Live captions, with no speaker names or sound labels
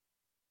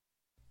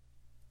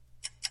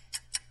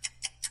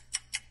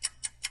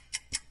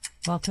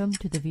Welcome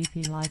to the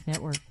VP Live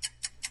Network.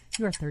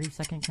 Your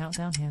 30-second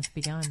countdown has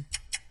begun.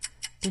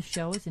 This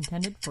show is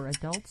intended for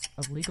adults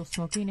of legal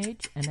smoking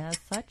age, and as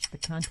such, the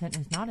content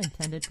is not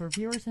intended for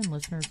viewers and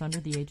listeners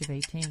under the age of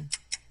 18.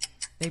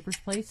 Vapors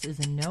Place is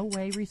in no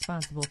way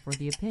responsible for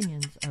the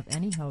opinions of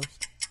any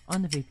host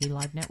on the VP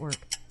Live Network.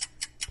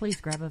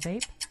 Please grab a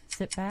vape,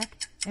 sit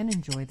back, and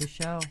enjoy the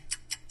show.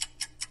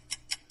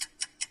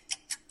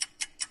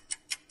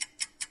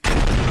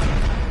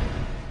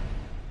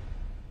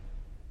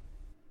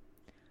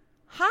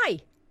 Hi.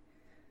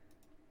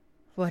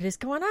 What is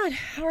going on?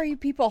 How are you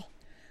people?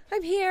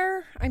 I'm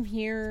here.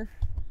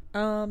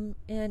 And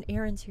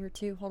Aaron's here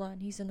too. Hold on.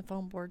 He's in the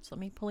phone board, so let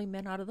me pull him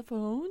in out of the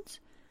phones.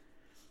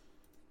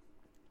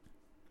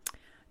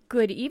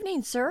 Good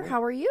evening, sir.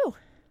 How are you?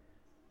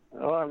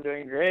 Oh, I'm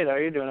doing great. How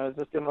are you doing? I was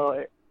just doing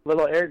a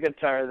little air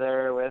guitar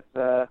there with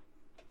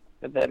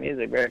that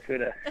music,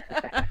 Barracuda.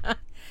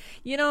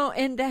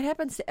 And that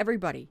happens to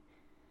everybody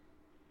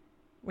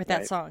with that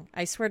Right. song.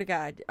 I swear to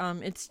God,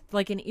 it's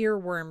like an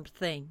earworm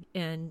thing.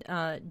 And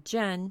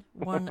Jen,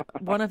 one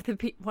of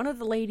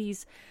the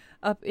ladies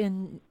up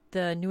in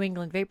the New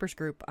England Vapors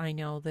group, I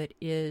know that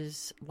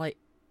is like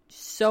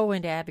so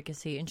into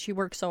advocacy, and she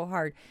works so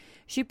hard.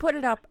 She put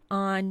it up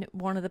on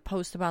one of the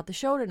posts about the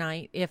show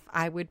tonight if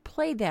I would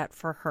play that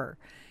for her.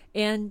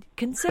 And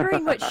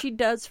considering what she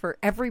does for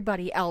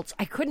everybody else,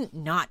 I couldn't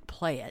not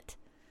play it.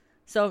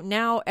 So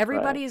now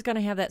everybody is going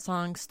to have that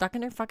song stuck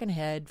in their fucking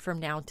head from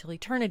now until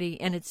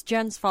eternity, and it's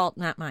Jen's fault,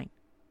 not mine.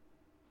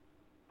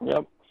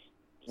 Yep.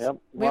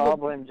 I'll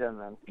blame Jen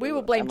then. We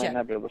will blame Jen. I might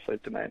not be able to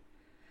sleep tonight.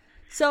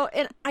 So,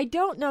 and I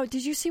don't know,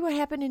 did you see what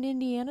happened in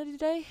Indiana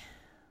today?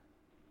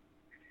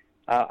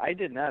 I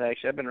did not,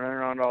 actually. I've been running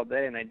around all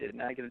day, and I did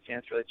not get a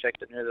chance to really check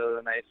the news other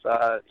than I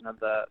saw,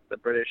 the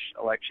British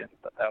election.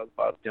 But that was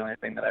about the only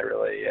thing that I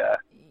really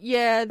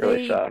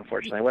saw,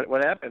 unfortunately.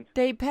 What happened?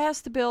 They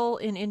passed the bill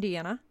in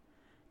Indiana.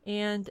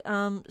 And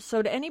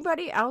so to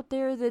anybody out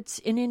there that's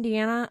in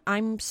Indiana,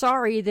 I'm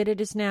sorry that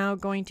it is now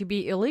going to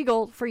be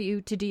illegal for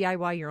you to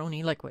DIY your own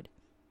e-liquid.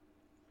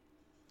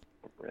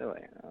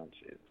 Really? Oh,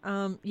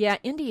 jeez. Yeah,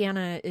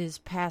 Indiana is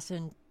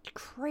passing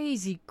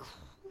crazy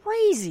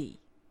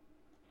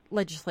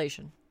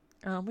legislation.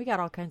 We got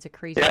all kinds of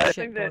crazy shit. Yeah, I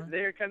think that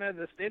they're kind of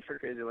the state for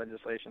crazy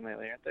legislation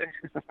lately, aren't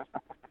they?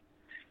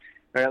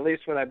 Or at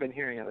least what I've been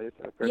hearing, at least.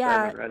 Of course, I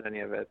haven't read any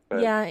of it. But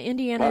yeah,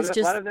 Indiana's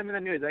a lot of them in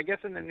the news. I guess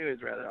in the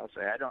news, rather, I'll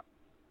say.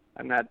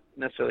 I'm not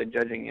necessarily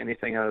judging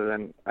anything other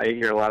than I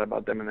hear a lot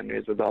about them in the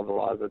news with all the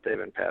laws that they've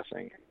been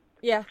passing.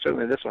 Yeah.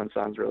 Certainly this one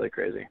sounds really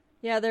crazy.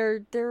 Yeah,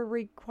 they're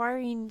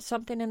requiring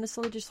something in this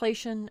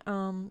legislation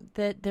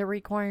that they're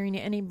requiring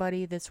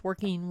anybody that's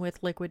working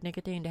with liquid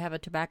nicotine to have a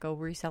tobacco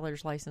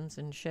reseller's license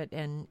and shit.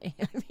 And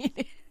I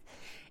mean,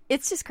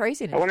 it's just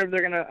craziness. I wonder if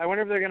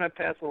they're gonna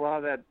pass a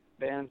law that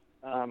bans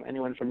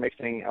anyone from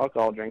mixing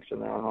alcohol drinks in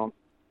their own home.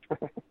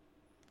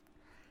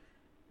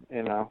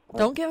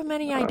 Don't give them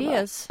any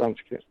ideas. I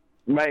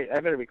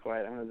better be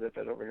quiet. I'm gonna zip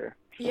it over here.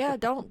 Yeah,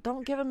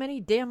 don't give them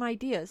any damn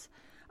ideas.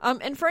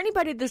 And for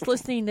anybody that's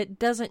listening that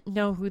doesn't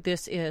know who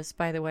this is,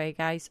 by the way,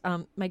 guys,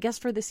 my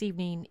guest for this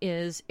evening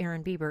is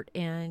Aaron Biebert,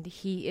 and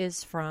he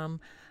is from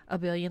A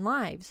Billion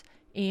Lives.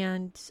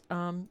 And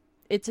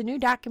it's a new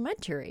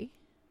documentary,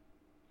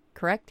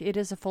 correct? It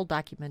is a full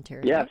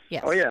documentary. Yes. Right?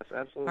 Yes. Oh, yes,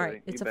 absolutely. All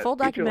right, it's a full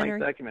documentary.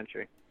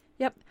 Documentary.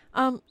 Yep.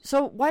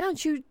 So why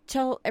don't you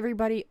tell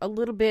everybody a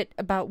little bit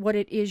about what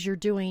it is you're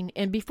doing?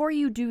 And before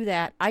you do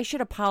that, I should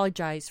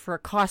apologize for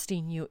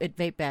accosting you at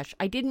Vape Bash.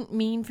 I didn't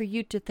mean for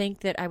you to think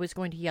that I was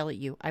going to yell at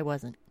you. I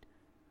wasn't.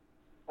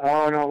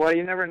 Oh, no. Well,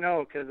 you never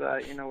know because,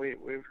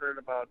 we've heard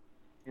about,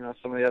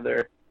 some of the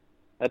other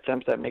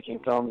attempts at making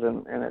films,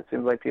 and it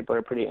seems like people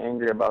are pretty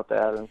angry about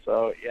that. And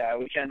so, yeah,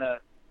 we kind of...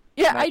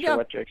 Yeah, I know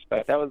what to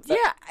expect.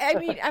 I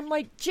mean, I'm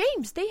like,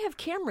 James, they have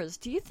cameras.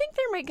 Do you think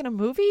they're making a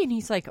movie? And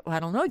he's like, well, I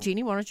don't know,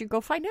 Jeannie. Why don't you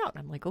go find out?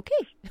 I'm like,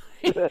 okay.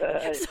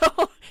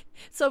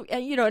 So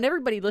and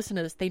everybody listen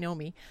to this. They know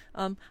me.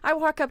 I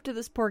walk up to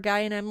this poor guy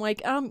and I'm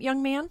like,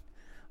 young man,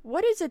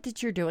 what is it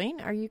that you're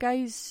doing? Are you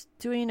guys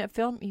doing a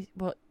film?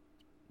 Well,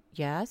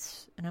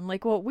 yes. And I'm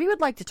like, well, we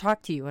would like to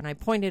talk to you. And I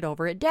pointed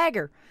over at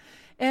Dagger.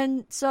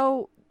 And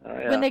so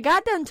when they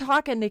got done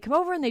talking, they come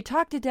over and they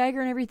talk to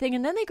Dagger and everything,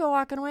 and then they go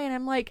walking away, and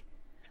I'm like,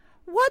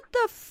 what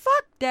the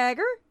fuck,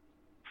 Dagger?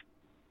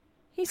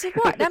 He said,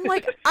 what? And I'm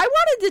like, I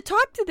wanted to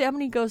talk to them.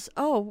 And he goes,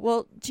 oh,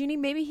 well, Jeannie,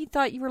 maybe he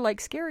thought you were,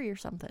 like, scary or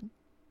something.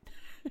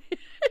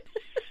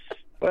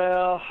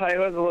 Well, I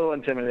was a little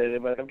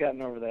intimidated, but I've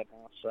gotten over that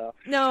now. So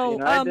no,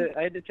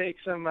 I had to take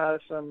some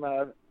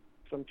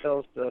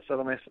pills to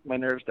settle my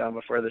nerves down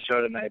before the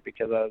show tonight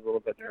because I was a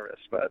little bit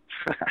nervous, but...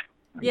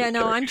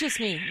 I'm just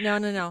me.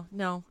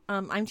 No.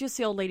 I'm just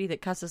the old lady that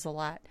cusses a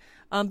lot.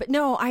 But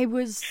no, I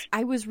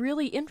was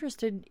really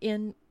interested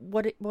in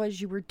what it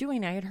was you were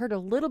doing. I had heard a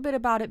little bit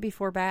about it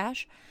before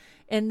Bash,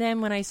 and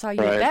then when I saw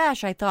you at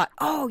Bash, I thought,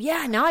 oh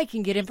yeah, now I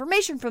can get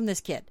information from this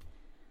kid.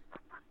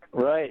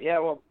 Right. Yeah.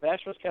 Well,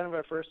 Bash was kind of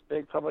our first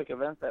big public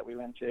event that we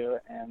went to,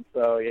 and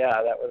so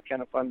yeah, that was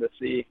kind of fun to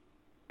see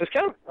it's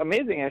kind of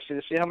amazing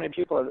actually to see how many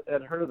people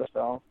had heard of the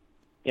film.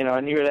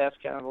 And you would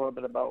ask kind of a little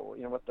bit about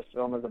what the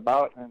film is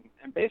about,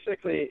 and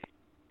basically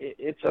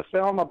it's a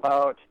film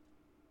about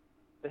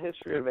the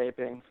history of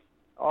vaping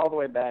all the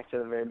way back to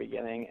the very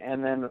beginning,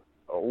 and then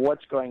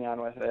what's going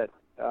on with it,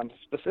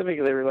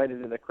 specifically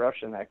related to the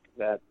corruption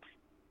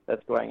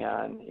that's going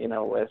on,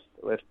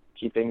 with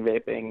keeping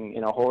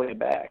vaping, wholly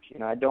back.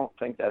 I don't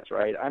think that's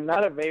right. I'm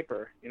not a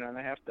vapor, and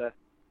I have to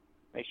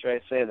make sure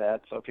I say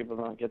that so people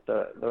don't get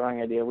the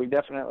wrong idea. We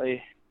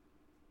definitely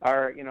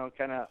are,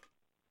 kind of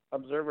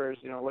observers,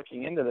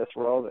 looking into this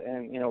world,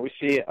 and, we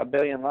see 1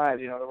 billion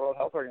lives. The World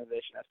Health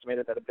Organization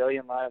estimated that 1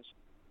 billion lives,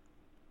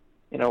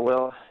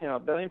 will,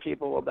 1 billion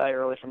people will die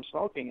early from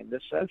smoking in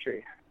this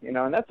century,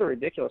 and that's a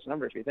ridiculous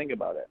number if you think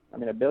about it. I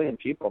mean, 1 billion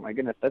people, my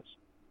goodness, that's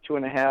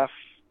 2.5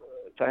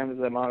 times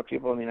the amount of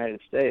people in the United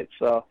States.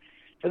 So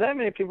for that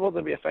many people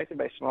to be affected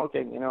by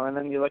smoking, and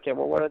then you look at,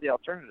 well, what are the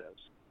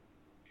alternatives?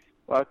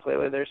 Well,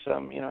 clearly there's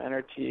some,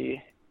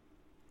 NRT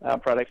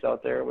products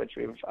out there, which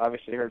we've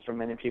obviously heard from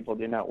many people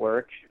do not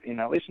work,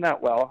 at least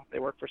not well. They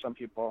work for some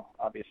people,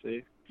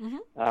 obviously.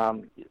 Mm-hmm.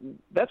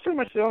 That's pretty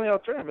much the only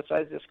alternative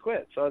besides just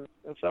quit. So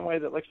in some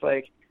ways it looks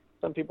like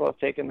some people have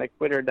taken the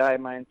quit or die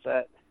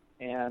mindset,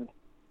 and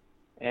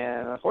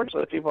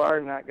unfortunately people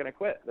are not going to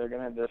quit. They're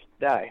going to just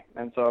die.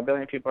 And so 1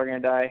 billion people are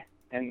going to die.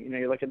 And,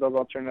 you look at those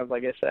alternatives,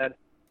 like I said,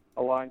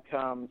 along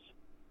comes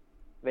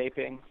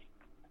vaping,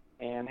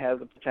 and has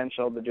the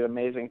potential to do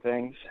amazing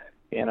things,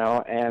 and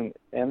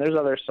there's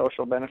other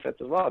social benefits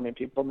as well. I mean,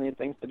 people need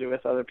things to do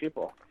with other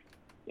people.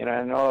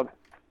 I know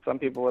some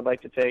people would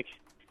like to take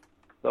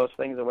those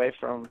things away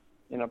from,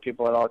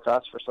 people at all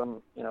costs for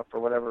some, for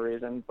whatever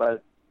reason,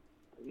 but,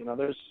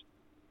 there's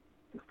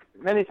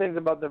many things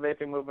about the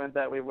vaping movement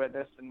that we've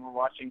witnessed, and we're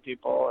watching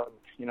people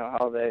and,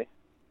 how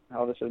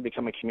this has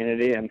become a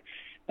community, and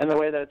the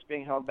way that it's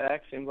being held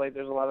back seems like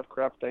there's a lot of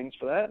corrupt things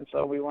for that, and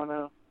so we want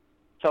to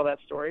tell that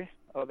story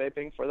of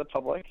vaping for the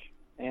public,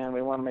 and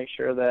we want to make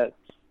sure that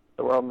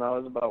the world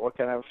knows about what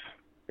kind of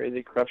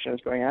crazy corruption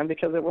is going on,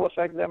 because it will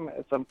affect them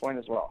at some point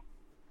as well.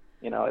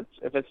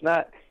 If it's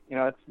not,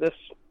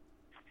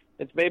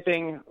 it's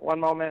vaping one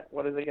moment,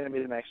 what is it going to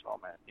be the next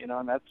moment?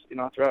 And that's,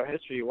 throughout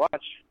history you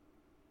watch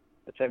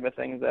the type of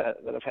things that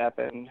have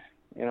happened,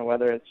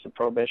 whether it's the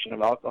prohibition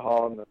of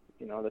alcohol in the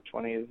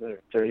 20s or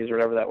 30s or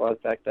whatever that was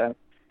back then,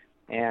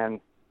 and,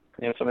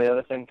 some of the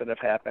other things that have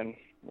happened.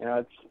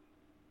 It's,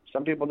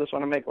 some people just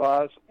want to make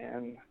laws,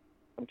 and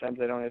sometimes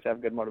they don't always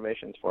have good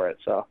motivations for it.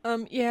 So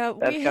that's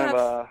kind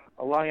of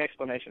a long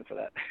explanation for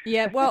that.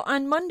 Yeah, well,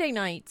 on Monday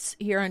nights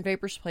here on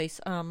Vapor's Place,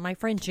 my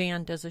friend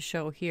Jan does a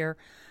show here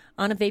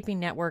on a vaping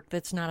network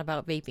that's not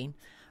about vaping.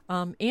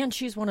 And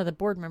she's one of the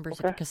board members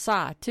of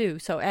CASA, too,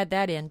 so add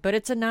that in. But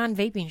it's a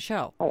non-vaping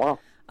show. Oh,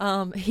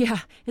 wow. Yeah,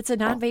 it's a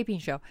non-vaping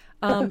show.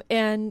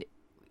 And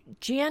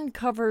Jan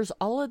covers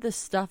all of the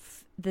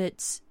stuff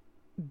that's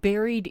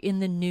buried in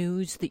the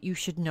news that you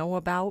should know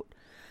about,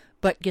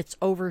 but gets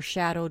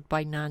overshadowed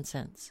by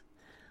nonsense.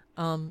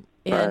 And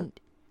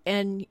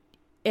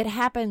it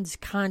happens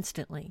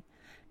constantly.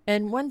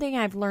 And one thing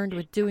I've learned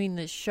with doing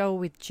this show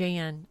with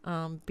Jan,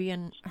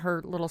 being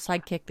her little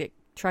sidekick that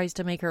tries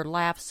to make her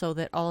laugh so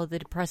that all of the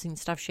depressing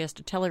stuff she has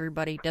to tell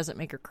everybody doesn't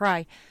make her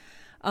cry,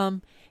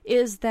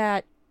 is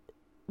that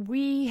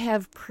we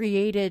have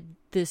created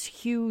this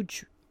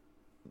huge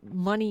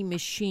money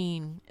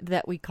machine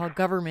that we call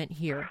government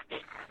here.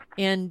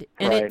 And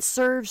it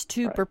serves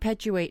to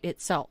perpetuate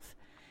itself.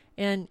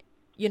 And,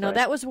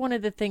 that was one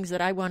of the things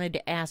that I wanted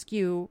to ask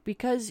you,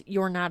 because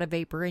you're not a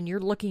vapor and you're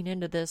looking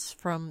into this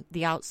from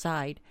the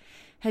outside.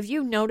 Have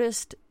you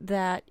noticed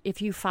that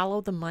if you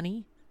follow the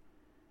money,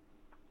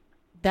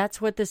 that's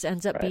what this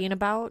ends up being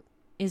about?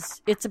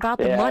 It's about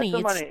the money.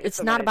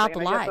 It's not about the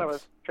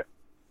lives.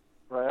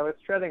 I was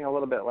treading a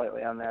little bit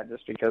lightly on that,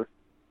 just because,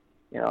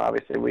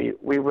 obviously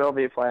we will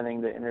be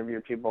planning to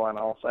interview people on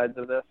all sides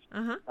of this.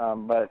 Uh-huh.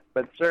 But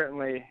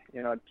certainly,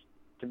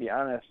 to be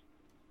honest,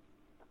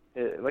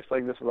 it looks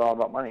like this is all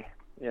about money,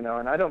 and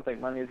I don't think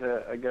money is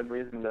a good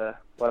reason to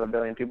let 1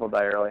 billion people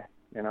die early,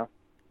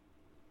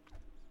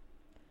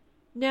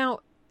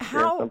 Now,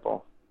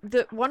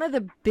 one of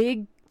the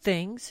big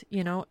things,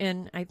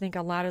 and I think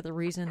a lot of the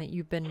reason that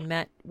you've been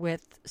met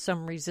with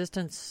some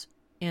resistance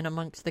in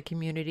amongst the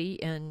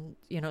community, and,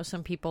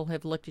 some people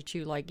have looked at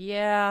you like,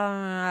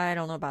 yeah, I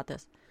don't know about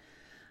this,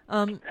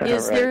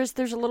 is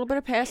there's a little bit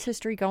of past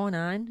history going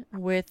on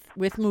with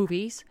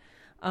movies.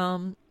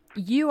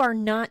 You are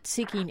not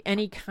seeking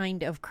any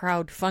kind of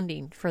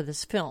crowdfunding for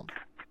this film,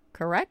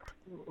 correct?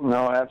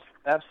 No,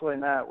 absolutely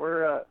not.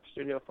 We're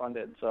studio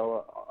funded,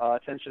 so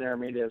Attention Air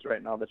Media is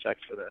writing all the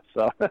checks for this.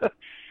 So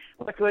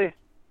luckily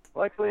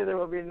there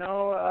will be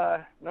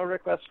no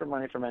requests for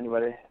money from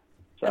anybody.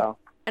 So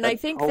and I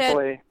think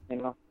hopefully,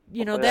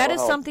 that that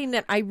is something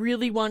that I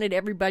really wanted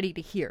everybody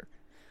to hear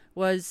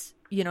was,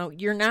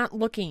 you're not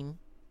looking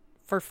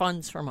for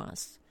funds from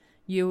us.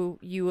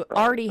 You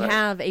already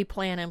have a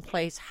plan in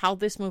place how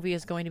this movie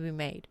is going to be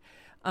made.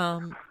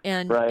 And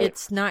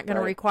it's not going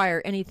to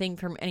require anything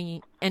from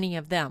any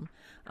of them.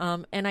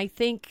 And I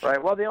think...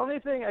 Right. Well, the only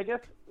thing, I guess,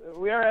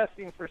 we are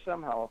asking for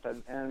some help,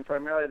 and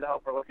primarily the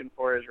help we're looking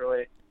for is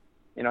really,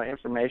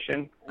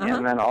 information,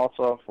 and then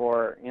also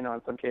for, in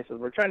some cases,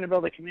 we're trying to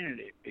build a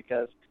community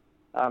because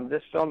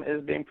this film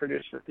is being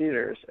produced for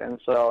theaters, and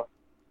so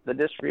the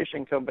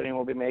distribution company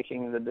will be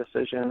making the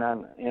decision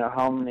on,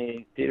 how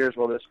many theaters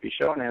will this be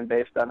shown in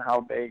based on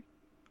how big,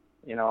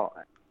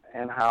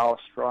 and how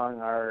strong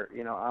our,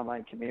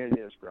 online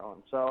community has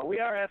grown. So we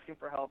are asking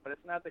for help, but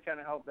it's not the kind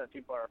of help that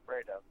people are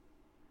afraid of.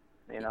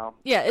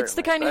 Yeah, it's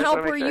the kind of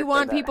help where you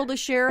want people that. to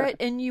share it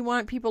and you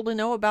want people to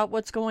know about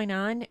what's going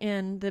on,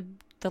 and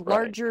the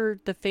larger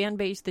the fan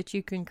base that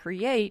you can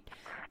create,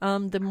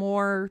 the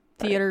more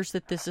theaters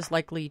that this is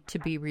likely to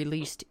be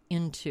released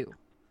into.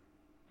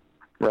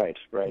 Right.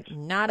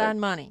 Not on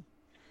money.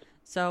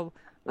 So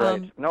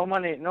no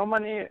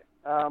money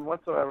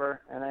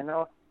whatsoever. And I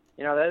know,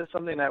 that is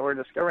something that we're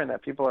discovering,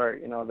 that people are,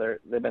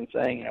 they've been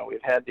saying, we've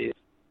had these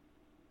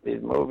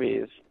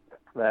movies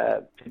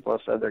that people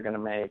have said they're going to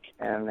make,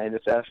 and they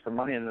just ask for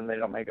money and then they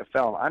don't make a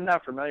film. I'm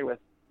not familiar with,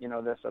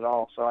 this at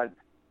all. So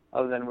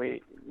other than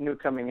we knew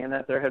coming in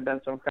that there had been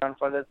some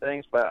crowdfunded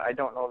things, but I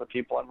don't know the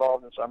people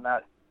involved, and so I'm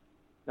not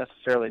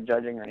necessarily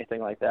judging or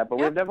anything like that. But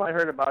we've definitely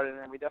heard about it,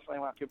 and we definitely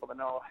want people to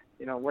know,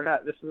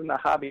 this isn't a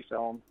hobby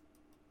film.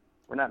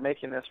 We're not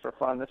making this for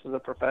fun. This is a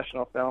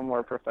professional film. We're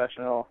a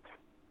professional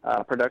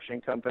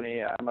production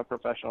company. I'm a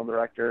professional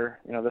director.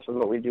 This is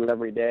what we do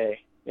every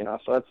day.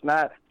 So it's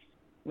not,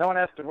 no one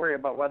has to worry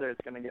about whether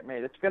it's going to get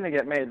made. It's going to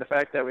get made. The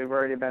fact that we've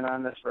already been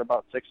on this for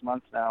about 6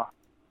 months now,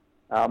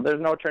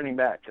 there's no turning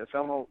back. The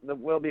film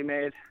will be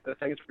made. The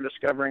things we're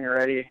discovering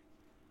already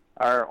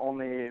are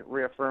only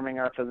reaffirming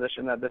our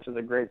position that this is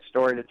a great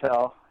story to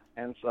tell.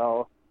 And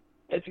so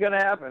it's going to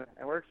happen,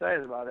 and we're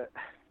excited about it,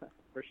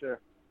 for sure.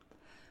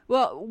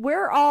 Well,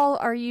 where all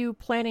are you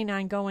planning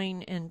on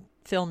going and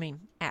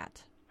filming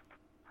at?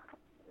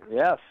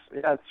 Yes,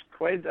 it's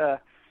quite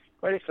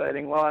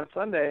exciting. Well, on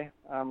Sunday,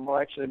 we'll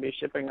actually be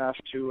shipping off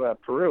to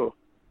Peru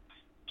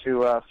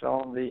to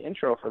film the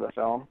intro for the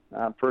film.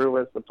 Peru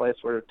was the place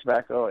where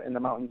tobacco, in the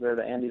mountains there,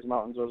 the Andes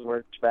Mountains, was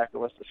where tobacco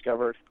was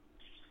discovered.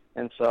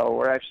 And so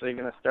we're actually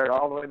going to start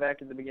all the way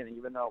back at the beginning,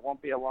 even though it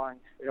won't be a long,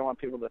 we don't want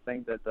people to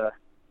think that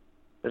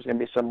there's going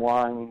to be some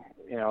long,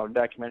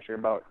 documentary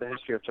about the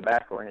history of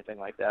tobacco or anything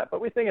like that. But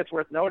we think it's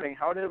worth noting,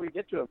 how did we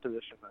get to a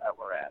position that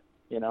we're at,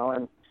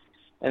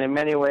 and in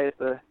many ways,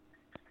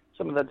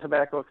 some of the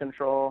tobacco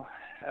control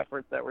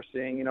efforts that we're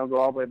seeing, go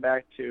all the way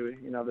back to,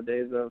 the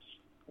days of,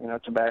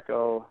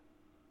 tobacco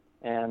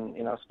and,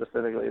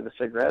 specifically the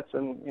cigarettes,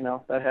 and,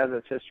 that has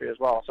its history as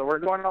well. So we're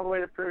going all the way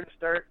to Peru to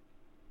start,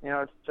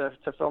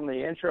 to film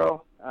the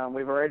intro.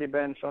 We've already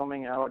been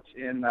filming out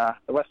in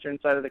the western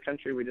side of the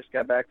country. We just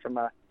got back from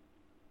a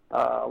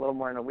little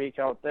more than a week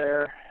out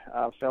there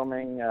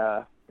filming.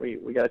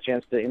 We got a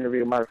chance to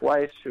interview Mark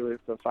Weiss, who is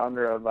the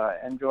founder of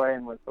Enjoy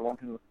and was the one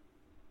who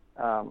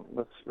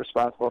was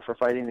responsible for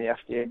fighting the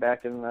FDA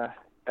back in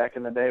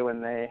the day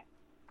when they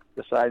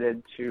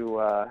decided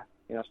to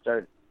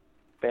start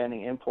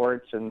banning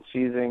imports and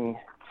seizing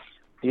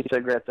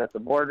e-cigarettes at the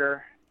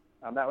border.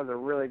 That was a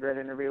really great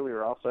interview. We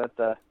were also at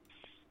the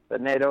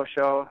NATO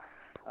show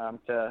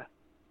to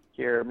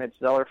hear Mitch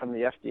Zeller from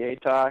the FDA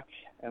talk,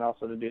 and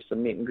also to do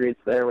some meet and greets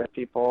there with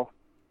people.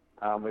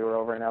 We were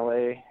over in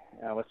LA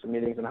with some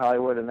meetings in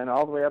Hollywood, and then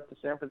all the way up to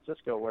San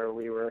Francisco, where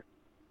we were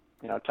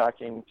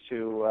talking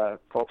to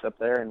folks up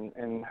there,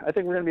 and I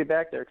think we're going to be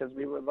back there because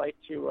we would like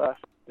to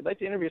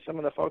interview some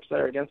of the folks that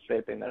are against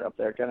vaping that are up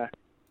there, kind of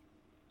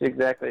see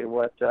exactly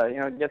what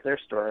get their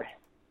story.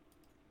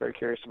 Very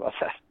curious about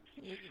that.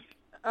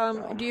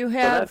 Do you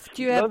have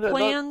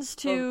plans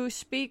to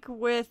speak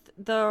with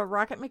the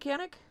rocket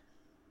mechanic?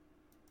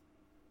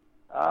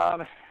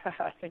 I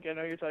think I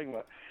know who you're talking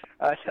about.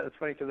 Yeah, it's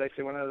funny because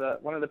actually one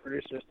of the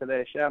producers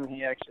today, Shem,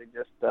 he actually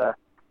just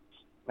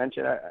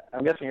mentioned.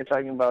 I'm guessing you're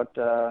talking about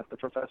the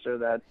professor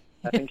that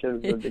I think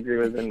his degree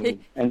was in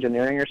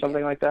engineering or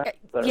something like that.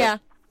 Yeah.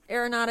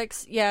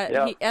 Aeronautics,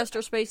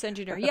 aerospace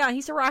engineer. Yeah,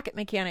 he's a rocket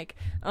mechanic.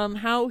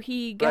 How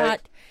he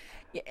got,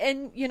 right.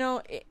 And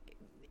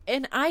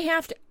and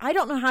I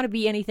don't know how to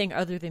be anything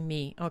other than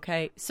me.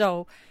 Okay,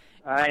 so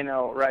I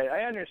know, right?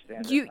 I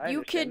understand. You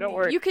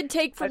can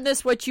take from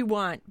this what you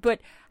want, but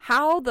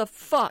how the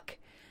fuck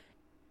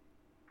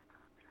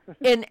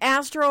an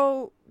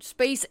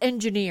aerospace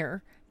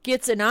engineer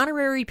gets an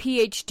honorary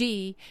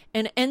PhD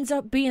and ends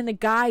up being the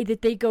guy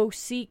that they go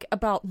seek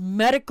about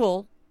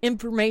medical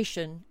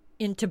information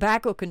in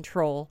tobacco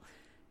control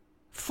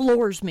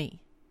floors me.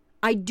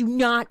 I do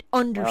not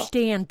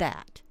understand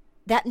that.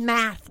 That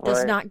math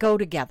does not go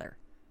together.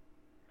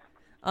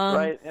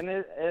 Right, and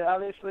it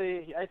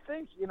obviously, I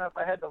think, if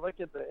I had to look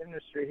at the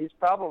industry, he's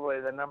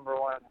probably the number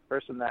one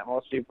person that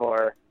most people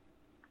are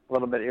a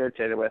little bit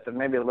irritated with, and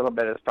maybe a little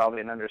bit is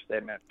probably an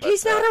understatement. But,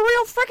 he's not a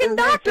real fucking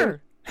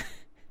doctor.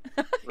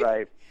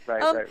 Right.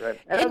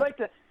 And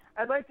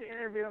I'd like to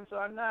interview him, so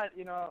I'm not,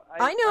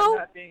 I know. I'm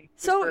not being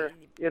super,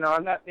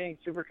 I'm not being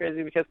super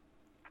crazy because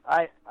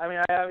mean,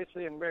 I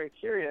obviously am very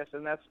curious,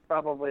 and that's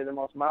probably the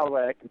most mild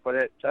way I can put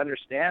it, to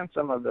understand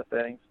some of the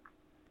things.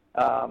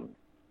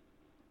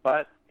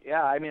 But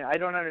yeah, I mean, I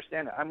don't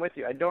understand it. I'm with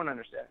you. I don't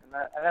understand it.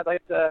 And I'd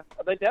like to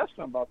ask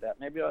him about that.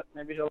 Maybe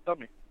he'll tell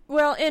me.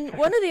 Well, and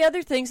one of the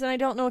other things, and I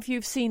don't know if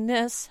you've seen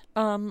this,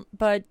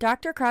 but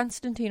Dr.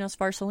 Konstantinos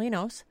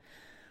Varsalinos,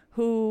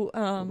 who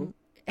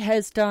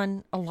has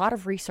done a lot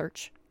of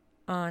research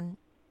on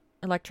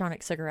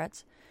electronic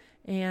cigarettes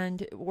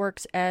and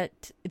works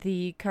at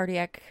the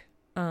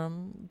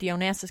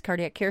Onassis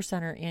Cardiac Care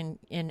Center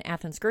in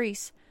Athens,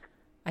 Greece.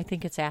 I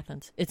think it's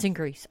Athens. It's in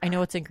Greece. I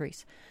know it's in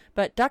Greece.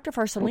 But Dr.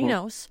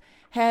 Varsalinos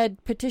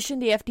had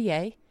petitioned the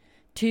FDA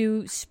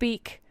to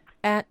speak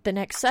at the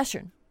next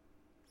session.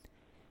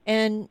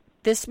 And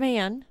this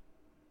man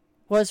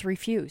was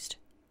refused.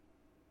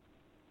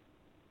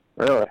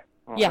 Really?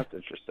 Oh, yeah. That's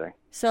interesting.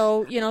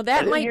 So,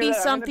 that might be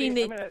something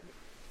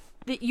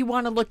that you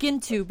want to look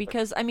into,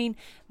 because, I mean,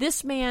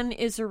 this man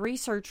is a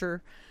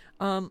researcher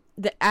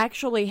that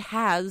actually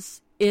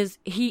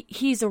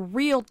he's a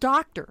real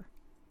doctor.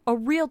 A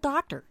real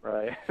doctor.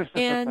 Right.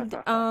 And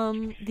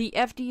the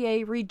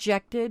FDA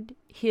rejected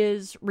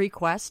his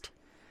request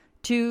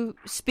to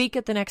speak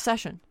at the next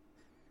session.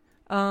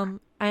 Did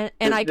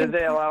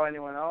they allow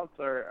anyone else,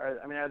 or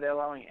are they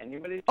allowing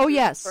anybody to Oh, speak,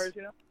 yes. as far as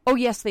you know? Oh,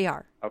 yes, they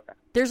are. Okay.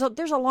 There's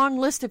a long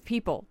list of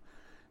people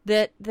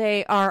that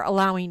they are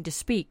allowing to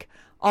speak.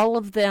 All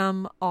of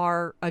them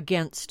are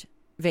against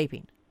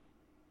vaping.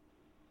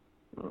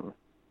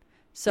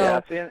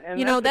 So,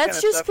 yeah,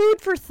 that's just food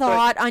for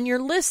thought on your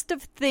list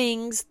of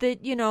things that,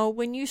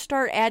 when you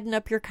start adding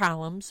up your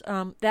columns,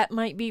 that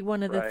might be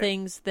one of the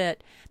things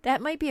that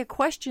might be a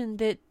question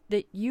that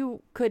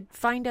you could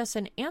find us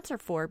an answer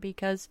for,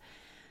 because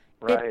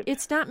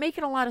it's not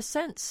making a lot of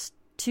sense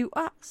to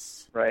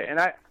us. Right, and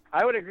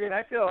I would agree, and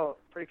I feel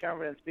pretty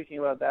confident speaking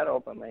about that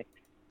openly.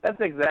 That's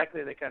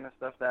exactly the kind of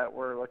stuff that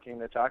we're looking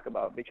to talk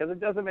about, because it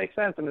doesn't make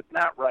sense, and it's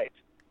not right.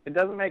 It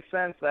doesn't make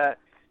sense that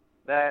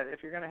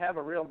if you're going to have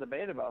a real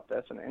debate about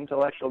this, an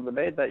intellectual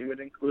debate, that you would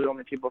include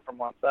only people from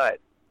one side.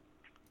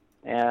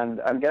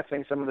 And I'm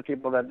guessing some of the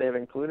people that they've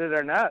included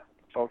are not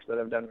folks that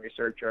have done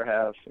research or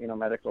have,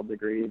 medical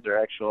degrees or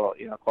actual,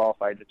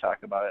 qualified to talk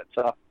about it.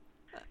 So,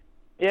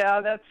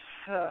 yeah,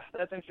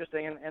 that's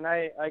interesting. And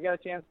I got a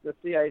chance to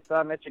see, I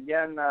saw Mitch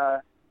again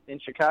in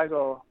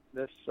Chicago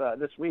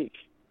this week.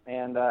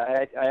 And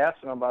I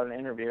asked him about an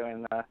interview,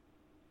 and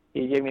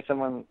he gave me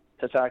someone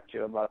to talk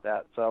to about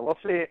that. So we'll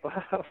see.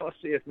 We'll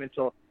see if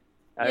Mitchell.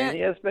 I mean, he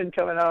has been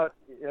coming out.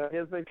 He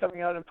has been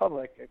coming out in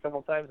public a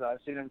couple times now. I've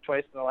seen him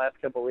twice in the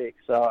last couple of weeks.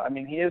 So I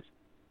mean, he is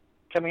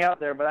coming out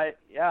there. But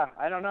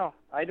I don't know.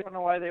 I don't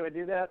know why they would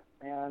do that,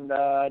 and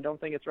I don't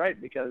think it's right,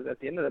 because at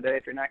the end of the day,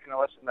 if you're not going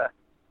to listen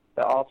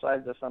to all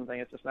sides of something,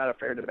 it's just not a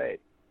fair debate.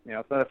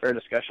 It's not a fair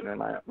discussion, in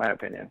my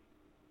opinion.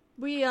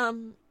 We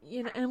and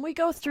we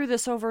go through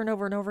this over and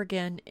over and over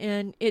again,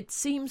 and it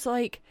seems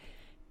like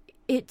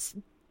it's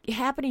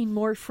happening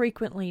more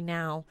frequently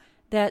now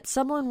that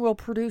someone will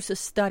produce a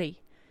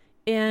study,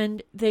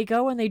 and they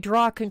go and they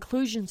draw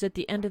conclusions at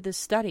the end of this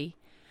study,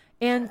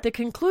 and the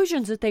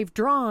conclusions that they've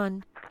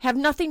drawn have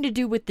nothing to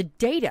do with the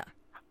data.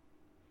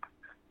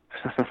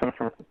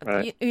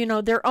 Right.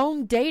 Their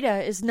own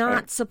data is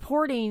not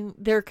supporting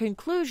their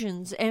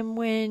conclusions, and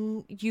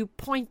when you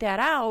point that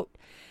out,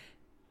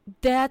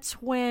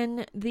 that's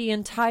when the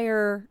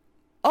entire,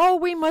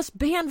 we must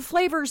ban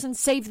flavors and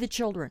save the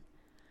children.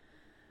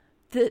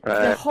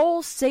 The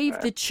whole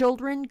save the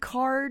children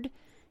card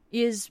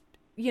is,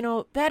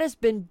 that has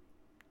been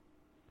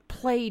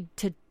played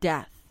to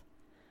death.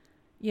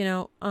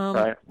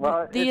 Right.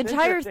 Well, the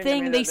entire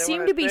thing, they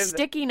seem to be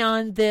sticking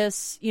on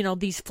this,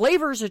 these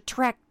flavors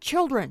attract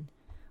children.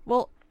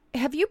 Well,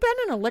 have you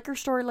been in a liquor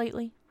store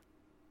lately?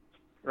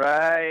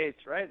 Right.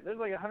 There's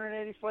like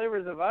 180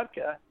 flavors of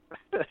vodka.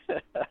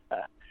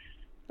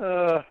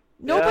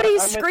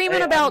 Nobody's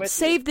screaming about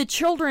save the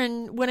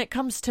children when it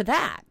comes to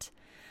that.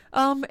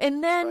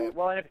 And then,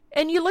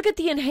 and you look at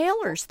the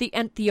inhalers,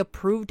 the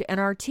approved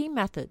NRT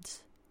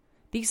methods.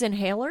 These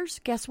inhalers,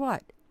 guess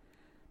what?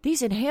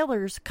 These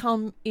inhalers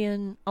come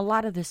in a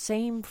lot of the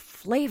same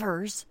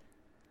flavors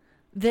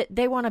that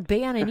they want to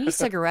ban in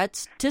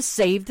e-cigarettes to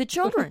save the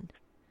children.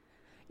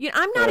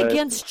 I'm not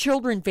against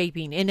children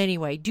vaping in any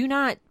way.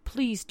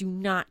 Please do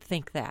not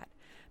think that,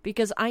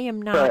 because I am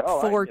not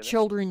for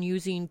children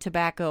using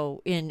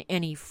tobacco in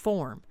any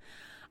form.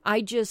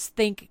 I just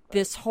think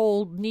this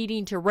whole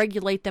needing to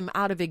regulate them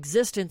out of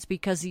existence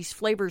because these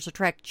flavors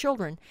attract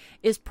children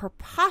is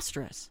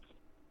preposterous.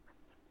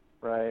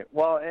 Right.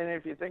 Well, and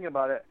if you think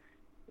about it,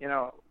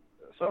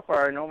 so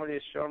far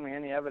nobody's shown me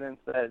any evidence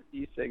that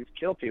e-cigs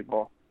kill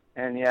people,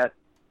 and yet,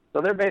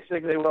 so they're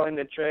basically willing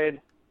to trade,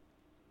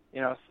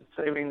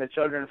 saving the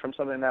children from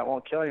something that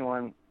won't kill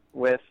anyone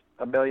with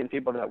 1 billion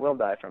people that will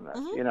die from this.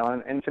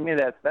 And to me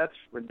that's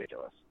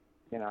ridiculous.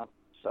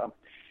 So.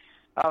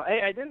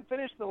 I didn't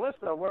finish the list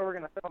of where we're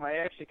going to film. I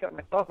actually cut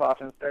myself off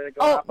and started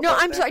going. Oh no,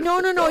 I'm sorry.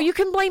 No. You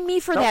can blame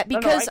me for that,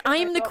 because I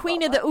am the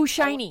queen of the ooh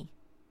shiny.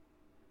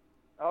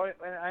 Oh,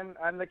 and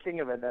I'm the king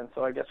of it then,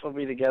 so I guess we'll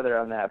be together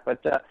on that.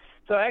 But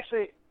so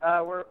actually,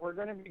 we're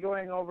going to be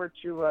going over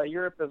to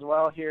Europe as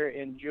well here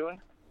in June,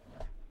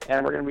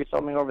 and we're going to be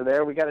filming over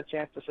there. We got a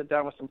chance to sit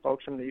down with some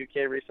folks from the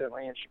UK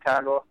recently in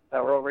Chicago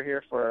that were over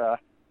here for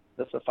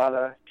the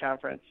SFATA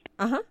conference.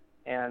 Uh-huh.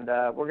 And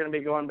we're going to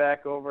be going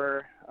back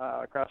over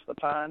across the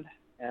pond,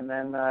 and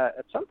then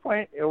at some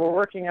point we're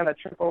working on a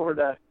trip over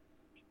to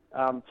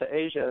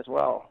Asia as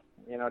well,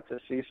 to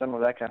see some of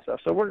that kind of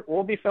stuff. So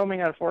we'll be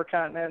filming on 4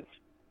 continents,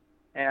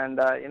 and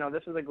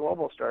this is a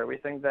global story. We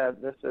think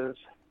that this is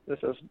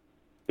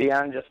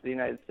beyond just the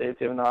United States,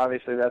 even though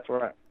obviously that's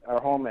where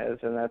our home is,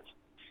 and that's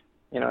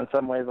in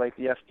some ways like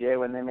the FDA,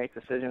 when they make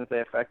decisions, they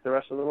affect the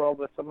rest of the world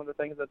with some of the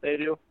things that they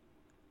do.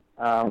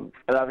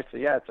 But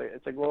obviously, yeah,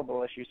 it's a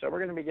global issue. So we're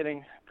going to be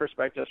getting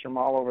perspectives from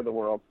all over the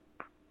world.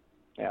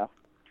 Yeah.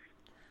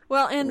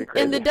 Well, and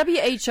the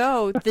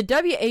WHO,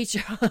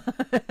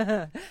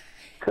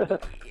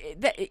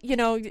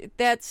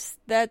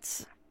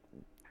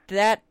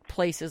 that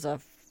place is a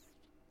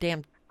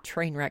damn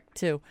train wreck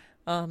too.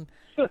 No,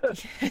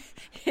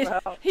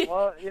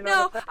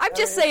 I'm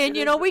just saying,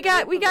 we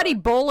got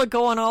Ebola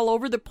going all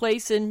over the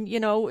place, and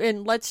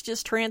and let's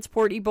just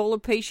transport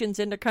Ebola patients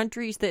into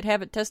countries that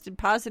haven't tested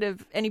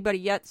positive anybody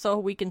yet, so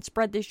we can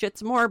spread this shit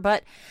some more.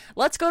 But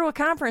let's go to a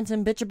conference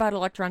and bitch about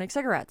electronic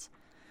cigarettes,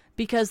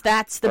 because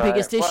that's the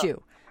biggest issue.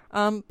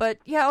 But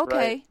yeah,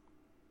 okay.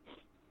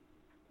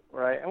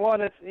 Right. And well,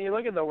 you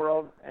look at the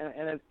world,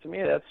 and to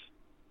me, that's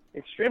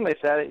extremely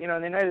sad. In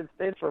the United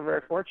States, we're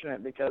very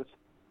fortunate because,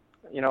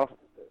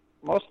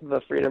 most of the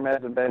freedom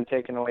hasn't been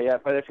taken away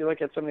yet. But if you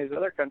look at some of these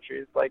other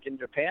countries, like in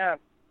Japan,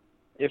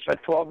 if a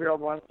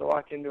 12-year-old wants to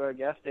walk into a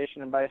gas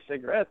station and buy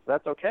cigarettes,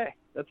 that's okay.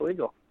 That's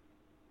legal.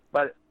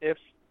 But if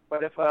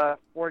a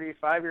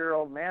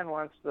 45-year-old man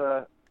wants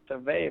to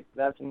vape,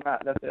 that's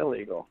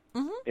illegal.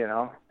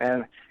 Mm-hmm.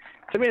 And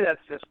to me, that's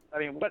just,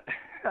 what?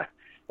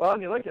 Well,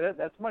 when you look at it,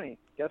 that's money.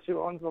 Guess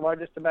who owns the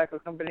largest tobacco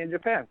company in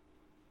Japan?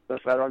 The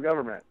federal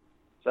government.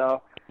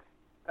 So,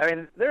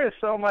 there is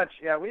so much.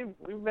 Yeah, we've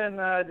been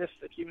just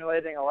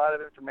accumulating a lot of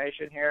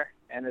information here,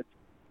 and it's,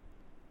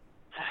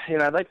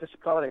 I'd like to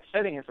call it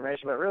exciting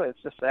information, but really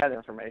it's just sad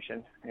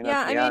information.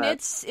 Yeah,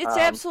 it's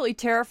absolutely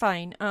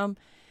terrifying. And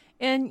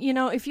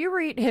if you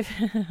read,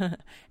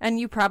 and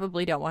you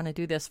probably don't want to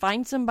do this,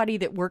 find somebody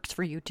that works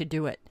for you to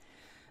do it,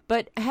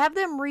 but have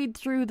them read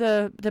through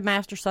the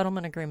Master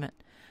Settlement Agreement,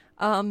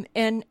 and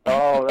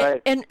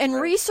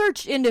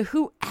research into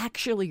who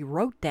actually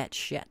wrote that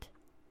shit.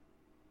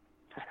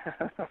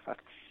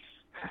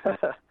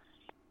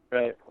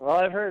 Right. Well,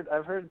 I've heard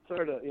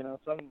sort of,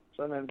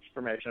 some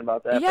information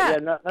about that. Yeah.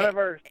 But none of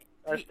our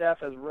staff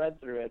has read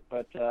through it,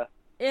 but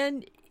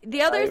and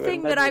the other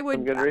thing that I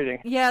would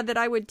that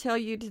I would tell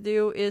you to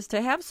do is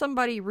to have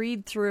somebody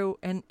read through,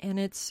 and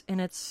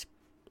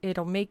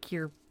it'll make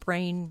your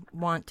brain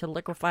want to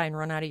liquefy and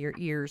run out of your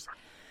ears.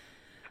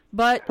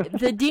 But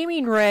the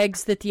deeming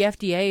regs that the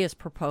FDA has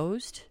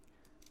proposed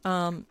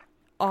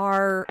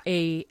are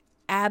a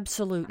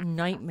absolute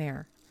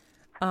nightmare.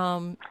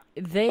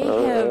 They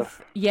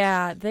have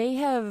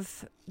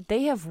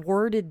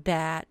worded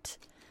that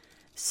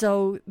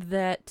so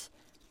that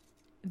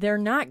they're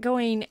not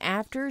going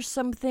after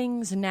some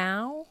things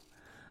now,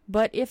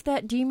 but if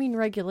that deeming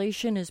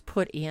regulation is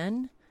put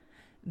in,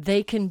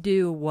 they can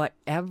do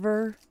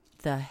whatever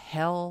the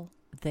hell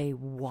they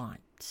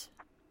want.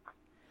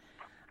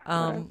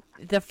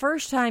 The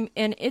first time,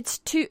 and it's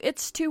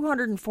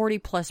 240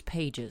 plus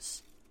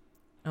pages.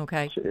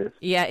 Okay.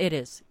 Yeah, it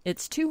is.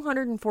 It's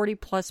 240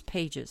 plus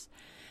pages.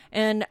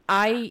 And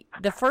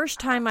the first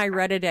time I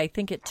read it, I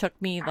think it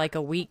took me like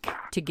a week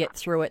to get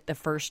through it the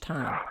first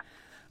time.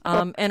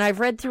 And I've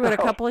read through it a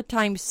couple of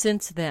times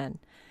since then.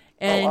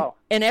 And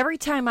every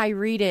time I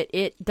read it,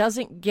 it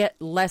doesn't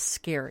get less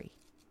scary.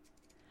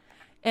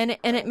 And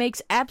it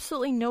makes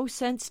absolutely no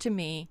sense to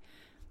me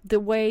the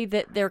way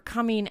that they're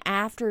coming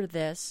after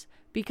this,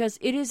 because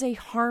it is a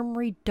harm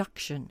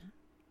reduction.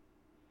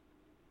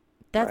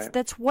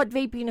 That's what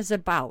vaping is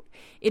about.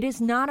 It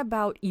is not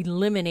about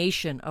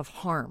elimination of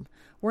harm.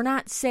 We're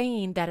not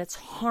saying that it's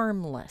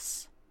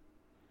harmless.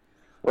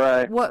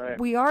 Right. What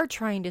we are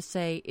trying to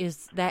say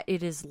is that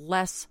it is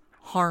less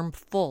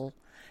harmful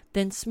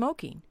than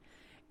smoking.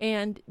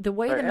 And the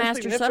way the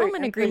Master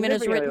Settlement Agreement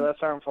is written, less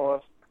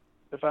harmful,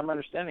 if I'm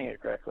understanding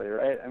it correctly,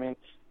 right? I'm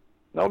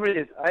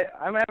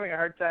having a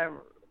hard time.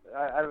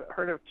 I've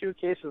heard of 2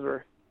 cases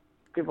where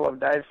people have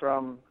died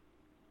from,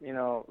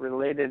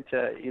 related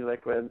to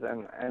e-liquids,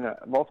 and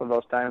both of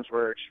those times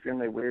were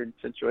extremely weird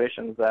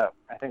situations. That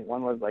I think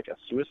one was like a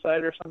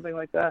suicide or something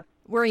like that.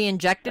 Where he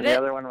injected and it? The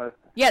other one was...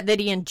 Yeah, that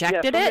he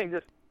injected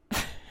it?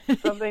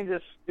 Something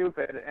just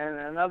stupid. And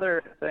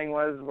another thing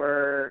was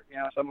where,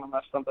 someone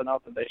left something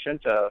out that they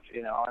shouldn't have,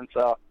 and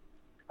so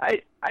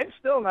I'm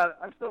still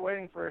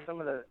waiting for some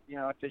of the,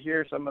 to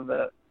hear some of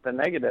the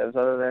negatives,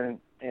 other than,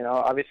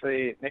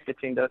 obviously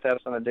nicotine does have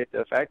some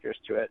addictive factors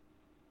to it,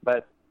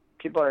 but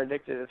people are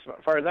addicted, as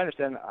far as I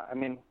understand.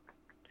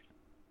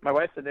 My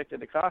wife's addicted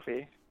to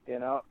coffee, you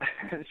know.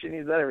 She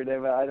needs that every day,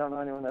 but I don't know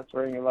anyone that's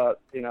worrying about,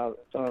 you know,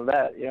 some of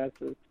that. You know, it's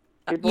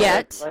people,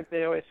 like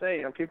they always say,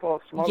 you know,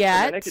 people smoke for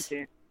the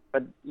nicotine,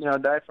 but, you know,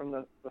 die from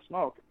the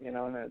smoke, you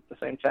know, and at the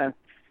same time,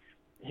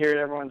 here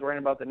everyone's worrying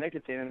about the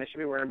nicotine, and they should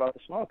be worrying about the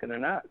smoke, and they're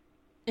not.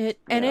 It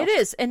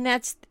is, and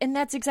that's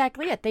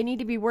exactly it. They need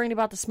to be worrying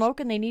about the smoke,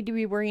 and they need to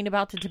be worrying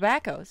about the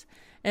tobaccos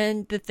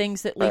and the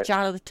things that leach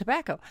out of the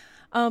tobacco.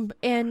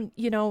 And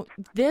you know,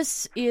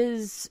 this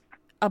is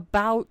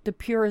about the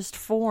purest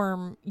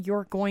form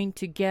you're going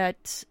to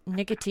get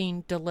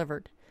nicotine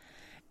delivered.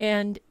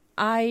 And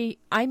I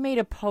made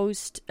a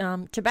post.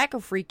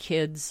 Tobacco-free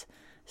kids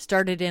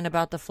started in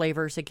about the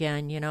flavors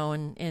again, you know,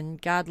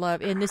 and God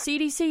love, and the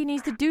CDC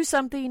needs to do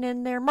something,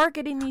 and they're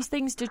marketing these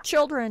things to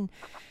children.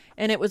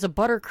 And it was a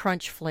butter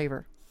crunch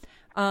flavor.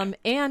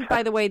 And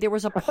by the way, there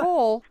was a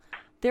poll.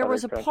 There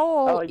was a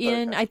poll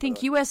in, I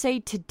think,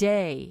 USA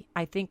Today,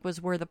 I think was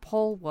where the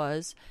poll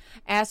was,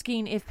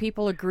 asking if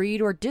people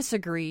agreed or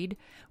disagreed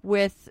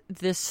with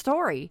this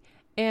story.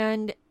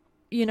 And,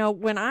 you know,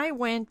 when I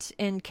went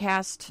and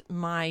cast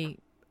my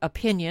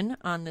opinion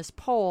on this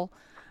poll,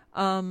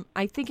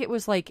 I think it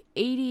was like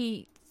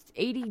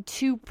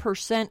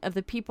 82% of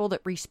the people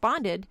that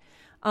responded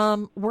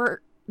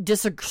were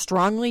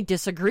strongly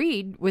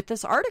disagreed with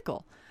this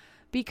article.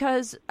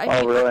 Because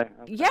really?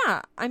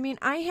 Yeah, I mean,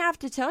 I have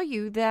to tell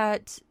you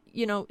that,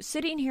 you know,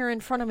 sitting here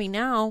in front of me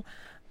now,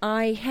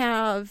 I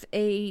have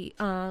a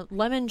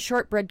lemon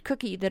shortbread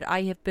cookie that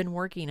I have been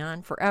working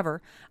on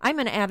forever. I'm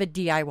an avid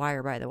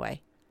DIYer, by the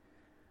way.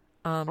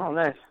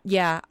 Nice.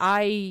 Yeah,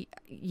 I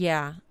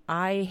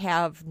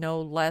have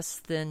no less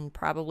than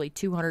probably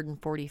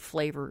 240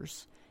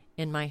 flavors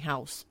in my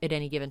house at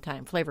any given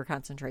time, flavor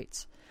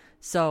concentrates.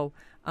 So,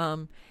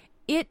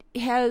 it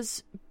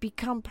has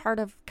become part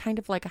of kind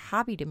of like a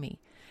hobby to me.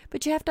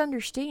 But you have to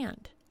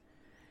understand,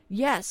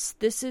 yes,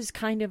 this is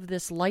kind of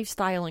this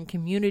lifestyle and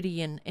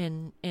community,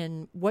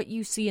 and what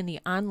you see in the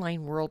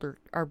online world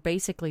are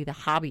basically the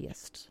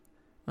hobbyists,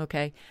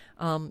 okay?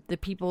 The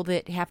people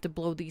that have to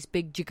blow these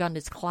big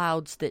gigundous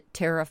clouds that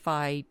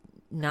terrify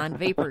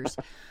non-vapors.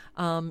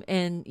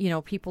 And, you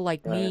know, people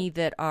like me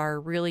that are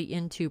really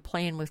into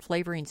playing with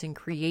flavorings and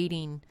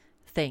creating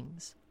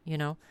things, you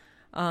know?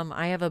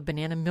 I have a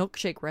banana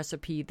milkshake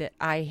recipe that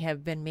I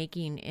have been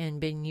making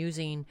and been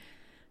using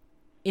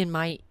in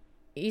my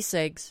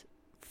e-cigs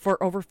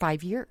for over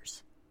 5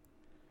 years.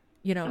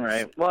 You know,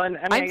 right. Well, and,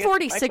 I mean, I'm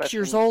 46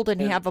 years old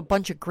and have a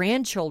bunch of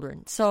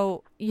grandchildren.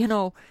 So, you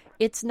know,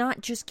 it's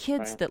not just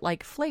kids that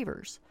like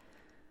flavors.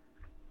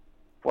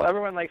 Well,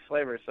 everyone likes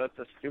flavors, so it's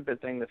a stupid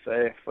thing to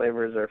say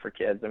flavors are for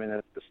kids. I mean,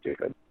 that's just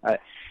stupid. I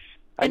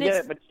get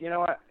it, but you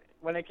know what?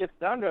 When it gets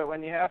down to it,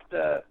 when you have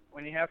to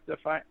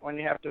fight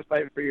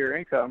for your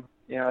income,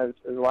 you know, as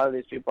a lot of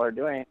these people are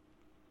doing,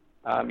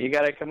 you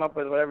got to come up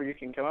with whatever you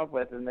can come up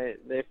with, and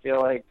they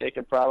feel like they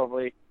could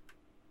probably,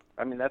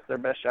 I mean, that's their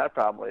best shot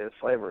probably is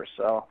flavors.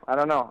 So I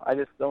don't know. I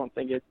just don't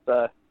think it's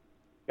going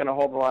to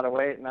hold a lot of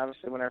weight. And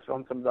obviously, when our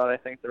film comes out, I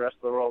think the rest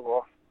of the world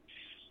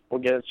will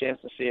get a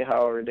chance to see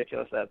how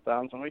ridiculous that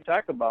sounds when we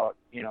talk about,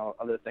 you know,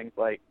 other things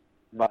like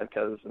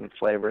vodkas and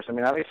flavors. I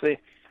mean, obviously,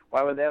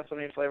 why would they have so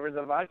many flavors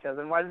of vodkas,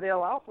 and why do they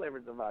allow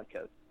flavors of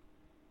vodkas?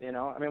 You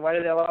know, I mean, why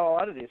do they allow a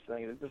lot of these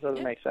things? It just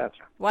doesn't make sense.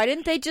 Why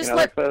didn't they just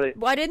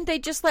Why didn't they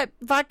just let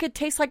vodka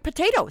taste like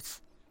potatoes?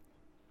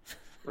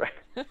 Right.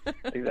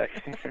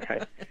 Exactly.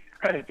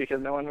 Right.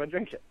 Because no one would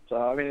drink it. So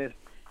I mean,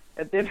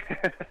 it did.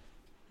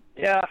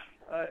 Yeah,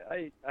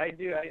 I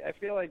do. I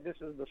feel like this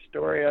is the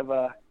story of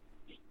a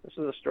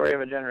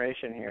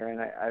generation here, and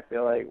I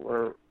feel like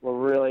we're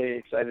really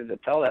excited to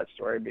tell that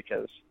story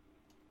because,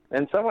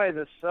 in some ways,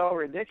 it's so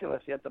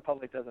ridiculous, yet the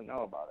public doesn't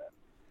know about it.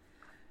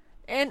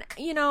 And,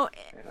 you know,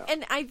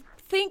 and I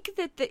think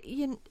that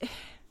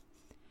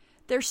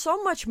there's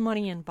so much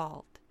money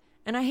involved.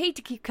 And I hate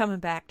to keep coming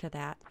back to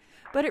that,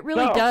 but it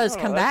really does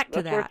come back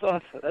to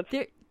that.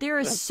 There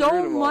is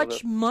so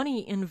much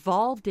money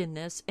involved in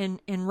this, and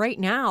right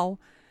now,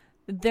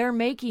 they're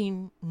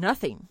making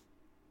nothing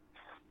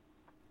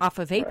off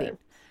of vaping. Right.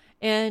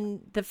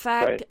 And the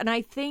fact, and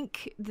I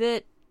think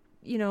that,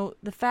 you know,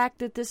 the fact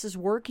that this is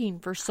working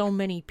for so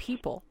many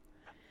people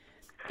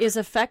is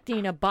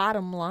affecting a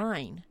bottom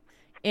line.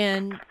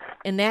 And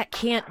that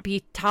can't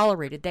be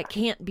tolerated. That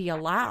can't be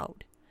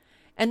allowed.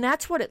 And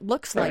that's what it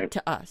looks like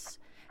to us.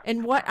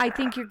 And what I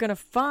think you're going to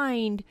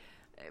find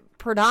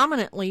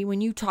predominantly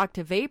when you talk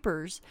to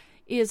vapors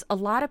is a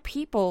lot of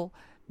people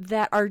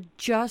that are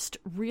just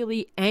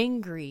really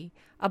angry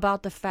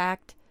about the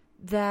fact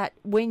that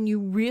when you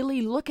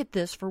really look at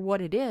this for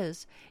what it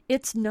is,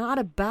 it's not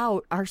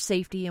about our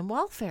safety and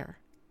welfare.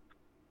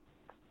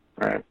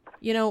 Right.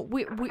 You know,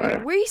 we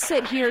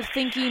sit here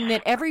thinking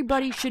that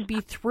everybody should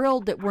be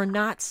thrilled that we're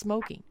not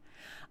smoking.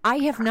 I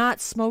have not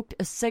smoked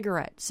a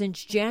cigarette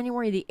since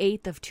January the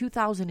 8th of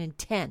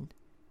 2010.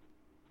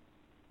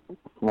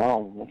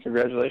 Wow, well,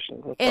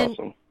 congratulations. That's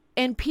awesome.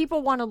 And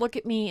people want to look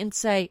at me and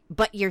say,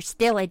 but you're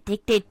still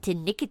addicted to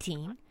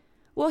nicotine.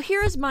 Well,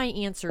 here is my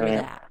answer to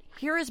that.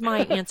 Here is my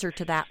answer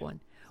to that one.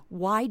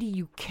 Why do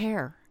you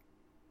care?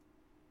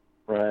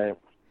 Right.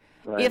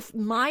 Right. If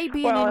my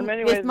being Well, in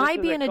many ways, if my this is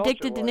a being culture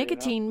addicted to war,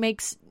 nicotine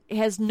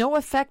has no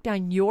effect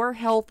on your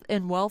health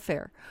and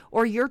welfare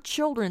or your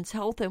children's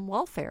health and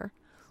welfare,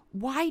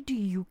 why do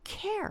you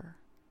care?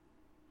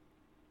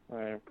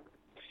 Right.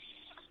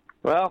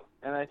 Well,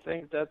 and I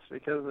think that's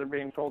because they're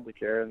being told to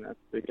care, and that's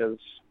because,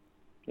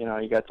 you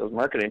got those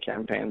marketing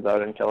campaigns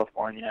out in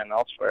California and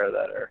elsewhere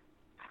that are,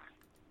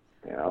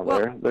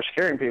 they're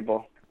scaring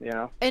people,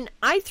 And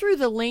I threw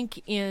the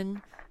link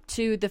in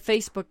to the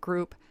Facebook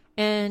group,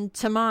 and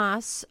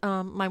Tomas,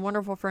 my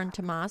wonderful friend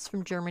Tomas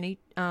from Germany,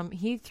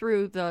 he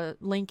threw the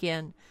link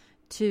in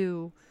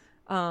to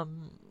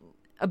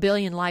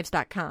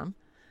abillionlives.com.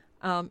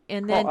 And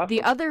then awesome.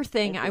 the other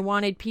thing I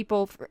wanted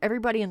for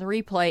everybody in the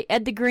replay,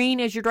 Ed the Green,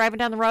 as you're driving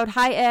down the road.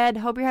 Hi, Ed.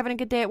 Hope you're having a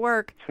good day at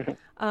work.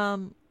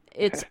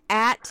 It's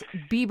at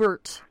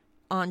Biebert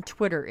on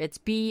Twitter. It's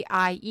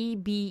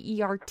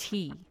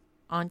BIEBERT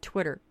on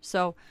Twitter.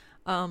 So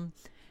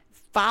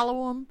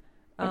follow him.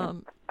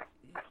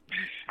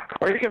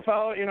 Or you can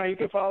follow,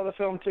 the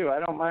film too. I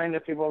don't mind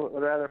if people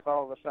would rather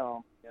follow the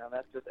film.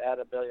 That's just at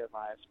A Billion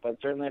Lives. But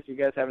certainly, if you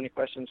guys have any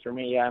questions for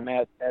me, I'm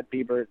at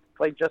Biebert,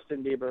 like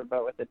Justin Bieber,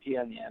 but with the T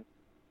on the end.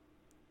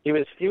 He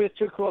was too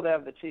cool to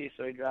have the T,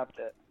 so he dropped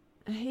it.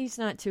 He's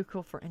not too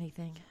cool for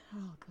anything.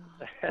 Oh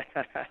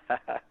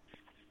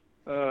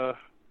God.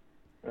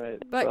 Right.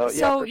 But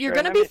so you're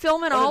going to be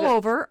filming all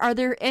over. Are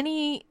there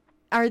any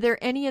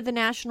of the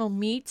national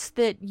meets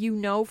that you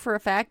know for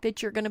a fact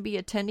that you're going to be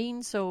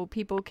attending, so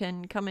people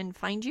can come and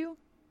find you?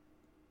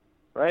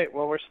 Right.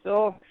 Well, we're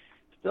still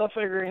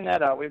figuring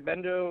that out. We've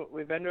been to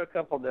a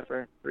couple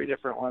three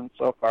different ones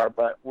so far,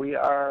 but we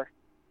are.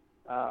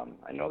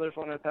 I know there's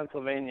one in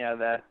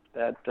Pennsylvania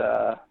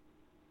that.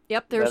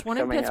 Yep, there's one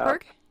in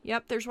Pittsburgh. Up.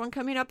 Yep, there's one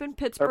coming up in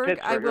Pittsburgh.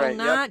 I will right,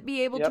 not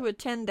be able to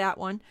attend that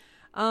one.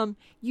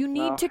 You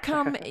need to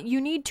come. You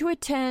need to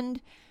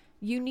attend.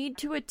 You need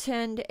to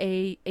attend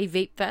a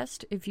Vape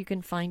Fest if you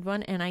can find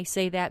one, and I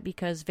say that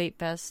because Vape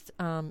Fest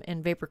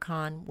and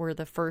VaporCon were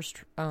the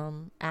first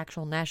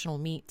actual national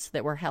meets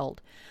that were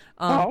held.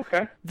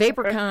 Okay.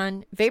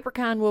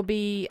 VaporCon will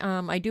be.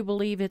 I do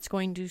believe it's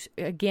going to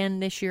again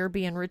this year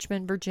be in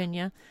Richmond,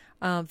 Virginia.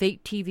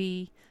 Vape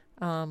TV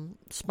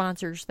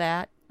sponsors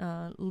that.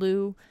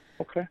 Lou.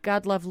 Okay.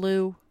 God love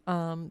Lou.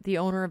 The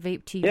owner of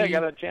Vape TV. Yeah, I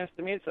got a chance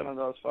to meet some of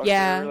those folks.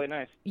 Yeah, they're really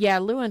nice. Yeah,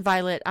 Lou and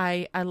Violet,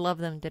 I love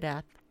them to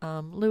death.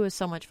 Lou is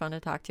so much fun to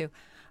talk to.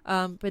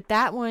 But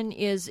that one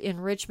is in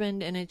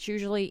Richmond, and it's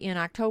usually in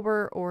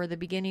October or the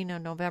beginning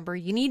of November.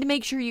 You need to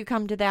make sure you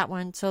come to that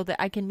one so that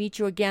I can meet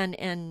you again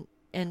and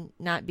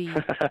not be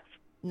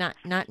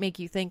not make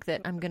you think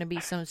that I'm going to be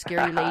some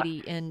scary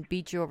lady and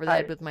beat you over the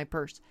head with my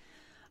purse.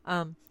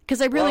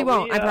 Because I really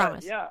won't. I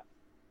promise. Yeah.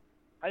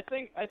 I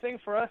think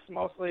for us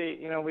mostly,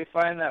 we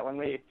find that when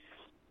we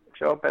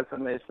show up at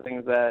some of these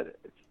things that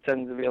it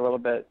tends to be a little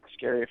bit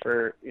scary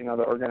for, the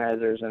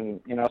organizers,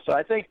 and so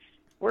I think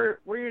we're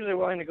usually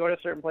willing to go to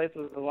certain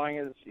places as long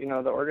as,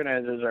 the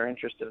organizers are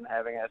interested in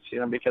having us,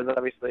 because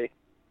obviously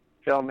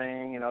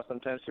filming,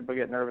 sometimes people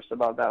get nervous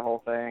about that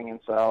whole thing, and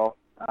so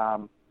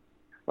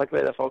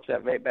luckily the folks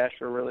at Vape Bash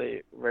were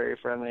really very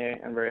friendly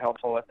and very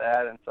helpful with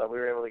that, and so we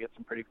were able to get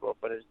some pretty cool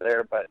footage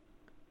there, but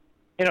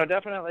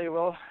definitely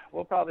we'll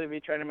probably be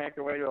trying to make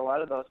our way to a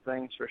lot of those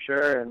things for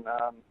sure, and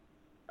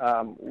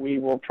we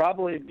will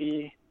probably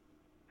be,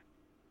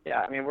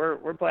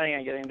 we're planning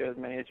on getting to as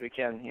many as we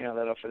can,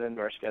 that'll fit into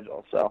our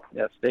schedule. So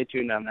yeah, stay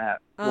tuned on that.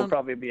 We'll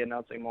probably be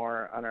announcing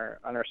more on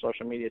our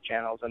social media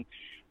channels. And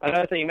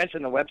another thing, you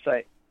mentioned the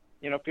website.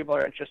 People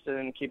are interested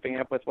in keeping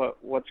up with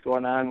what's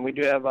going on. We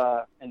do have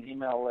an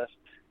email list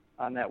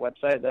on that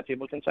website that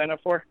people can sign up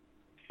for.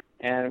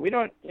 And we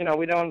don't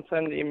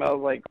send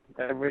emails like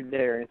every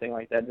day or anything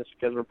like that, just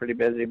because we're pretty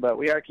busy. But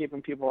we are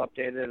keeping people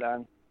updated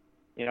on,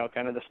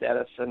 kind of the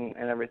status and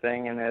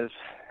everything. And as,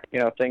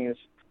 things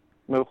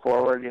move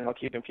forward,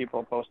 keeping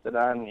people posted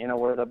on,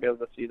 where they'll be able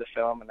to see the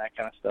film and that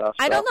kind of stuff.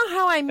 I don't know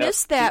how I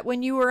missed that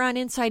when you were on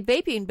Inside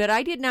Vaping, but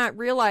I did not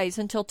realize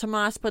until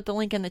Tomas put the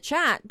link in the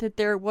chat that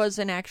there was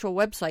an actual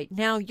website.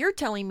 Now you're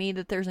telling me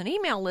that there's an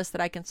email list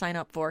that I can sign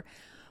up for,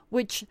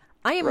 which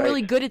I am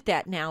really good at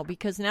that now,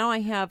 because now I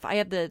have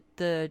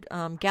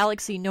the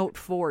Galaxy Note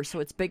 4, so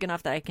it's big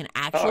enough that I can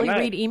actually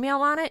read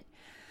email on it.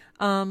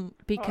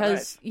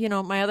 Because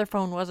my other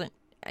phone wasn't.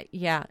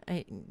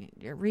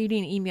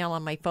 Reading email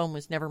on my phone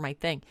was never my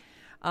thing.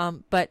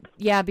 But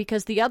yeah,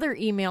 because the other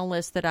email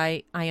list that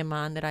I am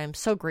on that I am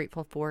so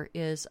grateful for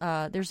is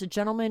there's a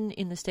gentleman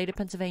in the state of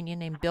Pennsylvania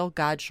named Bill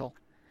Godshall.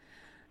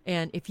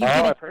 And if you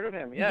I've heard of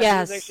him. Yeah,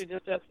 yes. He was actually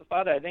just at the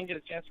father. I didn't get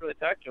a chance to really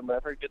talk to him, but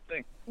I've heard good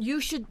things.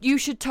 You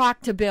should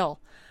talk to Bill.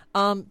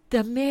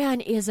 The man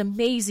is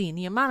amazing.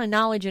 The amount of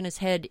knowledge in his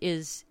head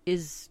is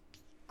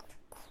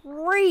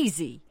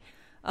crazy.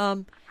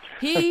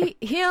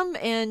 Him,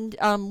 and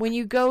when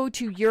you go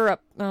to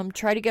Europe,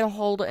 try to get a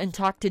hold and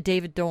talk to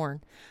David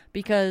Dorn,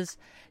 because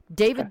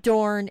David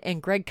Dorn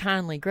and Greg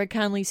Conley. Greg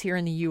Conley's here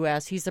in the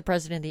U.S. He's the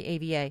president of the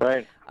AVA.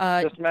 Right.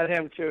 Just met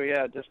him, too.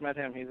 Yeah, just met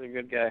him. He's a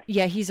good guy.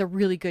 Yeah, he's a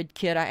really good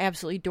kid. I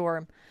absolutely adore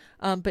him.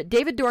 But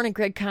David Dorn and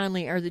Greg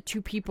Conley are the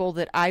two people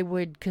that I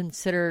would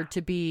consider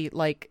to be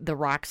like the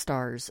rock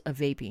stars of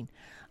vaping.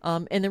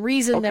 And the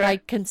reason that I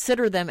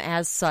consider them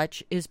as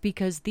such is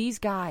because these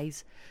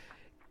guys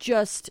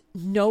just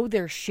know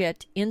their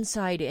shit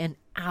inside and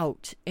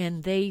out,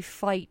 and they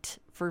fight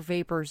for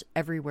vapors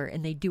everywhere,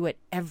 and they do it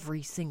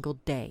every single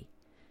day.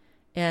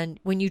 And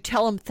when you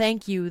tell them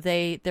thank you,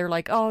 they're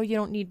like, oh, you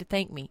don't need to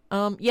thank me.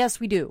 Yes,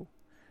 we do.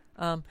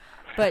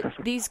 But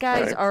these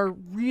guys are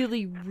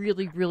really,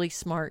 really, really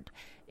smart,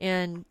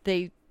 and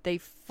they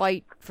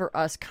fight for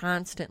us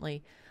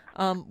constantly.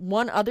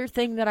 One other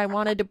thing that I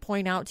wanted to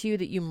point out to you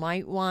that you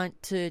might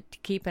want to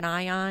keep an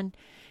eye on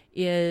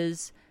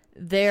is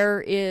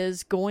there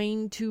is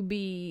going to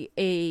be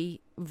a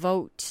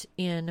vote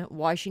in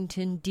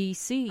Washington,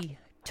 D.C.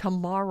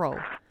 tomorrow.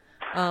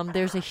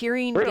 There's a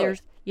hearing. Really?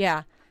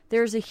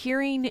 There's a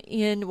hearing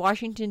in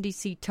Washington,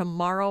 D.C.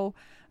 tomorrow.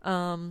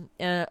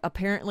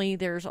 Apparently,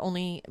 there's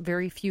only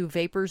very few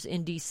vapors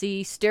in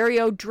D.C.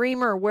 Stereo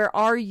Dreamer, where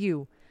are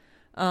you?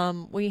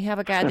 We have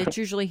a guy that's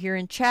usually here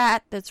in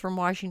chat that's from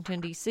Washington,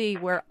 D.C.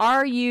 Where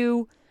are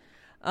you?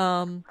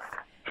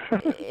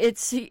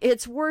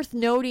 It's worth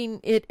noting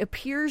it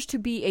appears to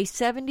be a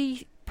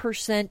 70%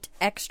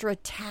 extra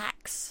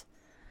tax.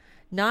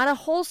 Not a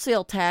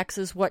wholesale tax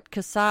is what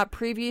CASA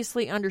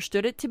previously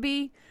understood it to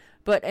be,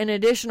 but an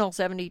additional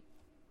 70%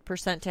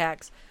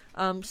 tax.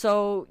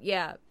 So,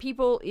 yeah,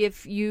 people,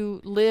 if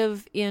you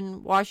live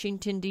in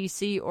Washington,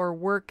 D.C. or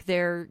work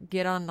there,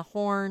 get on the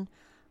horn.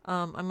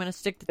 I'm going to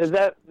stick to... Is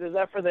that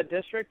for the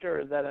district, or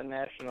is that a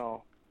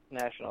national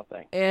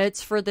thing?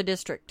 It's for the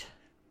district.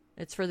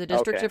 It's for the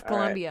District of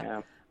Columbia.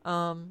 Right,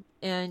 yeah.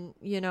 And,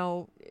 you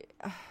know,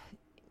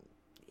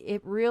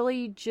 it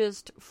really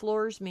just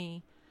floors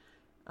me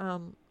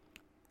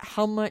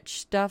how much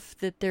stuff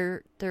that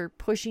they're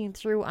pushing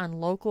through on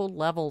local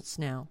levels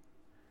now.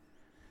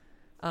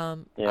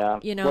 Yeah.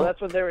 You know, well, that's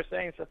what they were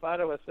saying.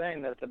 Safata was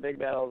saying that the big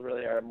battles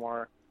really are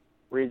more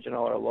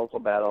regional or local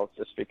battles,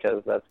 just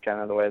because that's kind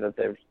of the way that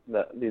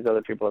these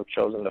other people have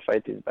chosen to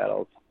fight these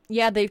battles.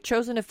 Yeah, they've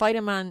chosen to fight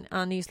them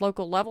on these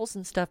local levels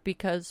and stuff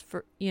because,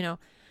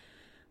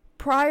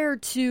 prior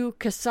to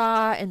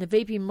CASA and the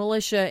Vaping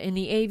Militia and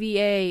the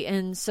AVA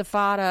and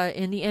SAFATA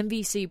and the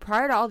MVC,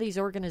 prior to all these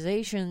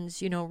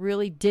organizations,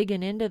 really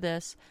digging into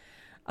this,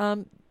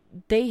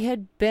 they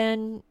had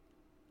been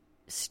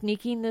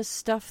sneaking this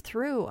stuff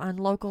through on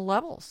local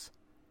levels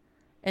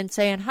and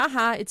saying,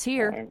 haha, it's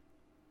here. Right.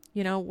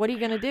 What are you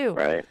going to do?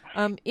 Right.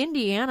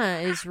 Indiana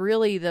is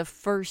really the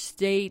first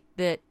state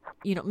that,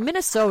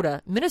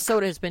 Minnesota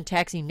has been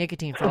taxing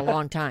nicotine for a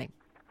long time.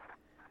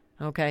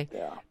 Okay.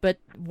 Yeah. But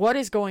what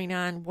is going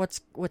on,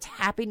 what's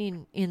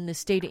happening in the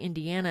state of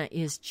Indiana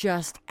is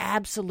just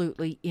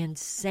absolutely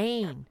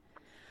insane.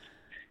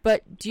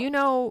 But do you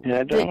know... Yeah,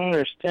 I don't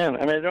understand.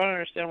 I don't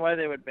understand why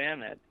they would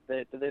ban it.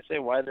 Did they say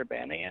why they're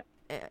banning it?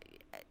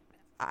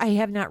 I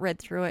have not read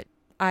through it.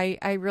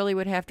 I really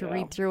would have to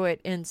read through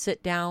it and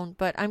sit down,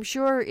 but I'm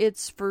sure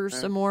it's for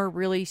some more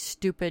really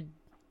stupid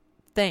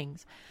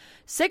things.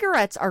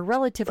 Cigarettes are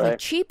relatively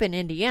cheap in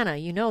Indiana.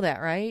 You know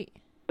that, right?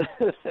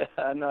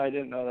 No, I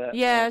didn't know that.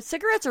 Yeah,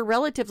 cigarettes are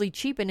relatively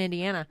cheap in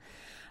Indiana.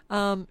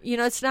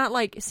 It's not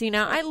like... See,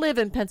 now, I live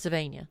in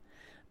Pennsylvania,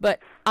 but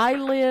I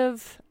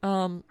live...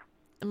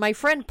 my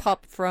friend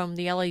Pup from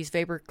the LA's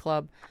Vapor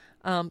Club,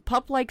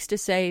 Pup likes to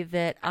say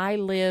that I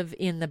live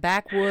in the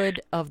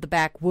backwood of the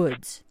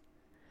backwoods.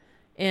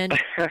 And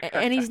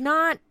he's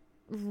not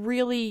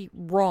really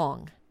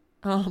wrong.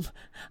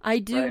 I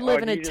do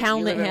live in a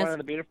town that has... one of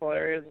the beautiful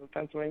areas of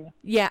Pennsylvania?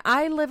 Yeah,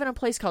 I live in a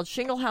place called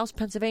Shingle House,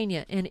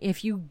 Pennsylvania. And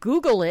if you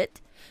Google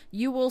it,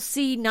 you will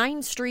see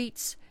 9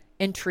 streets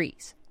and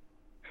trees.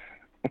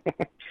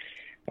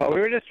 Well, we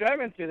were just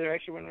driving through there,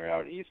 actually, when we were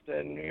out east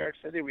in New York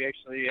City. We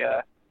actually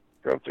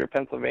drove through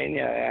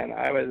Pennsylvania, and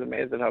I was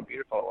amazed at how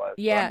beautiful it was.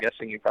 Yeah. So I'm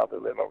guessing you probably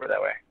live over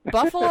that way.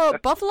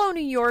 Buffalo,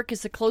 New York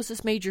is the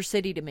closest major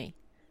city to me.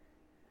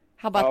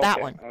 How about that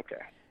one? Okay.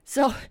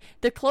 So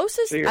the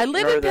closest, I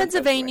live in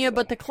Pennsylvania,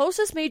 but the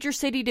closest major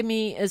city to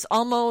me is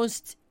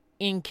almost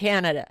in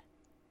Canada.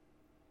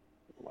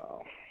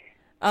 Wow.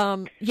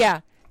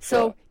 Yeah.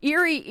 So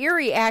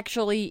Erie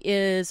actually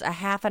is a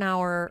half an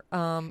hour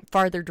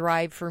farther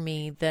drive for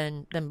me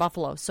than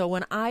Buffalo. So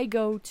when I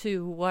go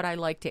to what I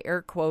like to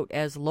air quote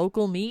as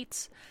local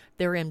meets,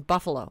 they're in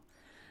Buffalo.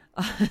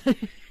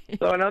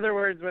 So in other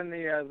words, when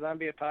the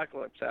zombie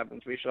apocalypse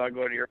happens, we should all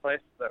go to your place?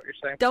 Is that what you're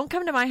saying? Don't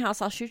come to my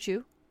house. I'll shoot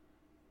you.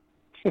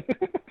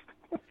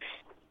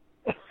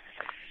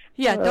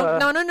 Yeah, no.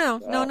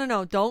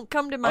 Don't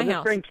come to my I'll just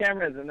house. bring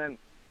cameras and then...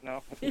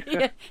 No.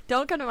 Yeah,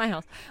 don't come to my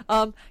house.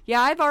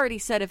 Yeah, I've already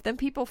said if them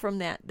people from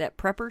that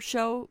prepper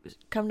show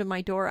come to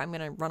my door, I'm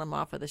going to run them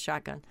off with a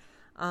shotgun.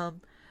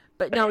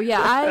 But no,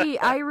 yeah,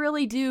 I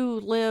really do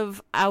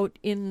live out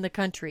in the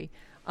country.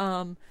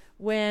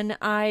 When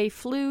I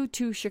flew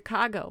to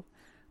Chicago,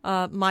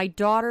 My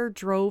daughter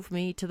drove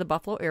me to the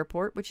Buffalo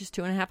airport, which is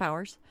 2.5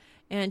 hours,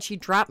 and she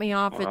dropped me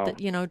off at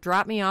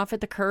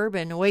the curb,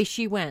 and away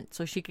she went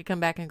so she could come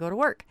back and go to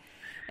work.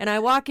 And I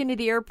walk into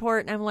the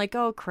airport, and I'm like,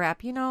 oh,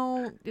 crap,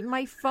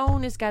 my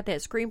phone has got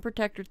that screen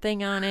protector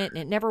thing on it, and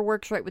it never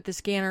works right with the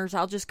scanners.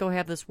 I'll just go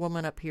have this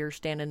woman up here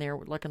standing there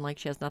looking like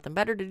she has nothing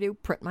better to do,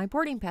 print my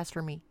boarding pass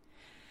for me.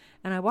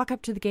 And I walk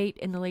up to the gate,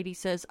 and the lady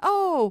says,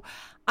 oh,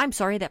 I'm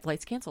sorry, that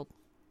flight's canceled.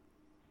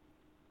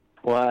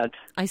 What?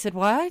 I said,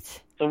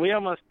 what? So we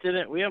almost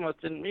didn't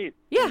meet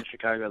in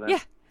Chicago then. Yeah.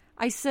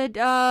 I said,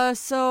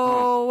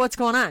 so what's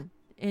going on?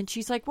 And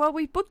she's like, well,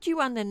 we booked you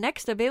on the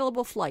next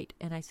available flight.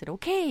 And I said,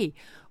 okay,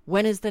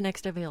 when is the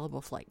next available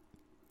flight?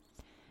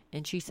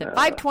 And she said,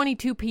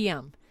 5:22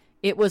 p.m.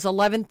 It was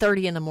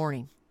 11:30 in the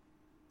morning.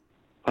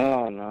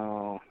 Oh,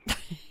 no.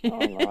 Oh,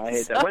 no, I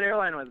hate that. What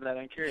airline was that?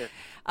 I'm curious.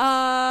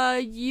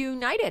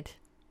 United.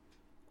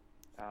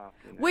 Oh,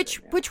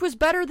 United, which was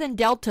better than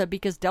Delta,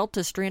 because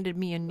Delta stranded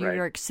me in New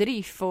York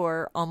City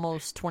for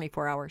almost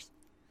 24 hours.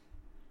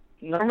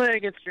 Normally I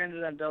get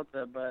stranded on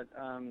Delta, but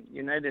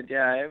United,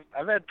 yeah,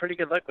 I've had pretty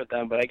good luck with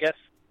them. But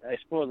I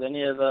suppose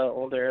any of the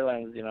older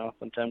airlines,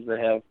 sometimes they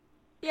have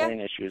plane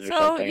issues or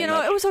something.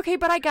 So, it was okay,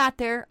 but I got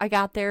there,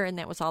 and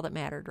that was all that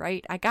mattered,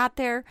 right? I got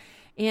there,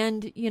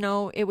 and,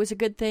 it was a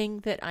good thing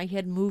that I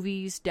had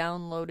movies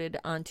downloaded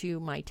onto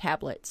my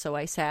tablet. So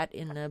I sat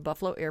in the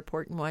Buffalo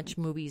airport and watched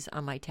movies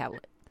on my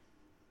tablet.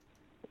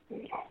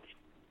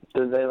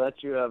 Did they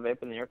let you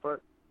vape in the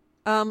airport?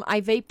 I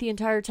vaped the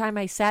entire time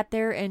I sat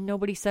there, and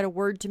nobody said a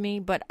word to me,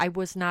 but I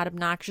was not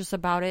obnoxious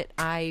about it.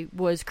 I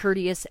was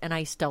courteous, and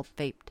I stealth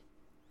vaped.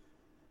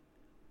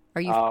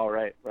 Are you? Oh,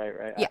 right.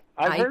 Yeah,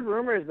 I've heard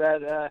rumors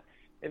that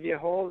if you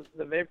hold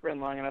the vapor in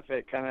long enough,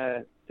 it kind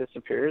of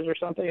disappears or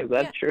something. Is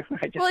that true?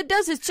 Well, it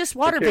does. It's just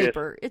water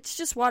vapor. It's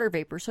just water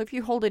vapor. So if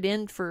you hold it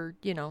in for,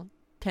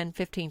 10,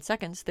 15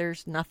 seconds,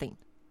 there's nothing.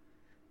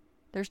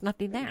 There's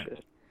nothing there.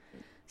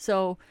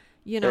 So...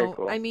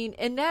 cool. I mean,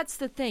 and that's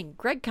the thing.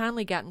 Greg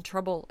Conley got in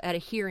trouble at a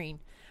hearing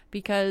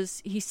because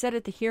he said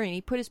at the hearing,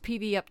 he put his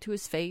PV up to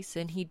his face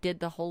and he did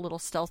the whole little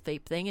stealth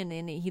vape thing, and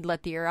then he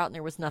let the air out and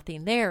there was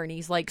nothing there. And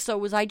he's like, so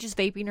was I just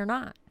vaping or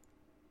not?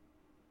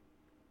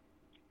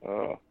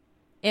 Oh.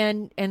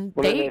 And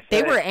they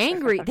were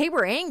angry. They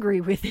were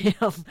angry with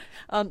him.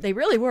 They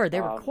really were.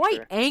 They were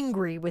quite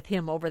angry with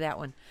him over that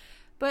one.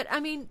 But I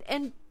mean,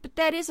 but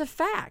that is a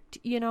fact.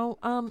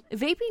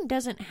 Vaping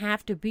doesn't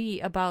have to be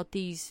about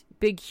these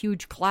big,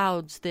 huge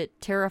clouds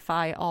that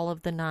terrify all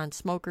of the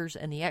non-smokers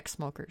and the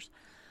ex-smokers.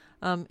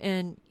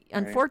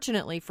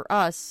 Unfortunately for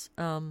us,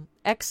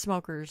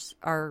 ex-smokers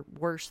are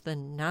worse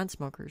than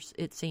non-smokers,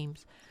 it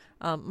seems.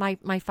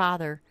 My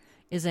father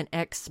is an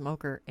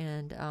ex-smoker,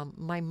 and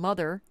my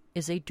mother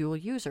is a dual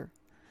user.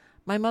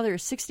 My mother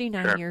is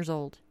 69 years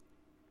old.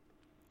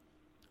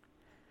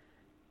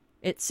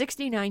 At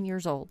 69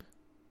 years old,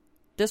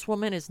 this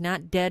woman is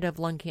not dead of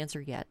lung cancer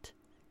yet.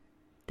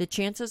 The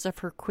chances of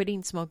her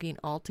quitting smoking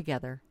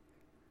altogether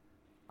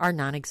are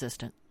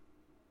non-existent.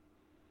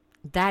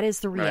 That is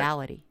the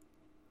reality.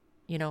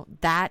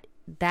 That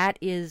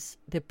is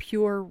the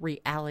pure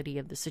reality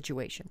of the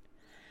situation.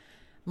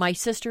 My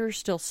sister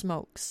still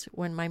smokes.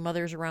 When my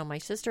mother's around my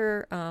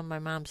sister, my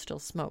mom still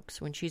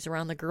smokes. When she's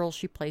around the girls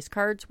she plays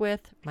cards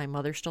with, my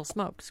mother still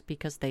smokes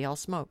because they all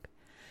smoke.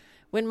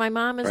 When my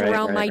mom is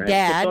around my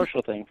dad, it's a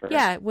social thing for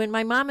her. When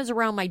my mom is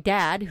around my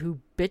dad, who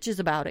bitches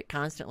about it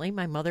constantly,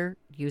 my mother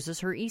uses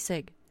her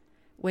e-cig.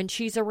 When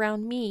she's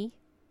around me,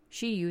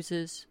 she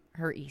uses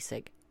her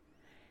e-cig.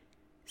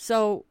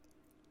 So,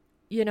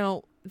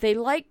 they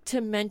like to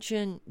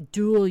mention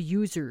dual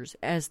users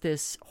as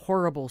this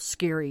horrible,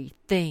 scary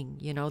thing.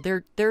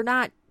 They're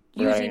not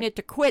using it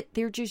to quit.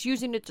 They're just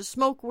using it to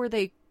smoke where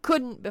they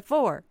couldn't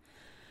before.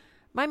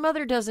 My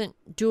mother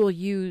doesn't dual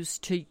use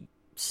to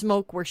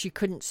smoke where she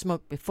couldn't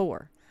smoke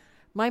before.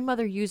 My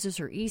mother uses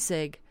her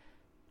e-cig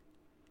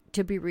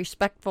to be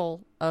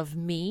respectful of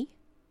me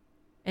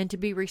and to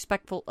be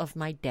respectful of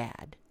my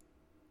dad.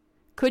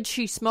 Could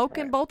she smoke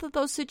in both of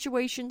those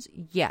situations?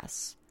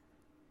 Yes.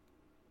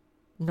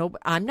 No,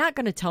 I'm not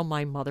going to tell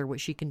my mother what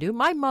she can do.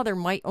 My mother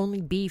might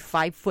only be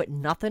 5 foot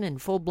nothing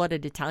and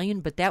full-blooded Italian,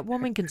 but that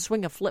woman can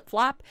swing a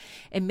flip-flop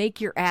and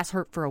make your ass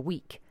hurt for a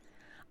week.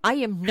 I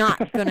am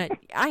not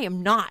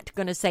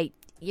gonna say,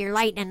 you're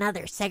lighting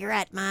another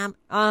cigarette, Mom.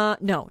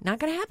 No, not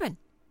going to happen.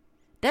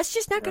 That's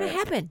just not going to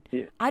happen.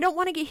 Yeah. I don't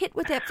want to get hit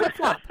with that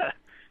flip-flop.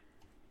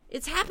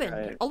 It's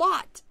happened a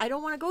lot. I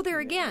don't want to go there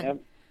again. Yep.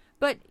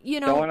 But,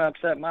 Don't want to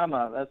upset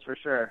Mama, that's for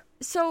sure.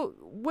 So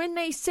when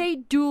they say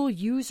dual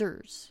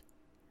users,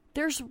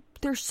 there's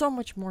so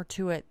much more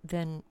to it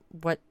than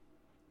what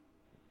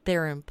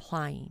they're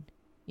implying,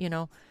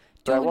 Dual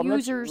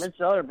users. Mitch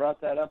Zeller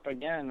brought that up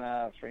again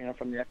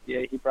from the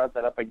FDA. He brought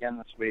that up again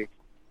this week.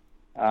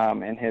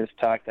 In his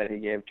talk that he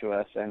gave to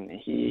us, and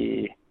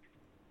he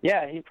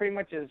pretty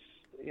much is,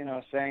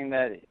 saying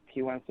that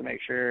he wants to make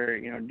sure,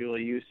 dual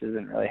use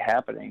isn't really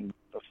happening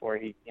before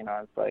he,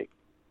 it's like,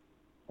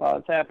 well,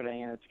 it's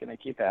happening and it's going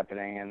to keep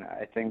happening, and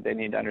I think they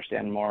need to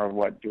understand more of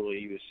what dual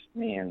use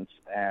means,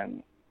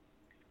 and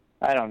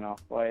I don't know.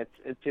 Boy,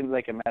 it seems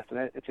like a mess, and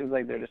it seems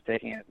like they're just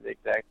taking it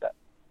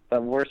the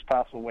worst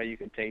possible way you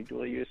could take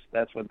dual use.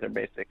 That's what they're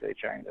basically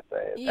trying to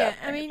say. Yeah,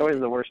 I mean, it's always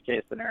the worst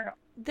case scenario.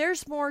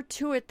 There's more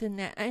to it than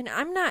that, and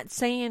I'm not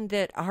saying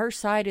that our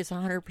side is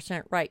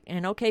 100% right.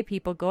 And okay,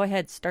 people, go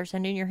ahead, start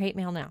sending your hate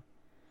mail now.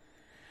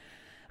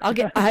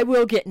 I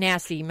will get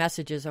nasty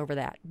messages over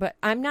that, but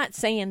I'm not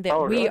saying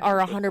that we are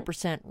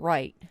 100%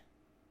 right.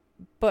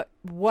 But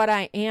what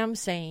I am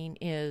saying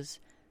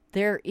is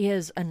there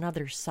is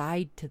another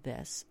side to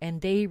this, and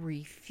they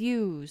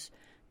refuse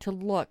to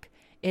look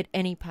at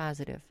any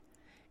positive.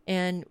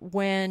 And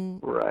when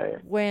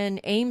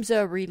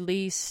AIMSA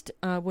released,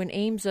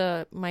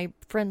 my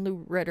friend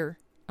Lou Ritter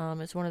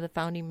is one of the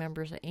founding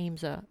members of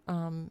AIMSA,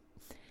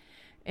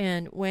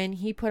 and when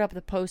he put up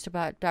the post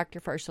about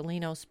Dr.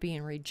 Farsalinos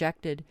being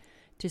rejected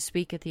to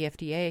speak at the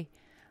FDA,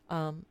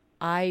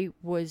 I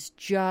was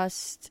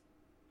just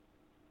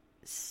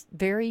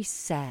very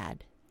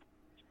sad,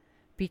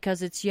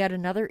 because it's yet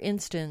another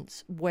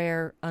instance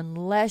where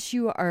unless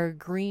you are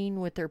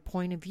agreeing with their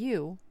point of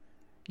view,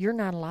 you're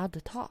not allowed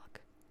to talk.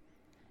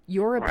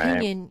 Your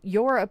opinion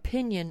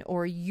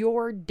or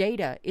your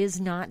data is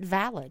not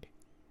valid.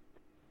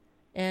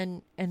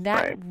 And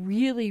that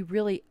really,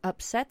 really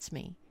upsets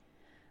me.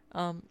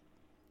 And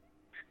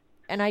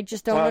I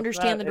just don't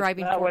understand the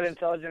driving force. That's not what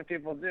intelligent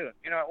people do.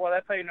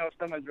 That's how you know if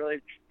someone's really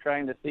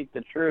trying to seek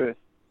the truth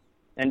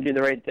and do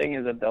the right thing,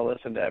 is that they'll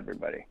listen to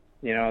everybody.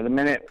 The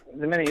minute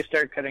you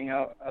start cutting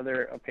out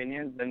other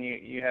opinions, then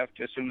you have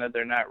to assume that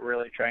they're not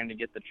really trying to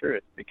get the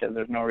truth, because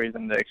there's no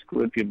reason to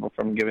exclude people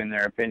from giving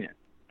their opinion.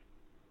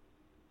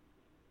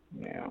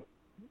 I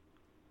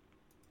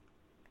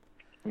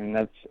mean,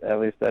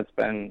 that's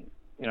been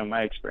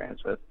my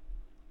experience with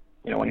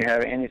when you're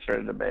having any sort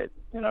of debate.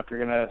 If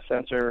you're going to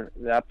censor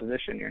the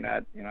opposition, you're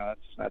not. That's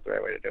not the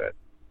right way to do it.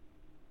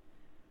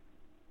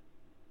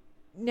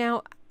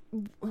 Now,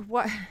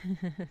 what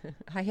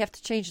I have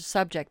to change the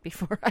subject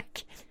before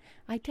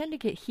I tend to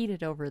get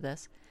heated over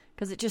this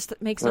because it just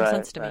makes no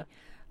sense to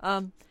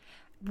me.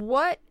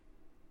 What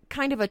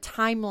kind of a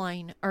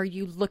timeline are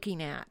you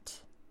looking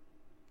at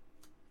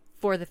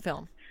for the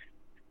film?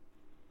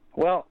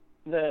 Well,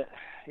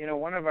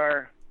 one of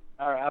our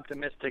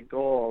optimistic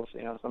goals,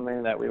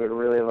 something that we would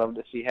really love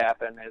to see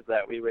happen, is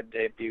that we would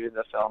debut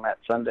the film at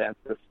Sundance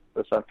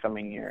this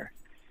upcoming year.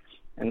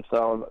 And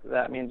so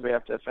that means we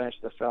have to finish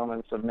the film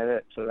and submit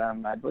it to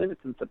them. I believe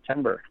it's in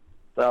September.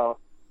 So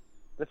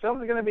the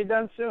film is going to be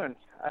done soon.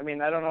 I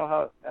mean, I don't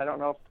know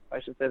if I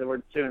should say the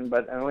word soon,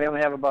 but we only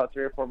have about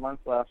 3 or 4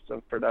 months left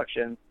of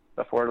production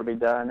before it'll be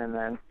done, and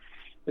then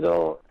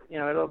it'll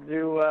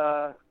do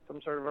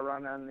some sort of a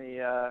run on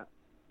the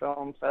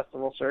film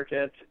festival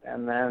circuit,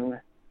 and then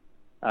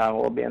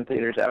we'll be in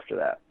theaters after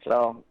that.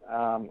 So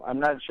I'm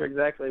not sure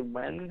exactly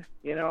when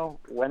it will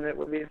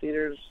be in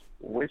theaters,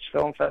 which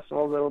film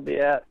festivals it'll be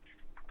at,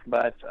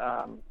 but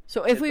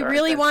so if we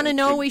really want to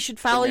know, we should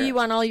follow you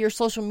on all your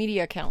social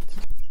media accounts.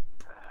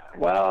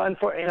 Well,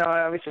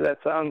 obviously that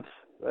sounds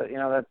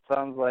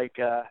like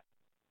that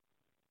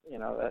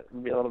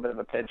would be a little bit of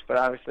a pitch, but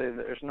obviously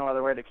there's no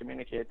other way to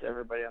communicate to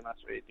everybody unless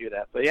we do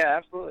that. So yeah,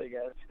 absolutely,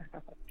 guys.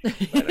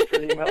 Sign up for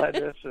the email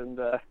address, and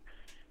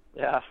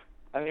yeah,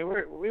 I mean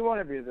we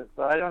want to do this,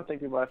 so I don't think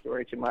people have to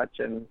worry too much,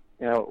 and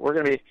we're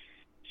going to be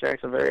sharing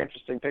some very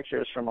interesting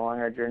pictures from along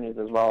our journeys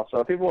as well.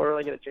 So people will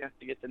really get a chance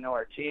to get to know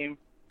our team.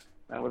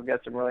 We've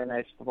got some really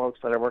nice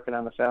folks that are working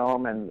on the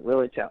film, and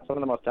really some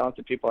of the most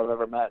talented people I've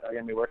ever met are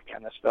going to be working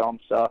on this film.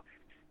 So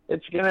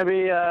it's going to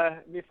be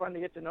fun to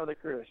get to know the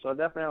crew. So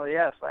definitely,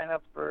 sign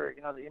up for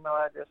the email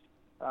address,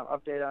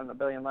 update on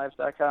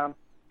abillionlives.com.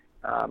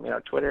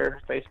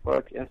 Twitter,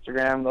 Facebook,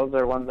 Instagram. Those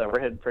are ones that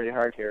we're hitting pretty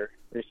hard here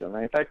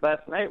recently. In fact,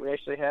 last night we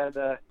actually had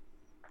I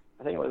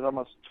think it was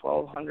almost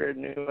 1,200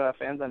 new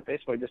fans on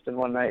Facebook just in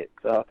one night.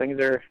 So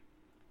things are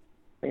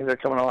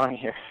coming along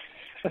here.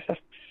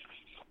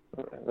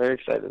 Very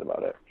excited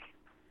about it.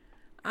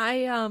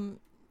 And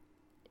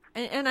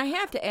I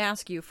have to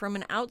ask you, from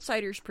an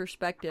outsider's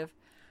perspective,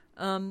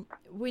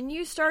 when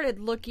you started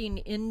looking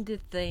into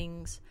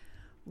things,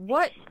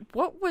 what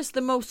was the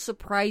most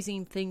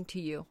surprising thing to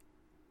you?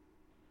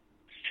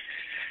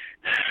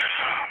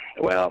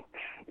 Well,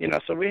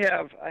 so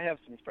I have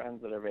some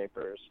friends that are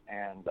vapors,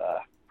 and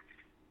I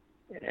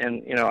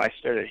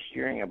started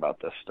hearing about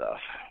this stuff,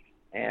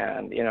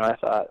 and I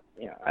thought,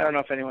 I don't know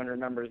if anyone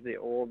remembers the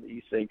old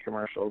e-cig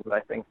commercials, but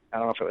I don't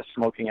know if it was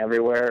Smoking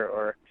Everywhere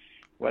or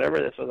whatever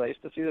this was. I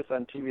used to see this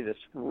on TV, this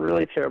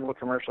really terrible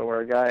commercial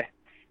where a guy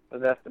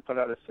was asked to put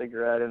out a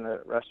cigarette in a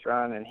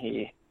restaurant, and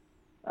he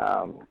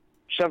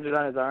shoved it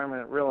on his arm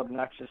and real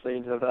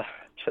obnoxiously to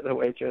the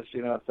waitress,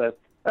 it said,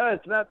 "Oh,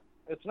 it's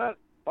not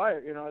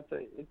fire,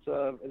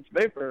 it's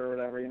vapor," or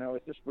whatever.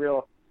 It's just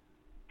real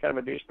kind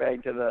of a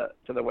douchebag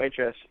to the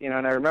waitress,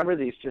 and I remember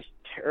these just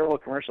terrible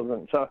commercials,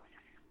 and so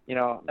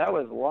that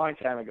was a long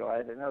time ago.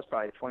 I think that was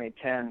probably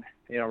 2010,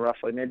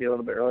 roughly, maybe a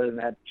little bit earlier than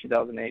that,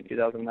 2008,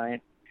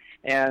 2009,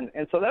 and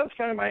so that was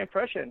kind of my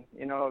impression,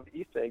 of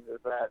e-cigs,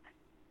 is that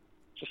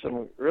just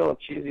some real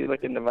cheesy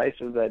looking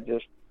devices that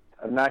just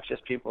obnoxious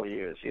people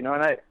use. And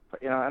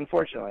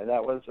unfortunately,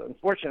 that was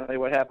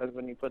what happens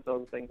when you put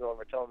those things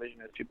over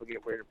television, is people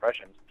get weird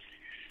impressions.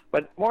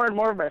 But more and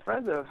more of my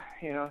friends have,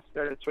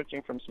 started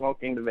switching from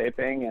smoking to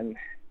vaping, and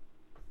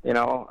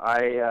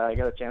I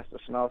got a chance to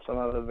smell some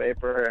of the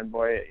vapor, and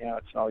boy,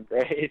 it smelled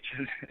great.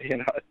 And,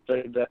 it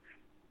started to,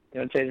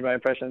 change my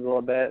impressions a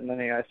little bit. And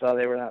then I saw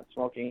they were not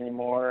smoking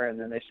anymore, and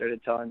then they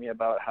started telling me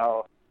about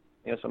how,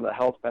 some of the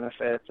health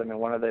benefits. I mean,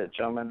 one of the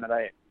gentlemen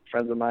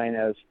friends of mine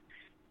is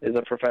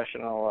a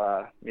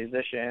professional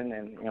musician,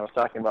 and was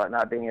talking about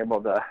not being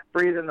able to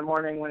breathe in the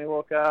morning when he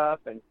woke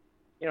up, and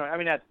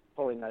not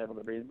fully not able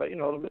to breathe, but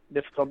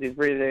difficulties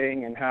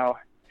breathing, and how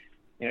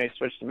he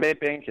switched to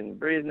vaping, can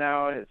breathe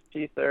now, his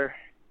teeth are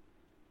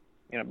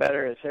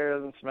better, his hair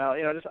doesn't smell,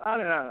 just on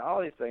and on,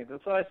 all these things. And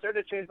so I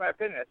started to change my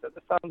opinion. I said,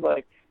 this sounds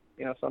like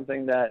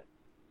something that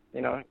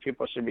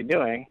people should be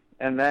doing.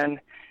 And then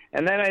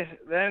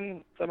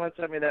someone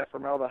sent me that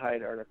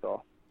formaldehyde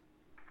article,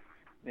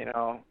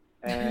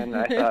 and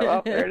I thought,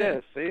 well, there it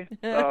is. See,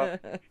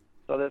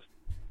 so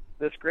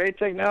this great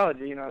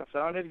technology, it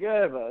sounded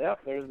good, but yep,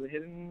 there's the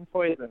hidden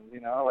poisons.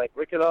 Like,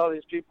 look at all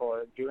these people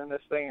are doing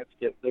this thing.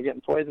 They're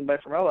getting poisoned by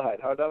formaldehyde.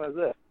 How dumb is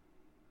this?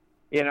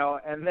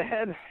 And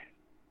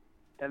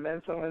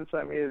then someone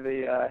sent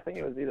me I think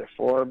it was either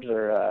Forbes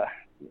or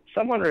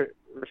someone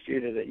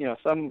refuted it.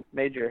 Some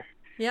major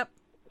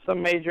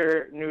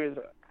news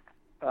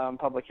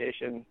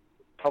publication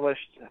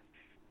published.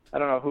 I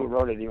don't know who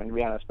wrote it even, to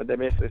be honest, but they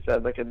basically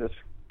said, look at this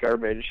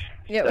garbage.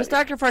 Yeah, it was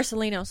Dr.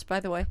 Farsalinos,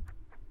 by the way.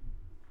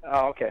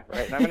 Oh, okay,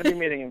 right. And I'm going to be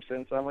meeting him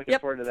soon, so I'm looking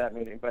forward to that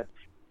meeting. But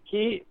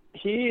he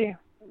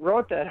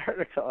wrote that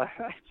article, and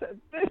I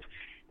said, this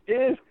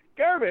is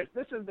garbage.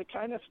 This is the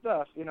kind of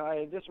stuff.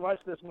 I just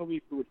watched this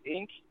movie, Food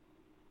Inc.,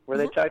 where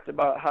they talked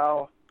about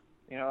how,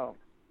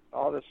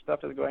 all this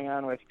stuff is going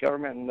on with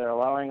government, and they're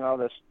allowing all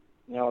this,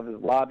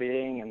 this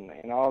lobbying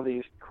and all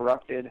these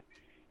corrupted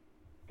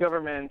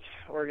government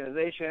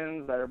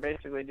organizations that are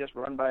basically just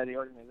run by the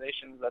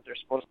organizations that they're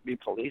supposed to be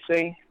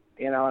policing,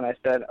 and I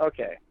said,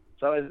 okay,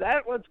 so is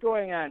that what's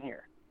going on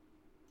here?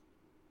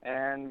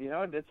 And,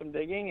 did some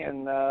digging,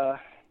 and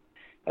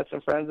have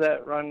some friends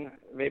that run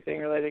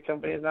vaping-related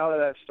companies now that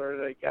I've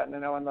gotten to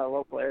know in the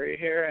local area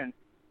here,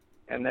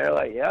 and they're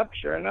like, yep,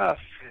 sure enough,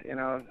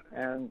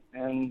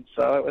 and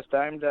so it was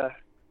time to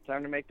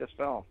make this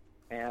film,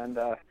 and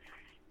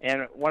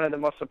one of the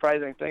most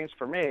surprising things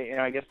for me,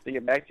 I guess to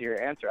get back to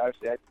your answer,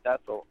 obviously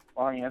that's a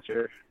long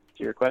answer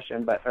to your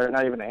question, or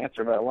not even an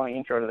answer, but a long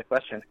intro to the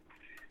question.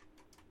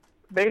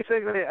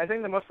 Basically, I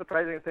think the most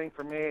surprising thing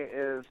for me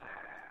is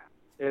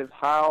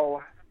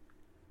how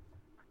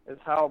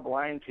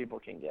blind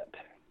people can get,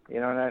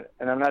 and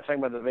I'm not talking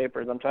about the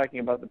vapors. I'm talking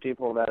about the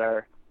people that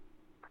are,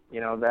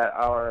 that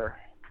are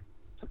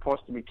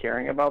supposed to be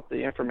caring about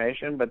the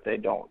information, but they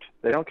don't.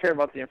 They don't care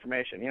about the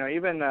information.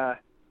 Even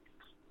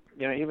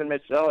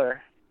Mitch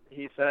Zeller,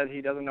 he said he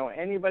doesn't know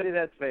anybody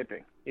that's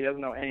vaping. He doesn't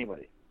know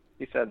anybody.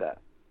 He said that.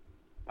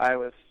 I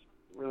was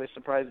really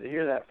surprised to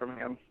hear that from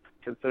him,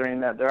 considering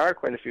that there are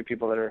quite a few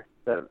people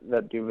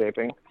that do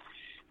vaping,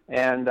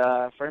 and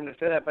for him to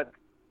say that. But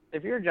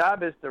if your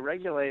job is to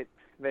regulate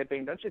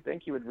vaping, don't you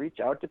think you would reach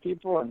out to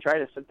people and try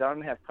to sit down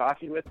and have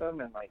coffee with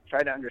them and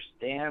try to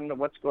understand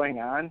what's going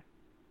on?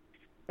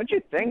 Don't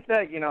you think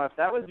that if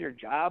that was your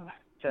job?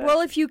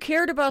 Well, if you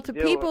cared about the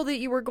people that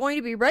you were going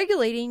to be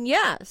regulating,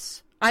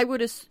 yes, I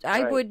would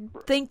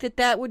think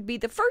that would be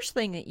the first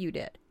thing that you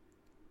did.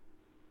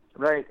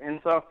 Right, and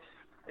so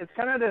it's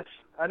kind of this.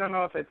 I don't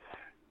know if it's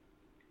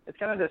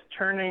kind of this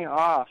turning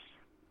off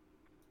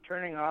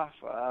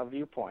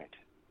viewpoint.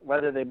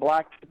 Whether they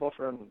block people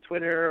from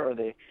Twitter, or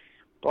they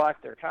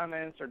block their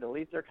comments, or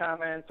delete their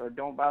comments, or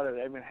don't bother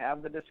to even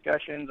have the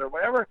discussions, or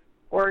whatever,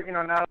 or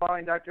not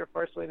allowing Dr.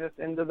 Farsalinos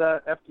into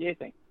the FDA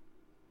thing.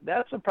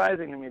 That's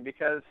surprising to me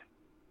because,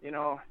 in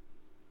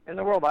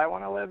the world I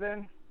want to live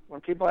in,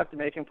 when people have to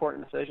make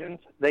important decisions,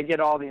 they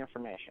get all the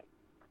information.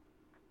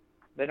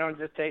 They don't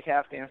just take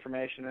half the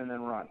information and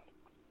then run.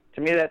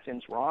 To me, that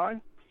seems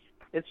wrong.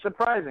 It's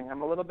surprising.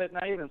 I'm a little bit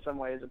naive in some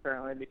ways,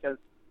 apparently, because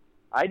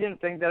I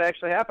didn't think that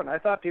actually happened. I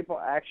thought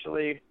people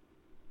actually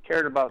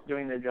cared about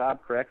doing their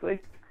job correctly,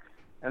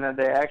 and that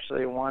they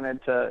actually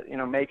wanted to,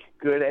 make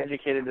good,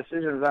 educated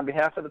decisions on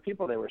behalf of the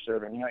people they were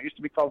serving. It used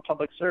to be called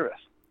public service.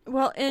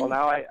 Well,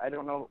 now I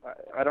don't know.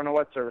 I don't know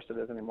what service it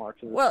is anymore.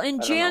 Well,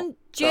 and Jan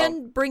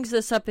brings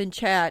this up in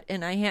chat,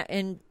 and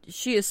and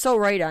she is so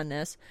right on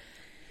this.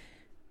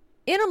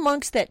 In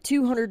amongst that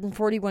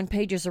 241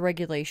 pages of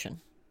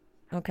regulation,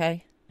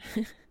 okay,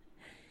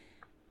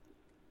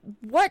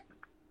 what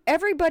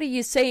everybody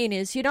is saying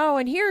is,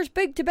 and here's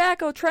Big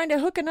Tobacco trying to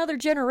hook another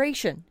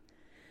generation.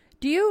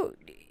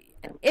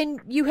 And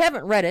you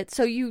haven't read it,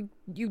 so you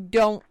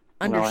don't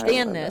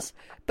understand this.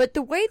 But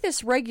the way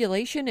this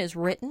regulation is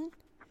written,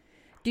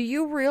 do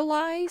you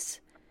realize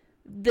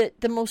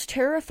that the most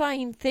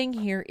terrifying thing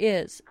here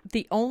is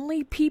the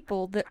only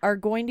people that are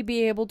going to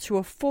be able to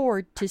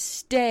afford to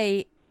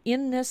stay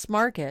in this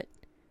market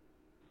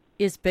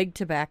is Big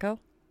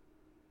Tobacco?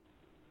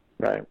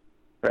 Right.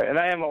 Right, and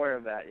I am aware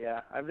of that.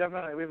 Yeah,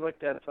 we've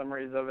looked at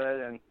summaries of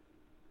it and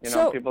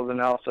people's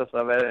analysis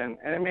of it, and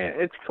I mean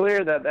it's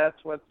clear that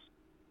that's what's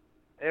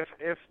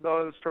if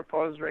those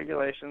proposed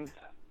regulations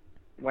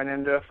went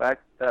into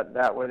effect,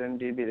 that would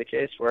indeed be the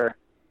case, where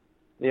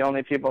the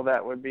only people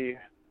that would be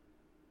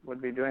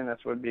doing this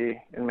would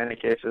be, in many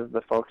cases,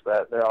 the folks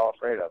that they're all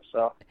afraid of.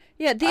 So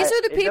yeah, these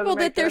are the people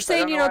that they're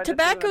saying,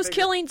 tobacco's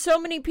killing so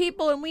many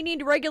people and we need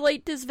to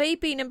regulate this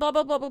vaping and blah,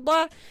 blah, blah, blah,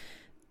 blah.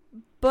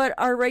 But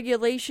our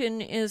regulation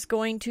is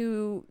going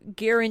to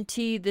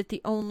guarantee that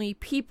the only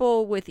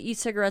people with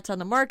e-cigarettes on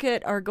the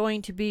market are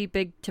going to be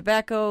big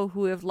tobacco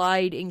who have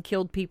lied and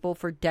killed people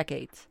for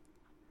decades.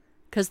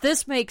 Because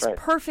this makes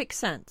perfect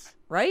sense,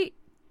 right?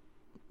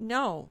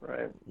 No.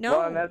 Right. No.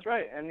 Well, and that's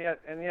right. And yet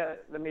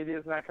the media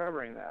is not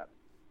covering that.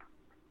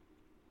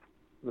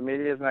 The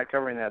media is not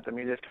covering that. The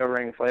media is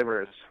covering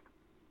flavors.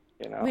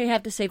 We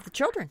have to save the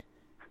children.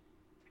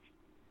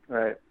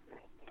 Right.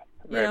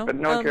 Right. But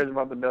no one cares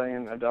about the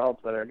billion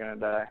adults that are going to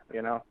die.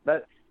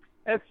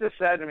 It's just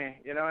sad to me.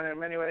 And in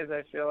many ways,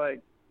 I feel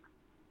like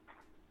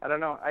I don't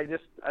know. I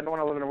don't want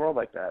to live in a world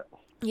like that.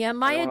 Yeah,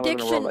 my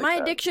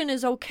addiction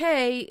is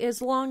okay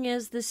as long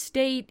as the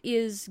state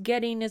is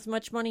getting as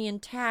much money in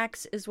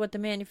tax as what the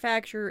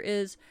manufacturer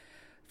is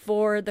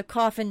for the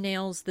coffin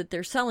nails that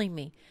they're selling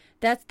me.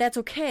 That's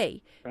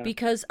okay,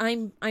 because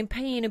I'm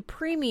paying a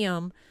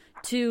premium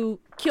to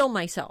kill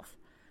myself.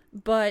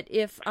 But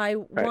if I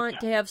want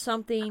to have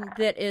something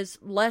that is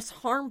less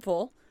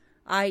harmful,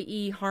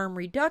 i.e. harm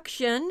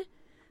reduction,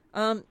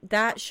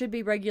 that should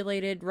be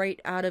regulated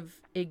right out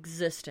of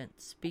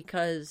existence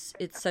because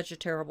it's such a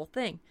terrible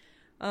thing.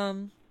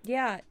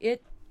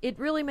 It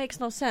really makes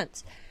no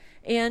sense.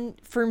 And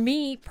for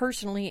me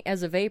personally,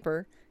 as a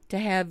vapor, to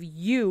have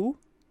you,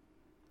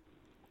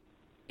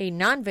 a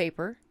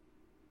non-vapor,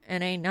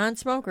 and a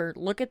non-smoker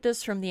look at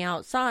this from the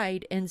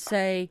outside and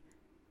say,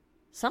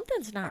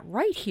 something's not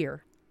right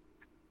here.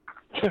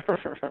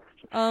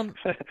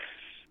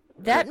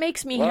 That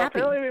makes me happy.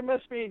 Apparently we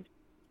must be.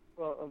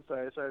 Well, I'm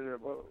sorry.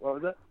 What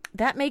was that?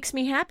 That makes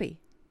me happy.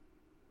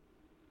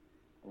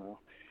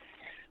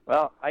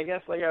 Well, I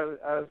guess like I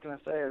was going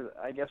to say,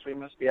 I guess we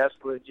must be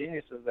absolute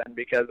geniuses then,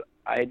 because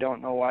I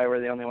don't know why we're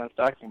the only ones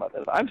talking about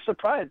this. I'm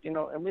surprised,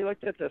 and we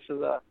looked at this as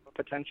a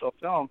potential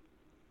film,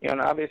 and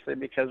obviously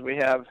because we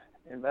have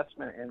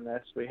investment in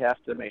this, we have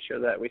to make sure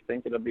that we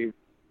think it'll be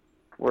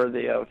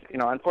worthy of,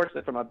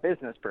 unfortunately from a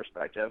business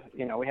perspective,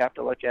 we have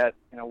to look at,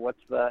 what's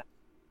the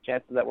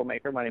chances that we'll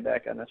make our money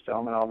back on this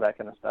film and all that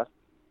kind of stuff.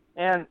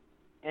 And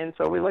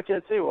so we looked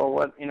at too, well,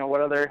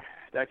 what other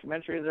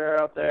documentaries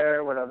are out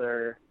there, what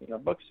other,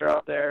 books are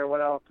out there, what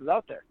else is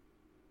out there?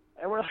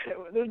 And we're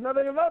like, there's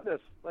nothing about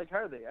this, like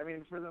hardly. I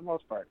mean, for the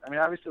most part. I mean,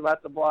 obviously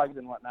lots of blogs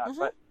and whatnot,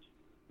 but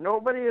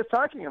nobody is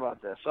talking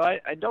about this. So I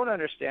don't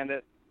understand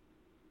it.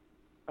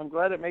 I'm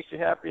glad it makes you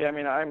happy. I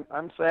mean,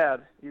 I'm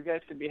sad. You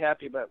guys could be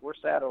happy, but we're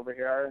sad over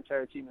here. Our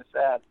entire team is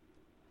sad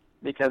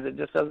because it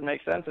just doesn't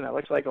make sense, and it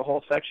looks like a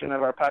whole section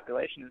of our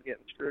population is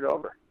getting screwed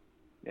over.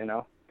 And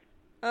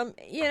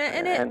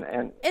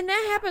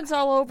that happens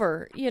all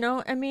over.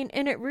 I mean,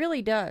 and it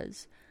really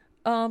does.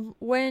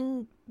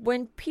 When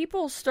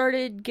people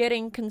started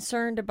getting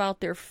concerned about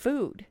their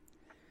food,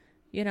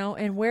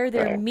 and where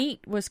their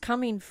meat was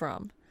coming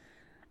from.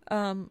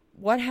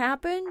 What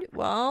happened?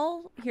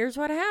 Well, here's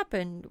what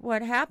happened.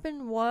 What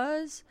happened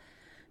was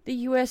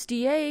the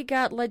USDA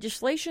got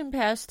legislation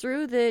passed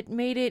through that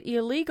made it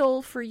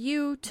illegal for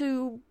you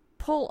to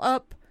pull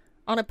up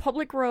on a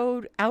public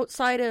road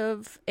outside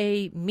of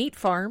a meat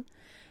farm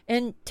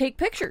and take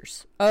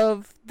pictures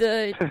of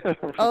the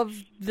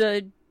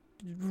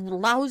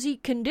lousy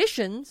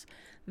conditions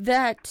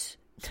that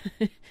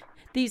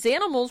these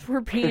animals were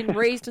being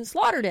raised and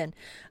slaughtered in.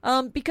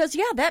 Because,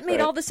 that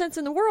made all the sense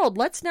in the world.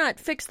 Let's not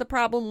fix the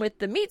problem with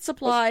the meat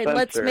supply.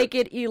 Let's make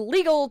it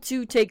illegal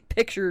to take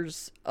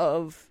pictures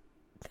of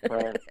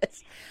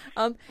this.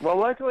 Well,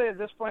 luckily at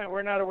this point,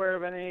 we're not aware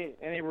of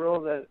any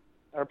rules that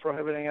are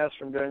prohibiting us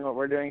from doing what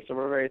we're doing, so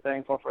we're very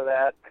thankful for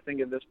that. I think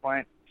at this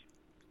point,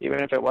 even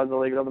if it was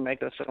illegal to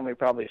make this film, we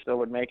probably still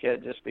would make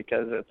it, just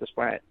because at this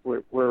point,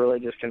 we're really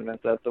just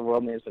convinced that the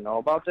world needs to know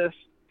about this.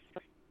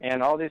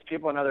 And all these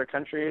people in other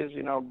countries,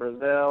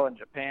 Brazil and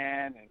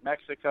Japan and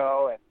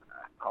Mexico and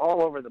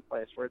all over the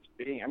place where it's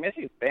being, I think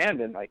it's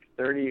banned in like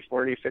 30,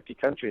 40, 50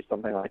 countries,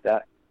 something like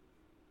that.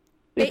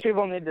 These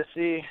people need to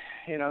see,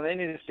 they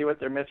need to see what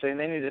they're missing.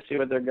 They need to see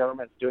what their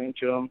government's doing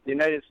to them. The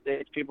United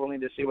States people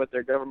need to see what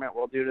their government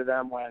will do to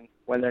them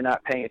when they're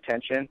not paying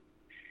attention.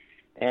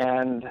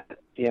 And,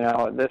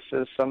 this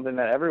is something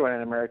that everyone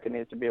in America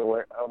needs to be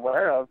aware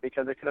of,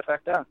 because it could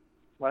affect them.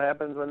 What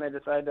happens when they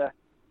decide to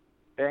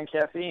ban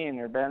caffeine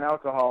or ban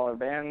alcohol or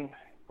ban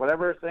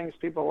whatever things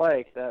people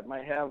like that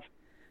might have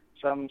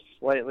some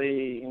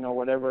slightly,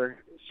 whatever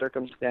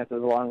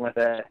circumstances along with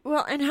it.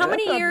 Well, and how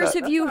many years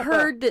have you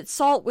heard that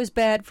salt was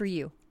bad for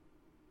you?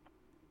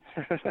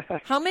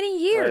 How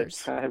many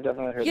years? Right. I've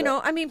definitely heard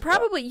that.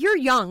 Probably you're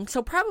young,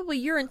 so probably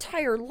your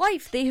entire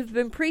life they have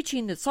been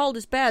preaching that salt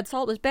is bad,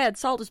 salt is bad,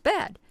 salt is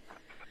bad.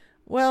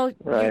 Well,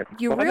 Right.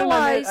 you well,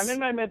 realize I'm in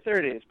my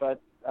mid-30s, but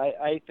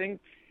I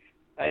think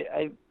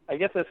I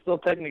guess that's still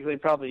technically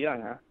probably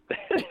young, huh?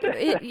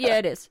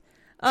 it is.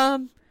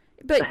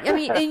 But I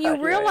mean, and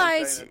you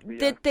realize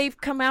that they've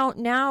come out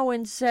now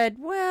and said,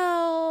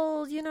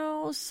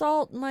 well,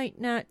 salt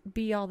might not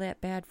be all that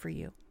bad for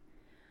you.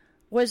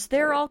 Was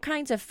there all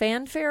kinds of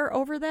fanfare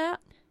over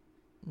that?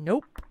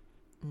 Nope,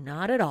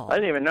 not at all. I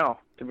didn't even know.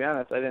 To be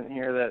honest, I didn't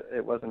hear that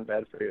it wasn't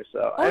bad for you.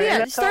 So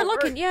start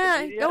looking.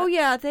 Yeah. Oh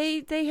yeah,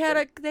 they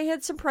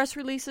had some press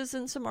releases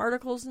and some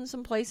articles in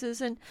some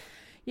places, and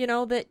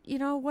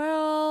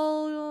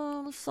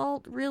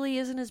salt really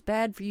isn't as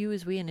bad for you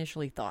as we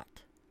initially thought.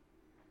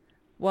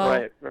 Well,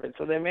 right.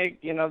 So they'll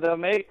make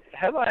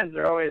headlines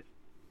are always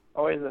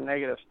the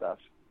negative stuff.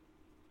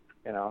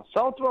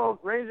 Salt will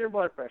raise your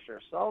blood pressure.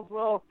 Salt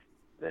will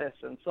this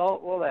and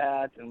salt will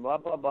that and blah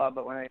blah blah.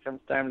 But when it comes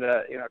time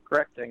to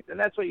correct things, and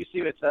that's what you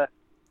see with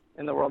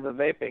in the world of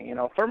vaping.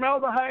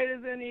 Formaldehyde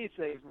is in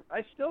e-cigs.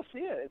 I still see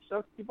it. It's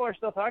still, people are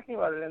still talking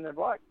about it in their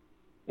blog.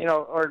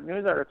 Or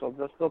news articles.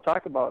 They'll still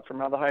talk about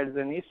formaldehyde is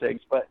in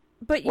e-cigs.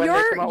 But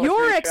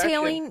you're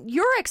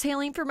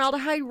exhaling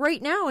formaldehyde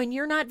right now, and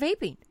you're not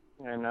vaping.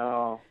 I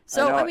know.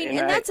 So I mean,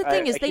 and that's the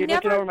thing is they keep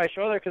never looking over my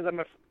shoulder because I'm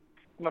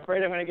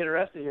afraid I'm going to get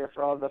arrested here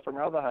for all the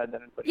formaldehyde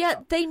that I'm putting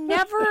out.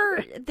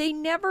 they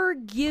never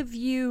give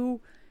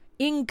you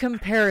in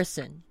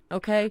comparison.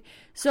 Okay,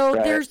 so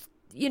there's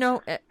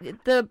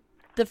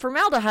the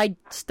formaldehyde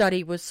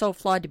study was so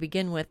flawed to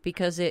begin with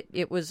because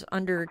it was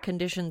under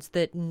conditions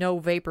that no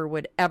vapor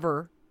would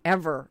ever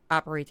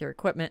operate their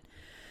equipment.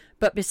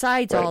 But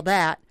besides all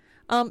that,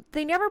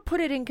 they never put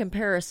it in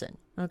comparison.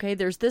 Okay,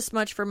 there's this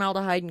much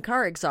formaldehyde in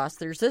car exhaust.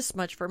 There's this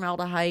much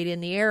formaldehyde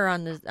in the air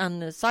on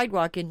the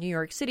sidewalk in New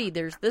York City.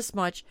 There's this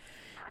much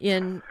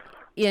in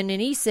an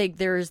e-cig.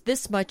 There's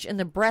this much in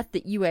the breath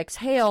that you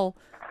exhale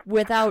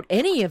without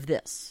any of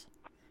this.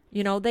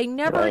 They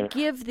never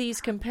give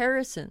these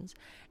comparisons.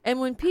 And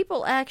when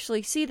people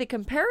actually see the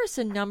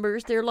comparison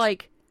numbers, they're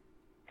like,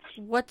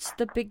 what's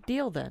the big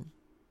deal then?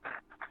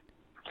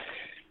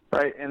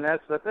 Right, and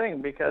that's the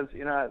thing, because,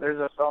 there's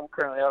a film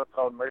currently out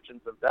called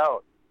Merchants of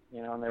Doubt,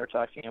 and they were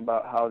talking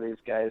about how these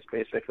guys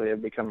basically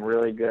have become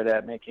really good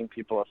at making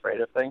people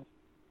afraid of things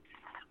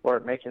or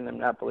making them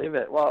not believe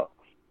it. Well,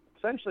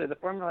 essentially the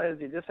formula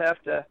is you just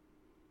have to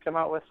come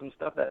out with some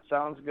stuff that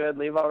sounds good,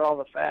 leave out all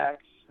the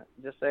facts,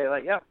 just say,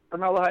 like, yeah,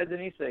 formaldehyde's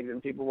in e-cigs,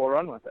 and people will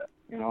run with it,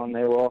 and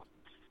they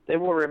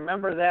will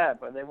remember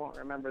that, but they won't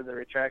remember the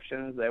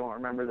retractions, they won't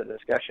remember the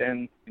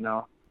discussion,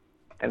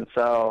 and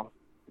so...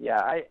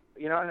 Yeah,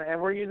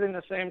 and we're using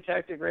the same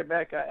tactic right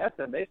back at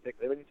them,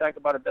 basically. When you talk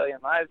about 1 billion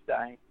lives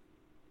dying,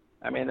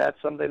 I mean,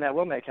 that's something that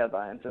will make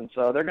headlines. And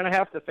so they're going to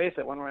have to face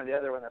it one way or the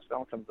other when this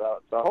film comes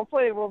out. So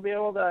hopefully we'll be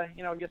able to,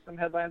 get some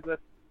headlines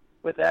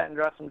with that and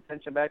draw some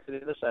attention back to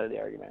the other side of the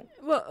argument.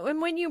 Well,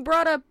 and when you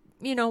brought up,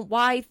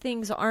 why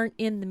things aren't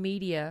in the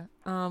media,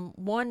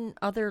 one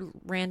other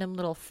random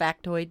little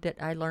factoid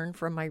that I learned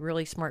from my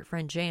really smart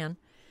friend Jan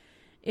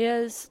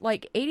is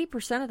like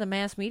 80% of the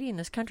mass media in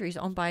this country is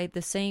owned by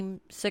the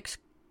same 6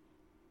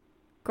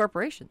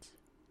 corporations.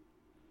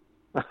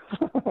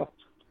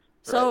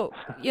 So,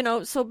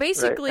 so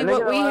basically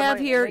what we have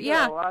here, do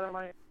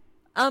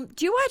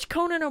you watch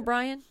Conan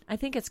O'Brien? I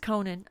think it's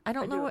Conan. I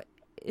don't know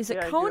is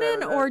it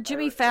Conan or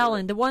Jimmy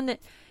Fallon, the one that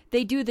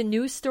they do the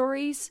news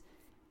stories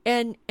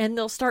and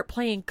they'll start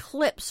playing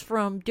clips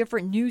from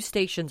different news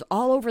stations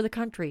all over the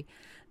country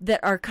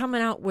that are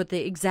coming out with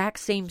the exact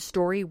same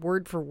story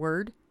word for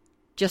word.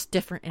 Just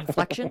different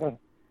inflection.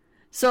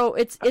 So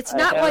it's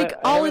not like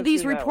all of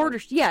these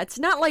reporters. Yeah, it's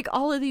not like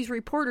all of these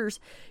reporters,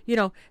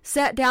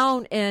 sat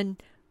down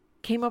and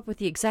came up with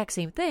the exact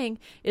same thing.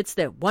 It's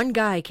that one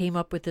guy came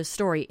up with this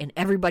story and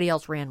everybody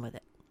else ran with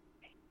it.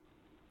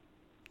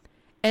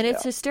 And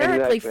it's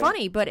hysterically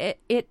funny, but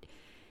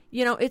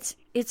it's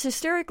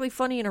hysterically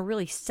funny in a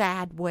really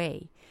sad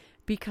way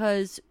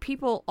because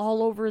people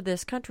all over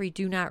this country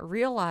do not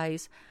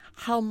realize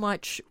how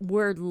much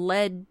we're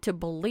led to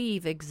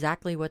believe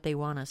exactly what they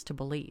want us to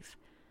believe.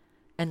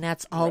 And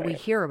that's all we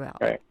hear about.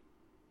 Right.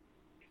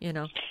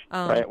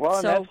 Right.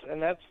 Well,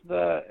 that's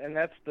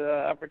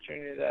the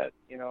opportunity that,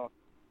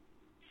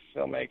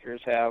 filmmakers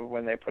have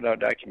when they put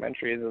out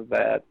documentaries is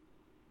that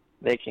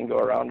they can go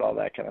around all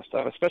that kind of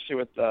stuff, especially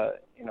with the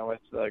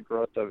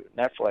growth of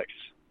Netflix,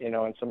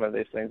 and some of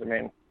these things. I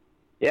mean,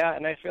 yeah,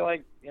 and I feel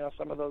like,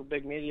 some of those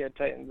big media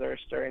titans are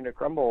starting to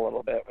crumble a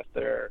little bit with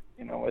their,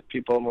 with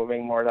people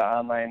moving more to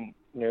online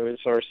news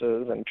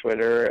sources and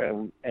Twitter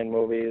and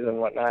movies and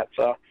whatnot.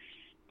 So,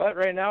 but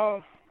right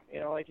now,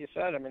 like you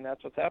said, I mean,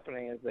 that's what's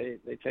happening is they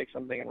take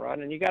something and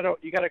run, and you got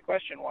to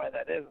question why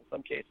that is in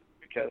some cases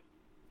because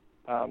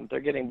they're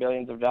getting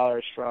billions of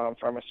dollars from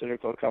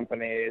pharmaceutical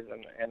companies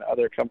and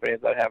other companies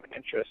that have an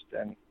interest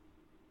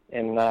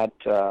in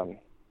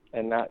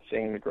not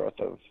seeing the growth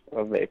of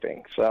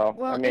vaping. So,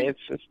 I mean,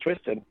 it's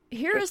twisted.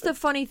 Here's the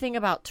funny thing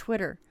about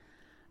Twitter.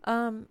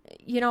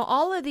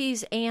 All of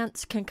these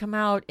ants can come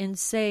out and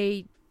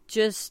say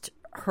just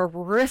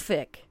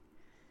horrific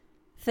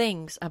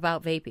things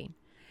about vaping.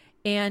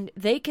 and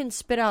they can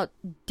spit out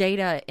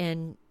data,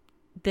 and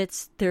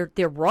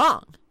they're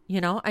wrong.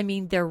 I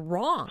mean, they're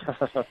wrong.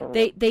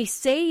 They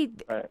say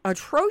Right.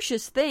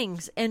 atrocious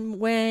things, and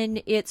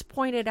when it's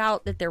pointed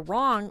out that they're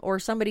wrong, or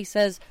somebody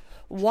says,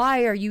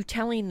 "Why are you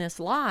telling this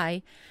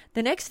lie?"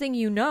 The next thing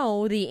you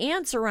know, the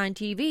ants are on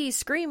TV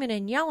screaming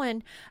and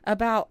yelling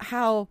about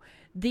how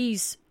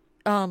these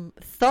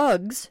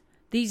thugs,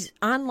 these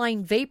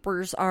online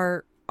vapors,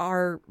 are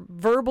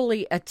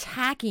verbally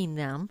attacking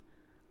them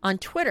on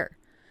Twitter.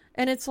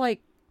 And it's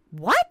like,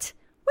 what?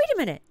 Wait a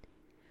minute.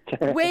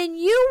 When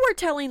you were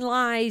telling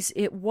lies,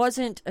 it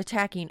wasn't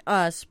attacking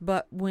us,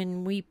 but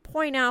when we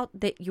point out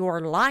that you're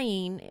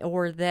lying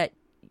or that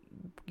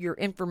your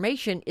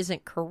information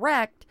isn't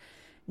correct,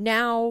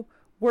 now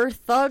we're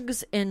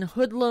thugs and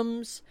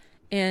hoodlums,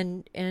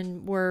 and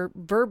we're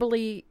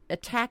verbally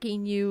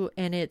attacking you,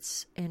 and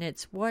it's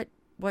what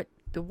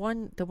the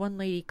one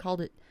lady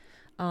called it,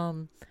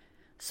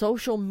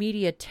 social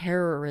media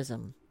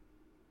terrorism.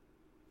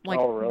 Like,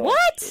 oh, really?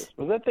 What?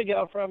 Was that the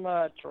gal from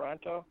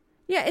Toronto?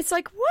 Yeah, it's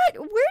like, what?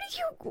 Where did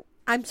you?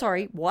 I'm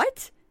sorry,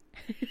 what?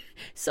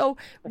 So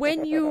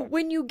when you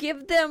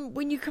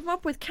come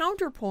up with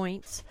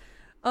counterpoints,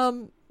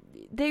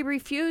 they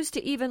refuse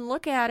to even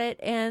look at it,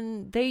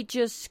 and they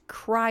just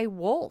cry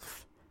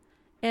wolf,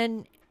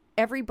 and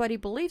everybody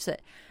believes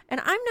it. And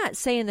I'm not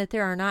saying that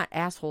there are not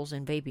assholes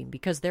in vaping,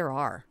 because there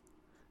are.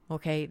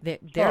 Okay,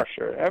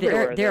 Sure,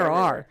 everywhere. There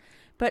are,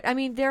 but I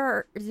mean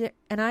the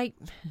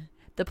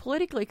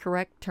politically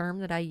correct term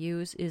that I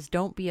use is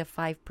 "don't be a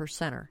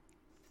 5%er."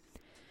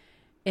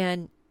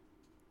 And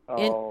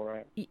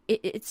right.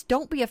 It's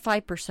don't be a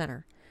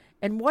 5%er.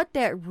 And what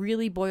that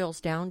really boils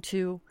down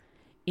to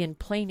in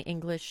plain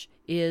English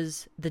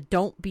is the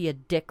don't be a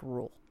dick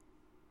rule.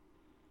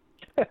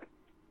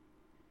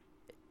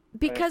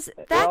 Because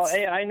that's... Well,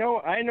 hey, I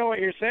know what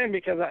you're saying,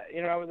 because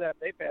I was at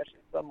Vape Bash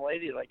and some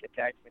lady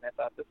attacked me, and I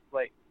thought this is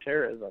like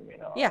terrorism,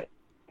 Yeah.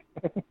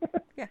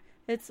 Yeah.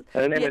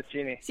 Her name is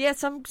Jeannie. Yeah,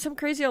 some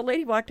crazy old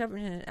lady walked up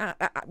and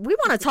we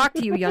want to talk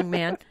to you, young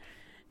man.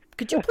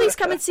 Could you please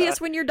come and see us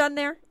when you're done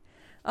there?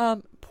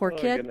 Poor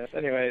kid. Goodness.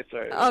 Anyway,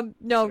 sorry.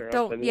 No,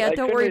 don't. Yeah,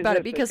 don't worry about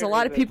it, because a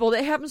lot of people.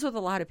 It happens with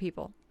a lot of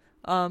people.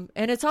 And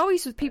it's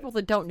always with people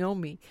that don't know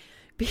me,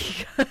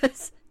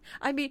 because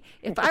I mean,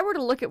 if I were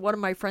to look at one of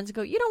my friends and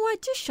go, you know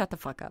what, just shut the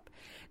fuck up,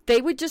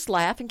 they would just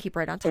laugh and keep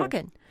right on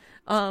talking,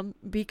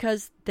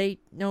 because they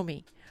know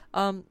me.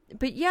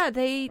 But yeah,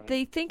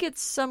 they think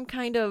it's some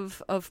kind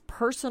of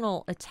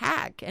personal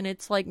attack, and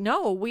it's like,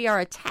 no, we are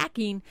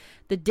attacking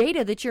the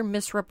data that you're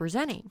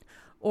misrepresenting,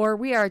 or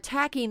we are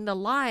attacking the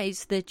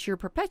lies that you're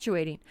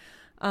perpetuating.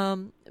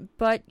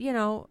 But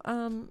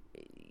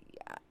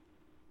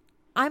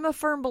I'm a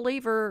firm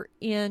believer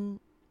in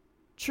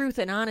truth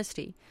and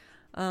honesty.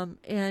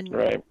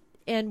 Right.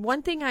 And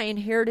one thing I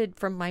inherited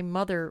from my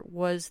mother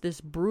was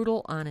this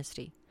brutal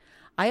honesty.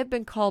 I have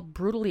been called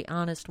brutally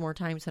honest more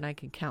times than I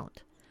can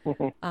count.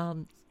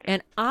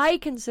 And I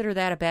consider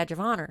that a badge of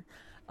honor.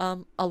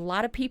 A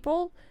lot of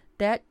people,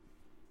 that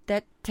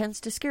tends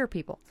to scare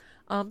people.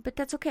 But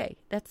that's okay.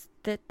 That's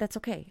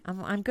okay.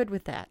 I'm good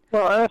with that.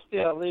 Well, honesty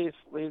at least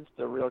leads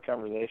to real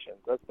conversations.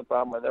 That's the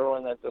problem with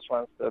everyone that just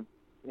wants to,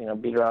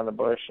 beat around the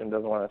bush and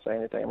doesn't want to say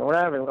anything. I mean, we're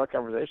not having real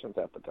conversations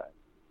half the time.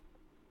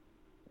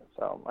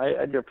 So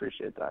I do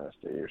appreciate the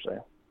honesty you're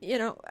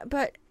saying.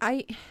 But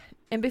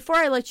and before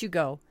I let you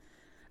go,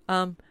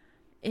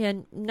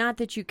 and not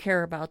that you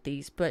care about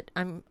these, but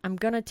I'm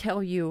going to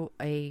tell you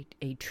a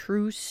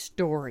true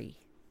story.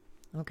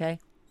 Okay?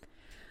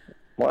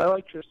 Well, I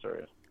like true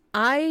stories.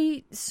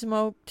 I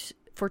smoked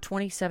for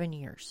 27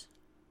 years.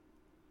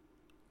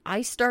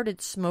 I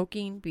started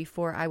smoking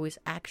before I was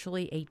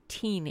actually a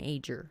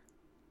teenager.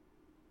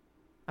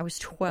 I was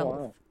 12. Oh,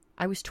 wow.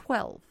 I was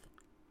 12.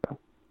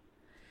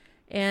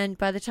 And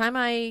by the time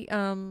I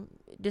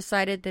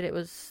decided that it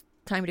was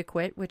time to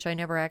quit, which I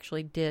never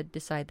actually did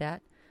decide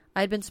that,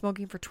 I had been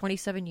smoking for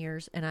 27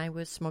 years, and I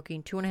was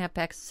smoking 2.5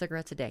 packs of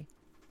cigarettes a day.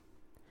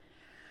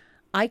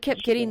 I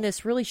kept getting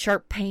this really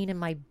sharp pain in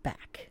my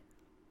back.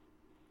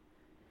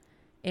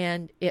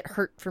 And it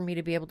hurt for me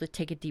to be able to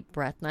take a deep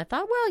breath. And I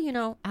thought,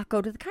 well, I'll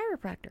go to the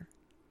chiropractor.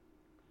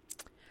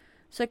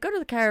 So I go to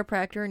the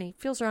chiropractor, and he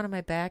feels around in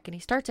my back, and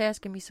he starts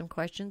asking me some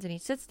questions, and he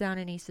sits down,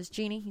 and he says,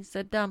 Jeannie, he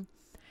said,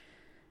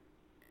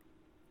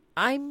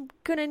 I'm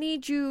going to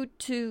need you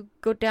to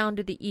go down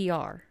to the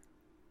ER.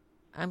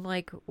 I'm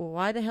like, well,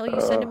 why the hell are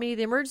you sending me to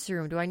the emergency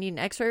room? Do I need an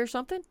x-ray or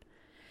something?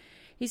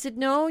 He said,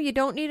 no, you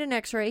don't need an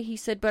x-ray. He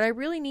said, but I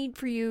really need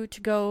for you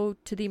to go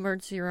to the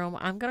emergency room.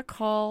 I'm going to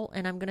call,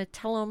 and I'm going to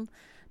tell them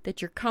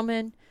that you're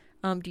coming.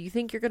 Do you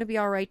think you're going to be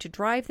all right to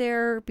drive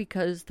there?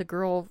 Because the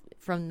girl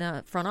from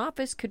the front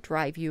office could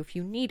drive you if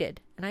you needed.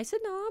 And I said,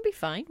 no, I'll be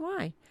fine.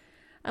 Why?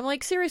 I'm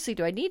like, seriously,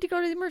 do I need to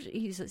go to the emergency?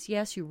 He says,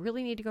 yes, you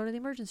really need to go to the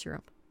emergency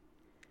room.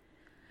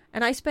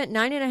 And I spent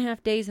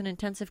 9.5 days in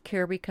intensive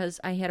care because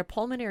I had a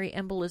pulmonary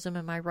embolism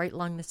in my right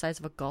lung the size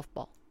of a golf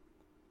ball.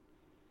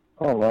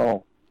 Oh,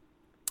 no.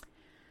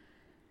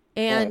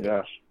 And oh, my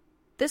gosh.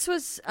 This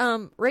was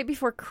right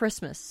before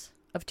Christmas.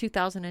 of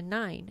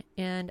 2009,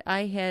 and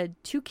I had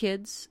 2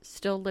 kids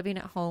still living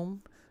at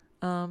home,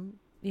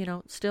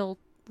 still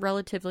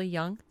relatively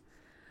young.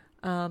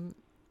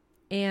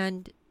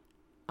 And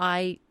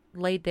I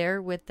laid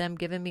there with them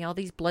giving me all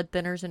these blood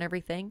thinners and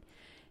everything.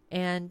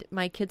 And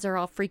my kids are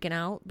all freaking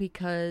out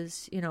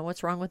because,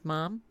 what's wrong with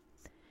mom?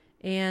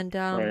 And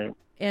Right.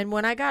 and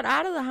when I got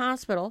out of the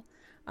hospital,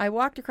 I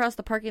walked across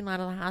the parking lot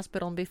of the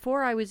hospital, and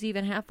before I was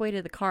even halfway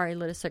to the car, I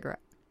lit a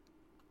cigarette.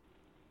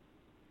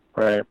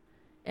 Right.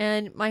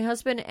 And my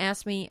husband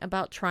asked me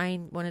about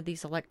trying one of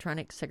these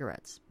electronic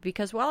cigarettes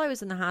because while I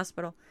was in the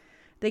hospital,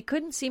 they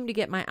couldn't seem to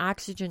get my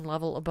oxygen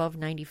level above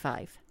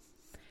 95.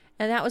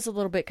 And that was a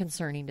little bit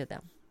concerning to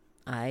them.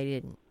 I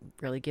didn't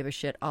really give a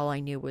shit. All I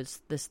knew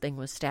was this thing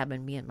was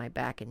stabbing me in my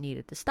back and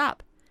needed to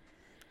stop.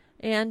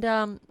 And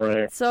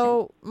Right.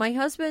 so my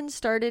husband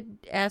started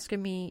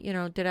asking me,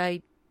 did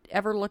I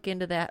ever look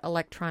into that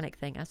electronic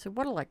thing? I said,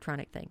 what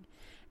electronic thing?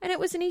 And it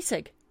was an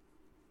e-cig.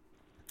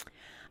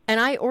 And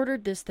I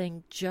ordered this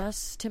thing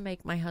just to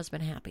make my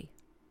husband happy.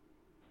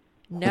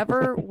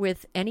 Never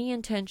with any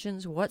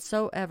intentions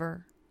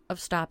whatsoever of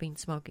stopping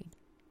smoking.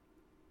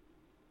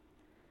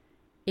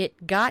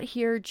 It got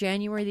here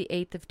January the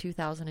 8th of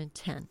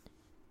 2010.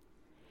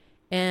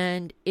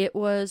 And it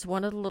was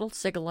one of the little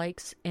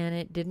cigalikes, and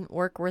it didn't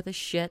work worth a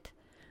shit.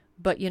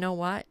 But you know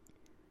what?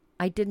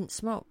 I didn't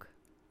smoke.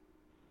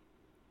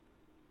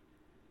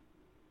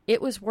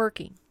 It was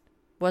working.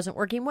 Wasn't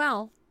working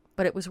well,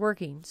 but it was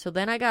working. So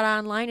then I got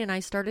online and I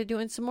started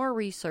doing some more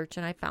research,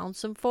 and I found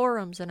some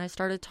forums, and I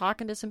started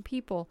talking to some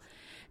people,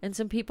 and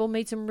some people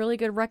made some really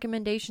good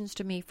recommendations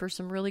to me for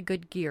some really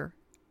good gear.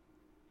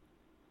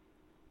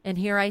 And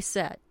here I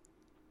sat,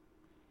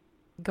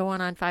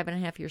 going on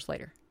 5.5 years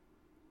later,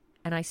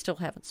 and I still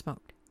haven't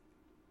smoked.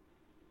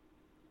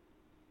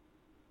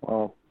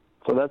 Well,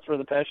 so that's where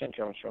the passion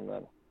comes from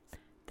then.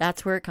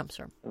 That's where it comes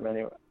from.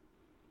 Anyway,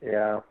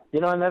 yeah.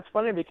 And that's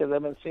funny because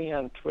I've been seeing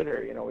on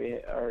Twitter,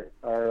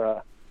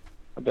 our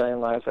A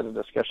Billion Lives had a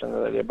discussion the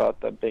other day about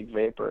the big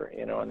vapor,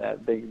 and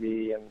that big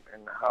V and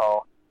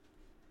how,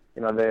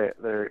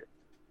 they're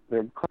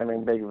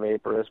claiming big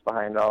vapor is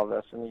behind all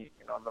this. And,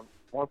 the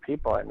more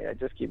people, I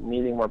just keep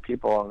meeting more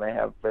people, and they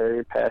have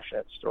very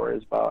passionate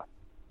stories about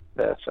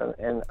this.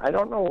 And I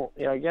don't know,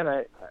 again,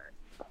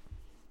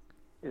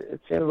 it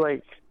seems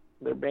like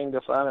they're being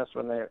dishonest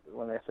when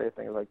they say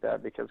things like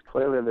that, because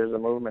clearly there's a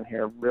movement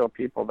here of real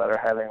people that are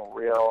having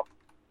real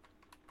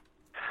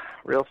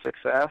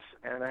success,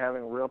 and they're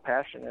having real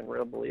passion and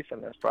real belief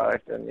in this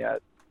product, and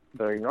yet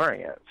they're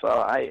ignoring it.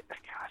 So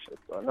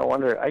it's no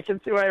wonder. I can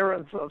see why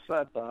everyone's so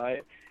upset, though.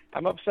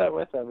 I'm upset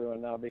with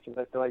everyone now because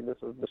I feel like this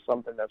is just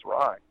something that's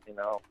wrong,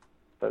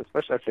 But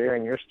especially after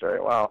hearing your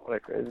story, wow, what a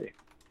crazy.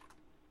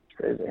 It's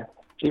crazy. Do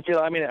you feel,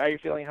 are you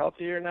feeling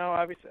healthier now,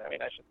 obviously?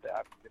 I should say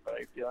obviously, but are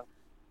you feeling,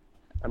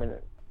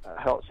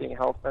 seeing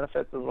health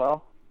benefits as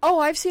well? Oh,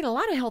 I've seen a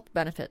lot of health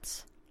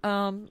benefits.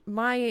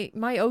 My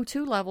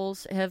O2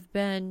 levels have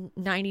been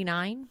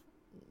 99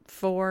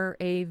 for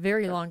a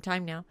very long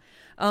time now.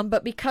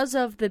 But because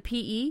of the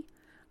PE,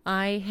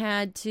 I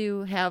had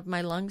to have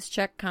my lungs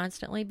checked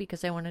constantly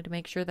because I wanted to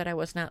make sure that I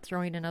was not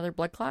throwing another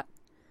blood clot.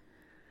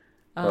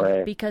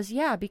 Right. Because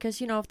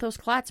if those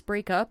clots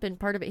break up and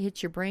part of it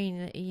hits your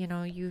brain,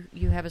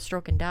 you have a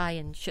stroke and die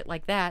and shit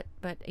like that.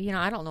 But,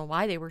 I don't know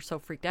why they were so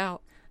freaked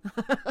out.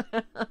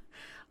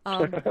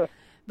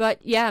 But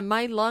yeah,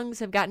 my lungs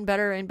have gotten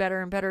better and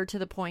better and better to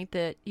the point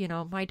that,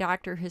 my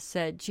doctor has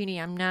said, Jeannie,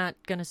 I'm not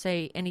going to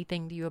say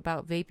anything to you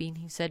about vaping.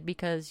 He said,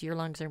 because your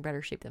lungs are in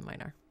better shape than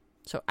mine are.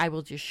 So I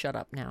will just shut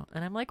up now.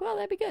 And I'm like, well,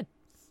 that'd be good.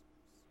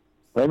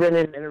 Maybe I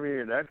need to interview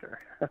your doctor.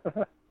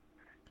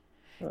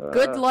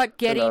 Good luck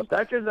getting...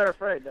 doctors are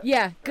afraid.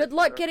 Yeah, good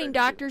luck getting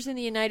doctors in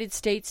the United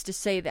States to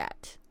say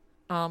that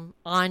on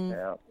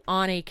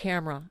a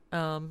camera.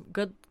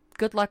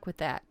 Good luck with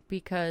that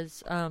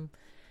because...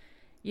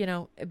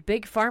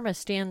 big pharma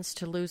stands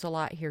to lose a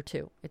lot here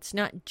too. It's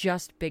not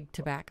just big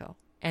tobacco,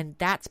 and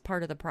that's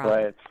part of the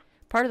problem. Right.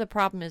 Part of the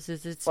problem is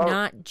it's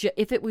not.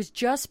 If it was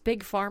just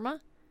big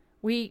pharma,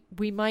 we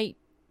might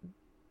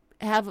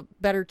have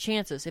better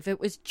chances. If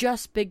it was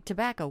just big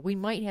tobacco, we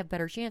might have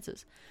better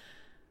chances.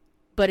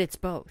 But it's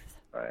both.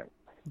 Right.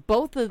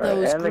 Both of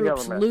those and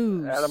groups the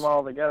lose. Add them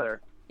all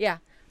together. Yeah,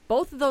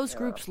 both of those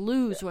groups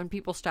lose when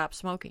people stop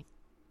smoking.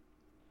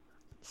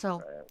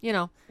 So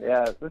Yeah,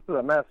 this is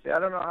a mess. I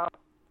don't know how.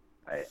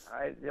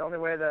 The only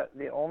way that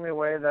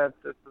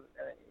this is,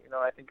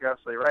 I think you're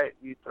absolutely right.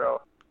 You throw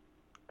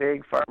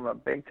big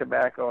pharma, big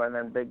tobacco, and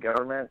then big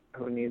government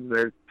who needs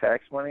their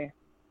tax money,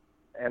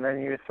 and then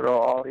you throw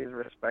all these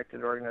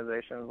respected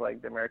organizations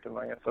like the American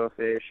Lung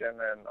Association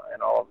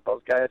and all of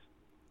those guys.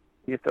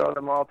 You throw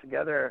them all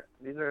together.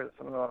 These are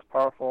some of the most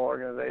powerful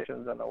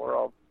organizations in the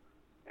world,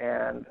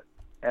 and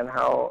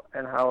how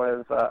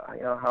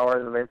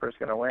are the vapors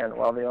going to win?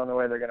 Well, the only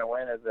way they're going to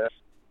win is if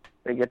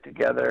they get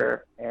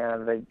together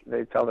and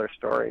they tell their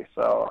story.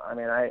 So,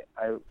 I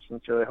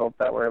sincerely hope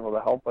that we're able to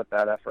help with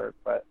that effort.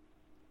 But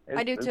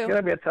I do too. It's going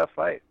to be a tough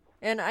fight.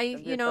 And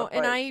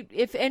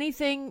if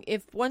anything,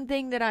 if one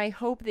thing that I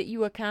hope that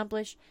you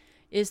accomplish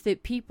is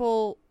that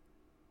people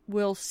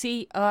will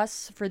see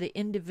us for the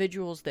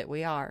individuals that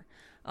we are.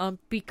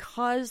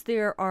 Because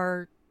there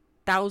are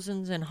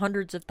thousands and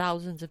hundreds of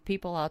thousands of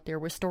people out there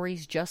with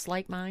stories just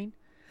like mine,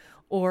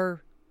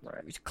 or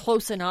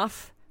close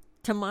enough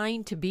to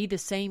mine to be the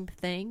same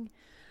thing.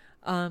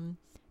 And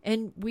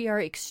we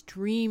are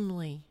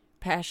extremely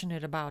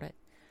passionate about it.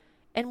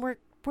 And we're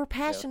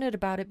passionate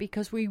about it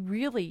because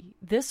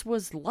this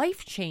was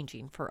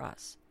life-changing for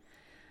us.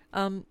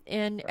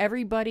 And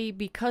everybody,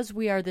 because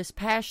we are this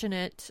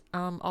passionate,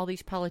 all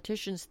these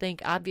politicians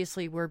think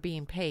obviously we're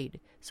being paid.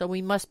 So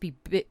we must be,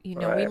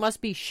 we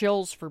must be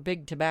shills for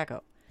big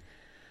tobacco.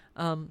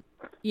 And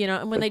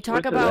when they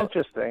talk about,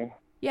 interesting.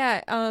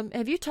 Yeah.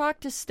 Have you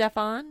talked to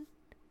Stefan,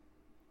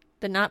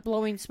 the Not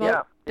Blowing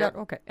Smoke? Yeah.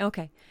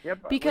 Okay.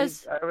 Yep.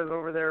 Because I was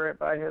over there right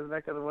by his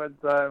neck of the woods,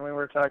 and we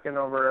were talking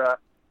over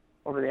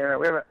the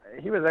internet.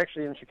 He was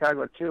actually in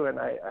Chicago too, and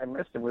I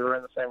missed him. We were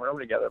in the same room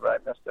together, but I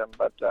missed him.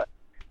 But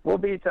we'll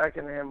be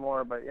talking to him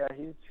more. But yeah,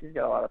 he's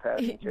got a lot of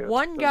passion too.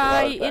 One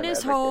guy in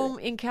his home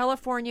in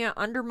California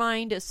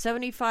undermined a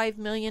 $75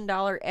 million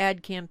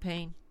ad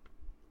campaign.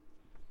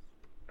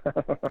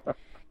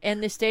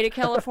 And the state of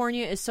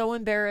California is so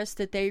embarrassed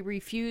that they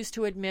refuse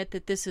to admit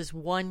that this is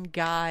one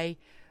guy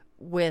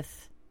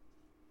with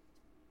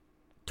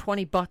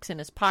 $20 in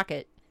his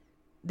pocket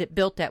that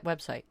built that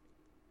website.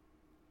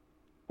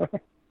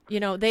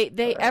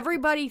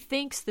 Everybody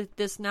thinks that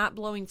this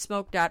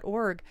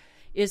notblowingsmoke.org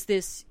is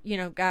this,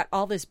 got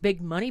all this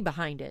big money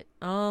behind it.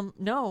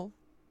 No,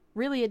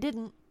 really it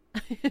didn't.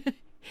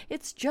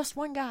 It's just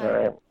one guy.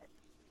 Right.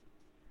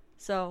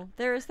 So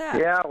there is that.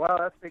 Yeah, well,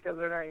 that's because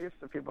they're not used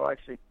to people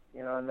actually,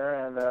 on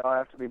their end, they'll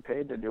have to be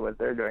paid to do what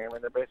they're doing. I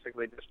mean, they're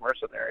basically just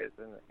mercenaries,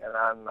 and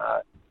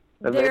on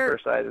the vapor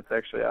side, it's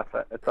actually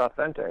it's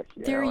authentic.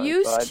 They're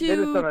used to. They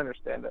just don't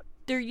understand it.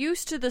 They're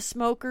used to the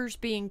smokers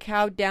being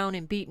cowed down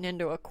and beaten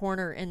into a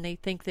corner, and they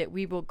think that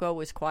we will go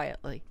as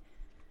quietly.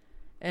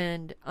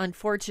 And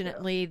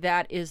unfortunately,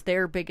 that is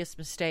their biggest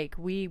mistake.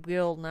 We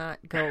will not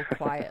go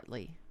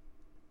quietly.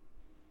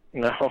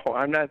 No,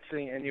 I'm not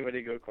seeing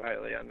anybody go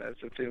quietly on this.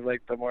 It seems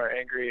like the more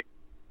angry,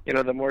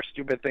 the more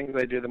stupid things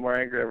they do, the more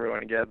angry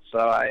everyone gets. So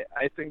I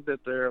think that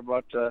they're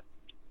about to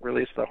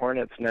release the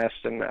hornet's nest,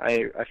 and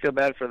I feel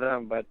bad for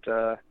them, but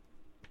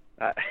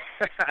I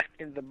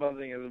think the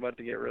buzzing is about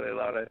to get really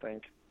loud, I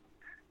think.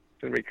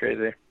 It's going to be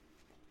crazy.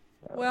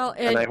 Well,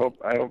 and I hope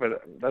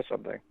it does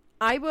something.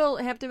 I will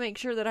have to make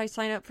sure that I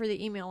sign up for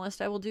the email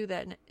list. I will do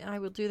that, and I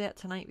will do that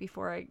tonight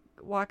before I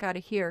walk out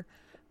of here.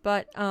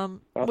 But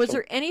awesome. Was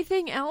there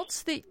anything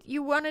else that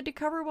you wanted to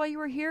cover while you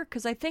were here?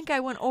 Because I think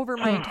I went over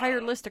my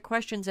entire list of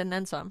questions and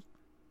then some.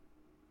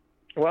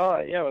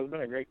 Well, yeah, it's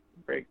been a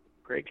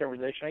great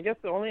conversation. I guess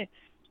the only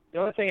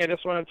thing I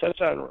just want to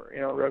touch on,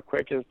 real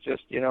quick is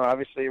just,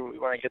 obviously we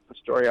want to get the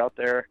story out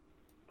there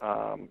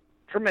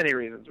for many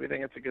reasons. We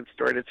think it's a good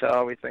story to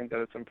tell. We think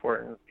that it's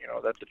important,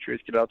 that the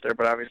truth get out there.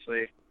 But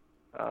obviously,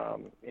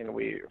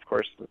 of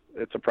course,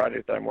 it's a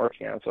project that I'm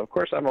working on. So, of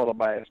course, I'm a little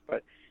biased.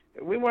 But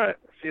we want to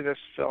see this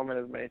film in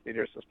as many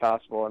theaters as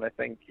possible. And I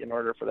think in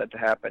order for that to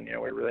happen,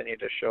 we really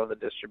need to show the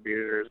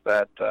distributors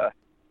that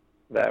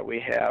we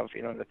have,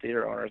 the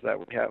theater owners, that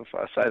we have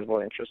a sizable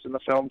interest in the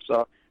film.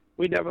 So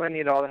we definitely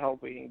need all the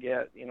help we can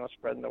get,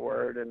 spreading the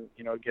word and,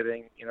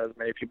 getting, as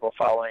many people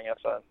following us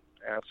on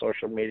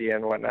social media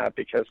and whatnot,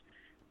 because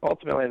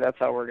ultimately that's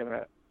how we're going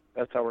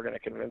to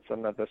convince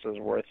them that this is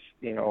worth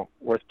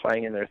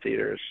playing in their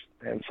theaters.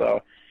 And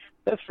so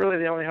that's really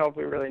the only help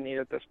we really need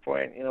at this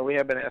point. We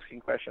have been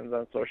asking questions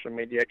on social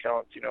media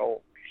accounts,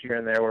 here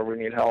and there where we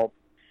need help,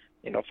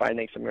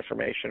 finding some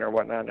information or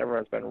whatnot, and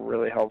everyone's been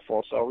really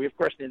helpful. So we, of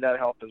course, need that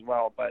help as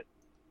well. But,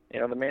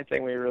 the main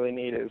thing we really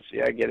need is,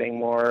 getting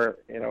more,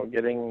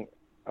 getting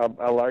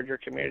a larger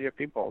community of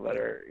people that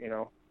are,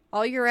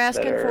 all you're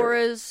asking for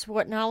is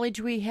what knowledge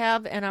we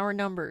have and our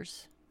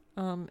numbers.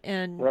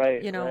 And,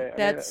 right,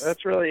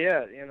 that's really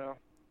it,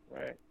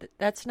 right.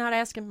 That's not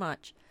asking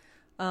much.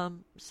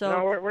 So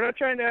no, we're not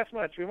trying to ask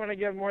much. We want to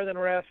give more than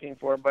we're asking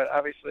for, but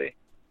obviously,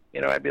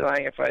 I'd be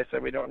lying if I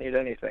said we don't need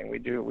anything. We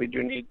do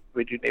need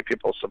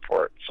people's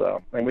support.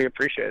 So, and we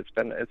appreciate it.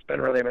 It's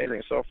been really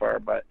amazing so far.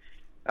 But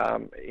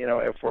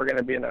if we're going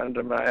to be an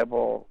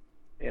undeniable,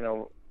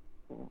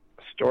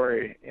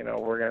 story,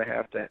 we're going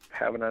to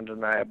have an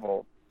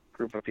undeniable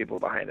group of people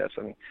behind us.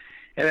 And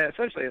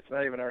essentially, it's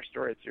not even our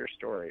story; it's your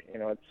story.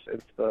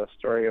 It's the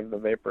story of the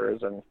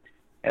vapors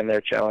and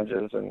their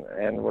challenges,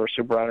 and we're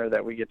super honored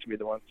that we get to be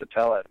the ones to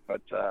tell it.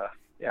 But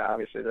yeah,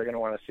 obviously they're going to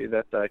want to see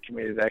that the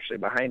community is actually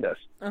behind us.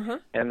 Uh-huh.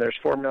 And there's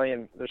 4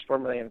 million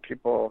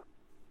people,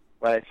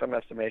 by some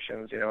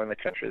estimations, in the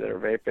country that are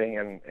vaping,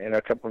 and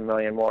a couple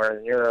million more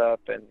in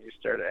Europe. And you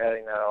start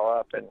adding that all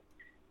up, and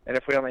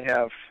if we only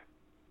have,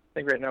 I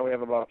think right now we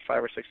have about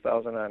 5,000 or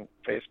 6,000 on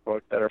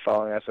Facebook that are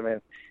following us. I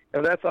mean,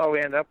 if that's all we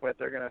end up with,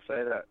 they're going to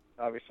say that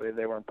obviously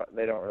they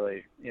don't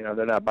really,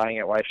 they're not buying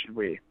it. Why should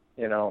we?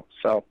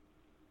 So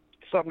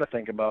something to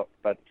think about.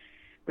 But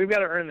we've got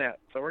to earn that.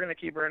 So we're going to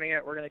keep earning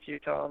it. We're going to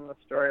keep telling the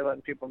story,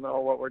 letting people know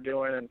what we're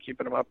doing, and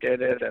keeping them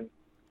updated, and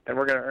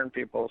we're going to earn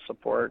people's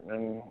support.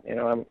 And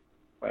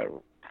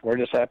we're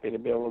just happy to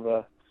be able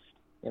to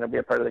be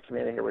a part of the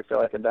community here. We feel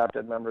like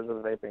adopted members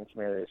of the vaping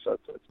community. So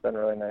it's been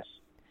really nice.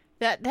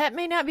 That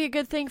may not be a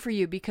good thing for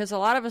you, because a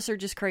lot of us are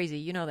just crazy.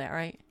 You know that,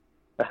 right?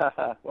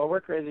 Well,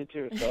 we're crazy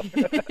too, so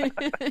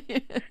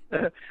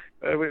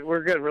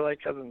we're good. We're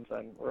like cousins,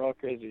 son. We're all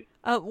crazy.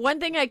 One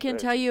thing I can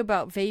tell you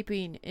about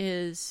vaping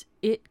is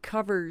it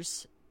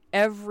covers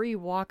every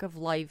walk of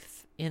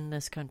life in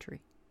this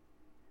country.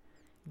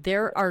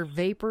 There are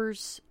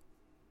vapors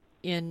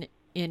in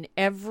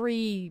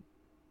every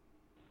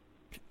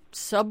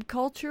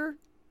subculture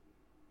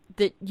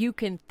that you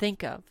can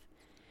think of.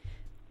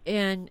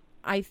 And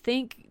I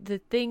think the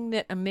thing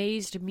that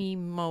amazed me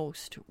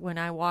most when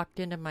I walked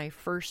into my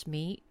first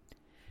meet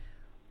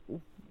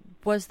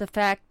was the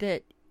fact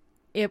that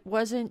it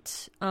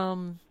wasn't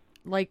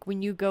like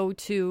when you go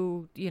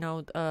to,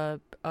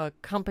 a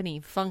company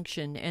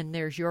function and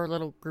there's your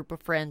little group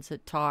of friends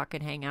that talk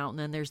and hang out, and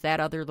then there's that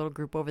other little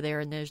group over there,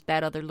 and there's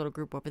that other little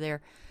group over there.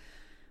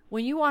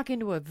 When you walk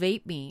into a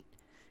vape meet,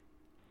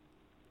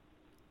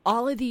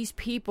 all of these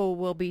people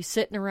will be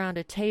sitting around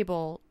a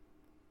table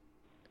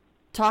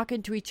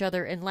talking to each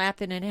other and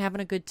laughing and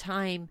having a good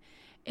time,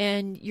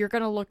 and you're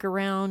going to look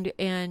around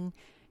and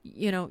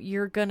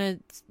you're going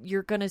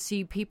to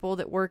see people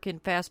that work in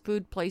fast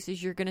food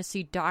places, you're going to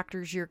see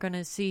doctors, you're going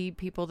to see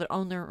people that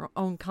own their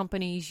own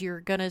companies,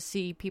 you're going to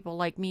see people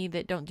like me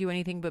that don't do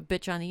anything but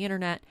bitch on the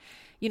internet.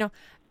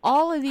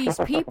 All of these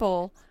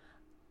people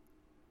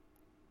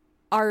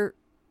are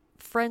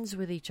friends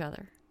with each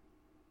other,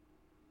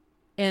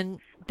 and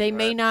they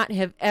may not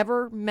have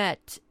ever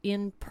met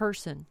in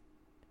person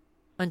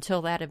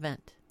until that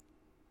event.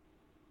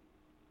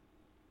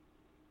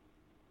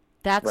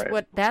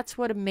 That's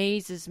what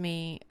amazes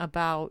me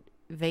about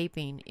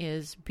vaping,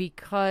 is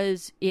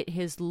because it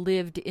has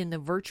lived in the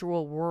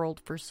virtual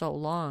world for so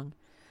long.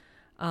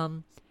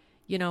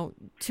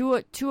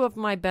 Two of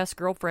my best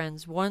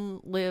girlfriends, one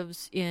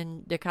lives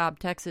in DeKalb,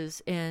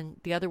 Texas, and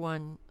the other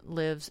one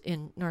lives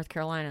in North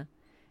Carolina.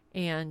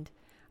 And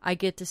I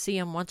get to see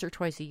them once or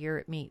twice a year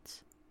at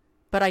meets.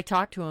 But I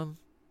talk to them,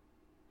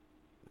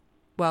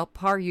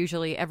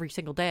 usually every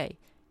single day,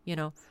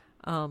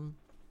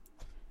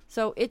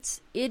 So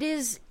it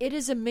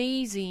is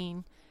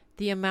amazing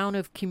the amount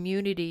of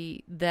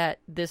community that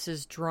this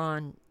has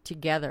drawn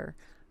together.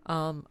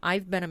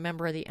 I've been a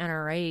member of the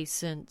NRA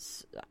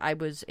since I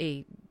was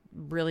a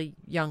really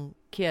young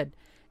kid,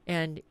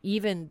 and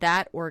even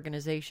that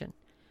organization,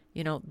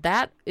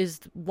 that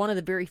is one of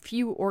the very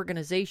few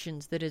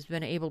organizations that has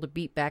been able to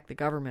beat back the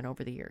government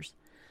over the years.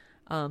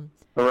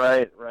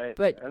 Right.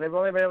 But, and they've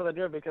only been able to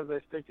do it because they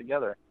stick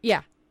together.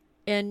 Yeah,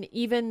 and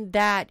even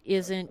that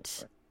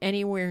isn't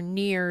anywhere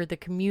near the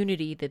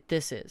community that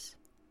this is.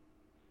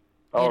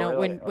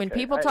 Really? When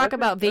people talk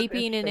about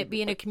vaping and it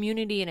being a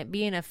community and it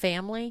being a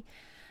family,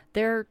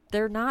 they're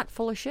not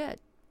full of shit.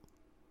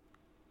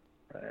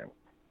 Right.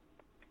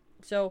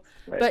 So,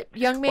 but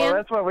young man, well,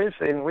 that's what we've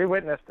seen. We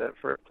witnessed it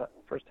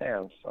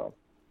firsthand. So,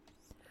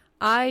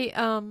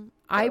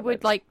 I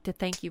would like to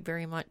thank you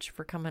very much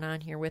for coming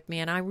on here with me,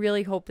 and I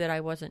really hope that I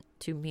wasn't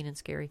too mean and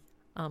scary.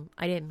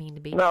 I didn't mean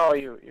to be. No,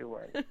 you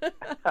weren't.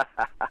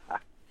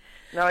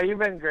 No, you've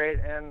been great,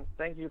 and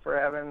thank you for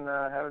having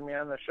me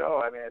on the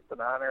show. I mean, it's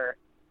an honor.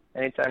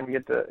 Anytime you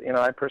get to,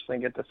 I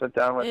personally get to sit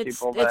down with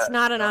people. It's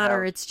not an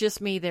honor. It's just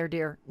me there,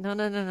 dear. No.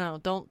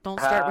 Don't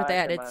start with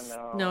that.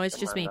 It's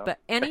just me. But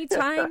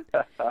anytime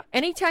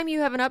you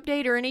have an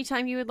update or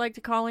anytime you would like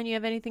to call in, you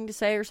have anything to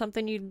say or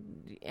something,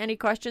 any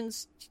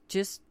questions,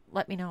 just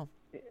let me know.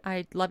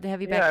 I'd love to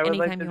have you back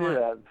anytime you want.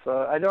 That.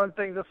 So I don't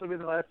think this will be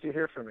the last you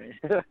hear from me.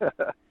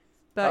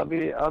 But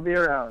I'll be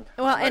around.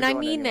 Well, and I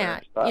mean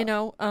that.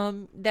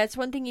 That's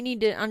one thing you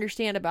need to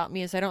understand about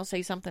me is I don't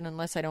say something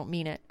unless I don't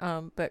mean it.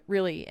 But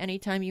really,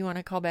 anytime you want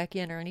to call back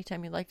in or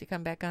anytime you'd like to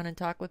come back on and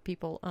talk with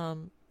people,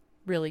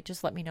 really,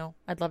 just let me know.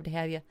 I'd love to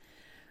have you.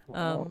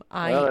 That'd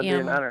be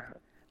an honor.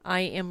 I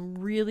am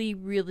really,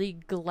 really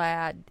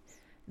glad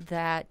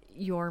that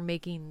you're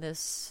making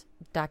this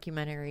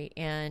documentary,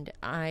 and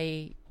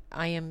I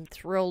am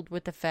thrilled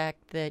with the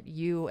fact that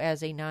you,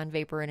 as a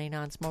non-vapor and a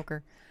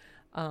non-smoker,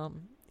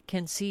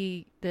 can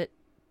see that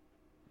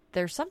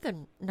there's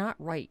something not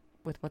right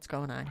with what's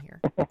going on here.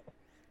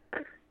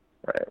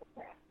 Right.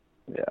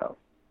 Yeah.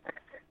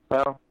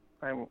 Well,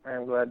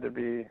 I'm glad to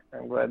be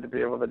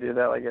able to do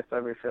that. Like I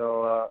said, we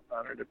feel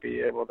honored to be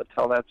able to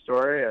tell that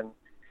story, and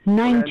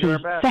 90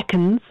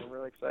 seconds. We're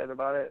really excited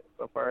about it.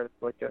 So far, it's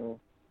looking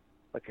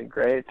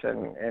great,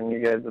 and you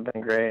guys have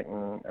been great.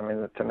 And I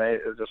mean,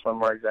 tonight is just one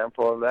more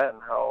example of that,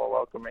 and how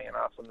welcoming and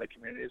awesome the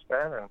community has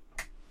been, and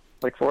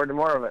look forward to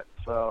more of it.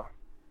 So.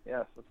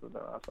 Yes, this has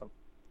been awesome.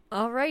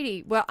 All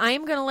righty. Well, I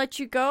am going to let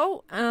you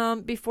go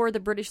before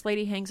the British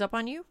lady hangs up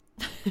on you.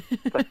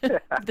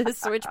 The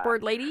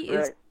switchboard lady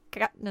is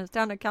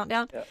down to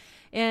countdown. Yep.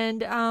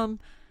 And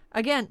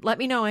again, let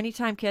me know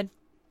anytime, kid.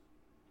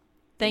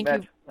 Thank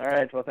you. All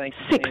right. Well, thanks.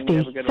 60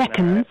 have a good seconds.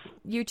 One now, right?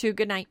 You too.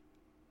 Good night.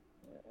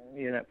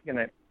 Good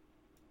night.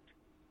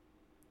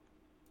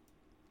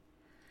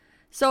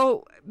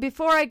 So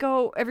before I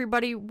go,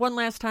 everybody, one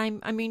last time,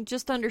 I mean,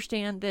 just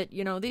understand that,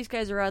 these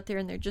guys are out there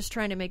and they're just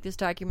trying to make this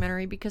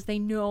documentary because they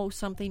know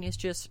something is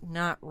just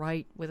not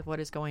right with what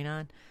is going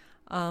on.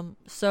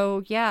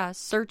 So, yeah,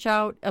 search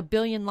out A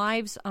Billion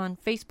Lives on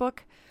Facebook,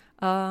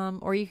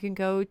 or you can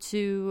go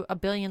to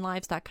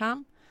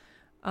abillionlives.com,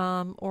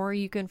 or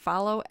you can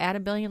follow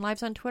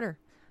 @abillionlives on Twitter.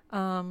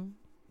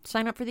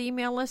 Sign up for the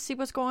email list, see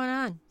what's going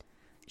on.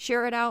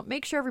 Share it out.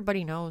 Make sure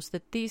everybody knows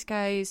that these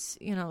guys,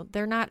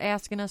 they're not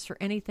asking us for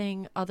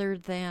anything other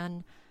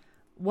than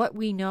what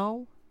we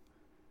know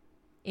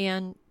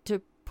and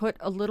to put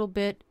a little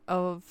bit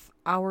of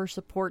our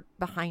support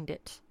behind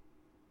it.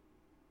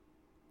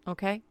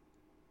 Okay?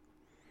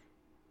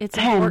 It's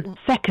 10 important.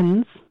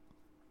 seconds.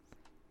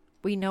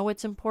 We know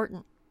it's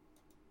important.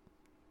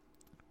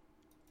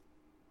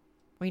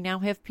 We now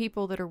have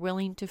people that are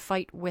willing to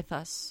fight with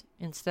us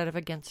instead of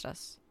against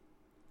us.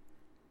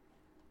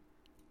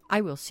 I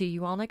will see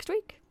you all next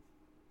week.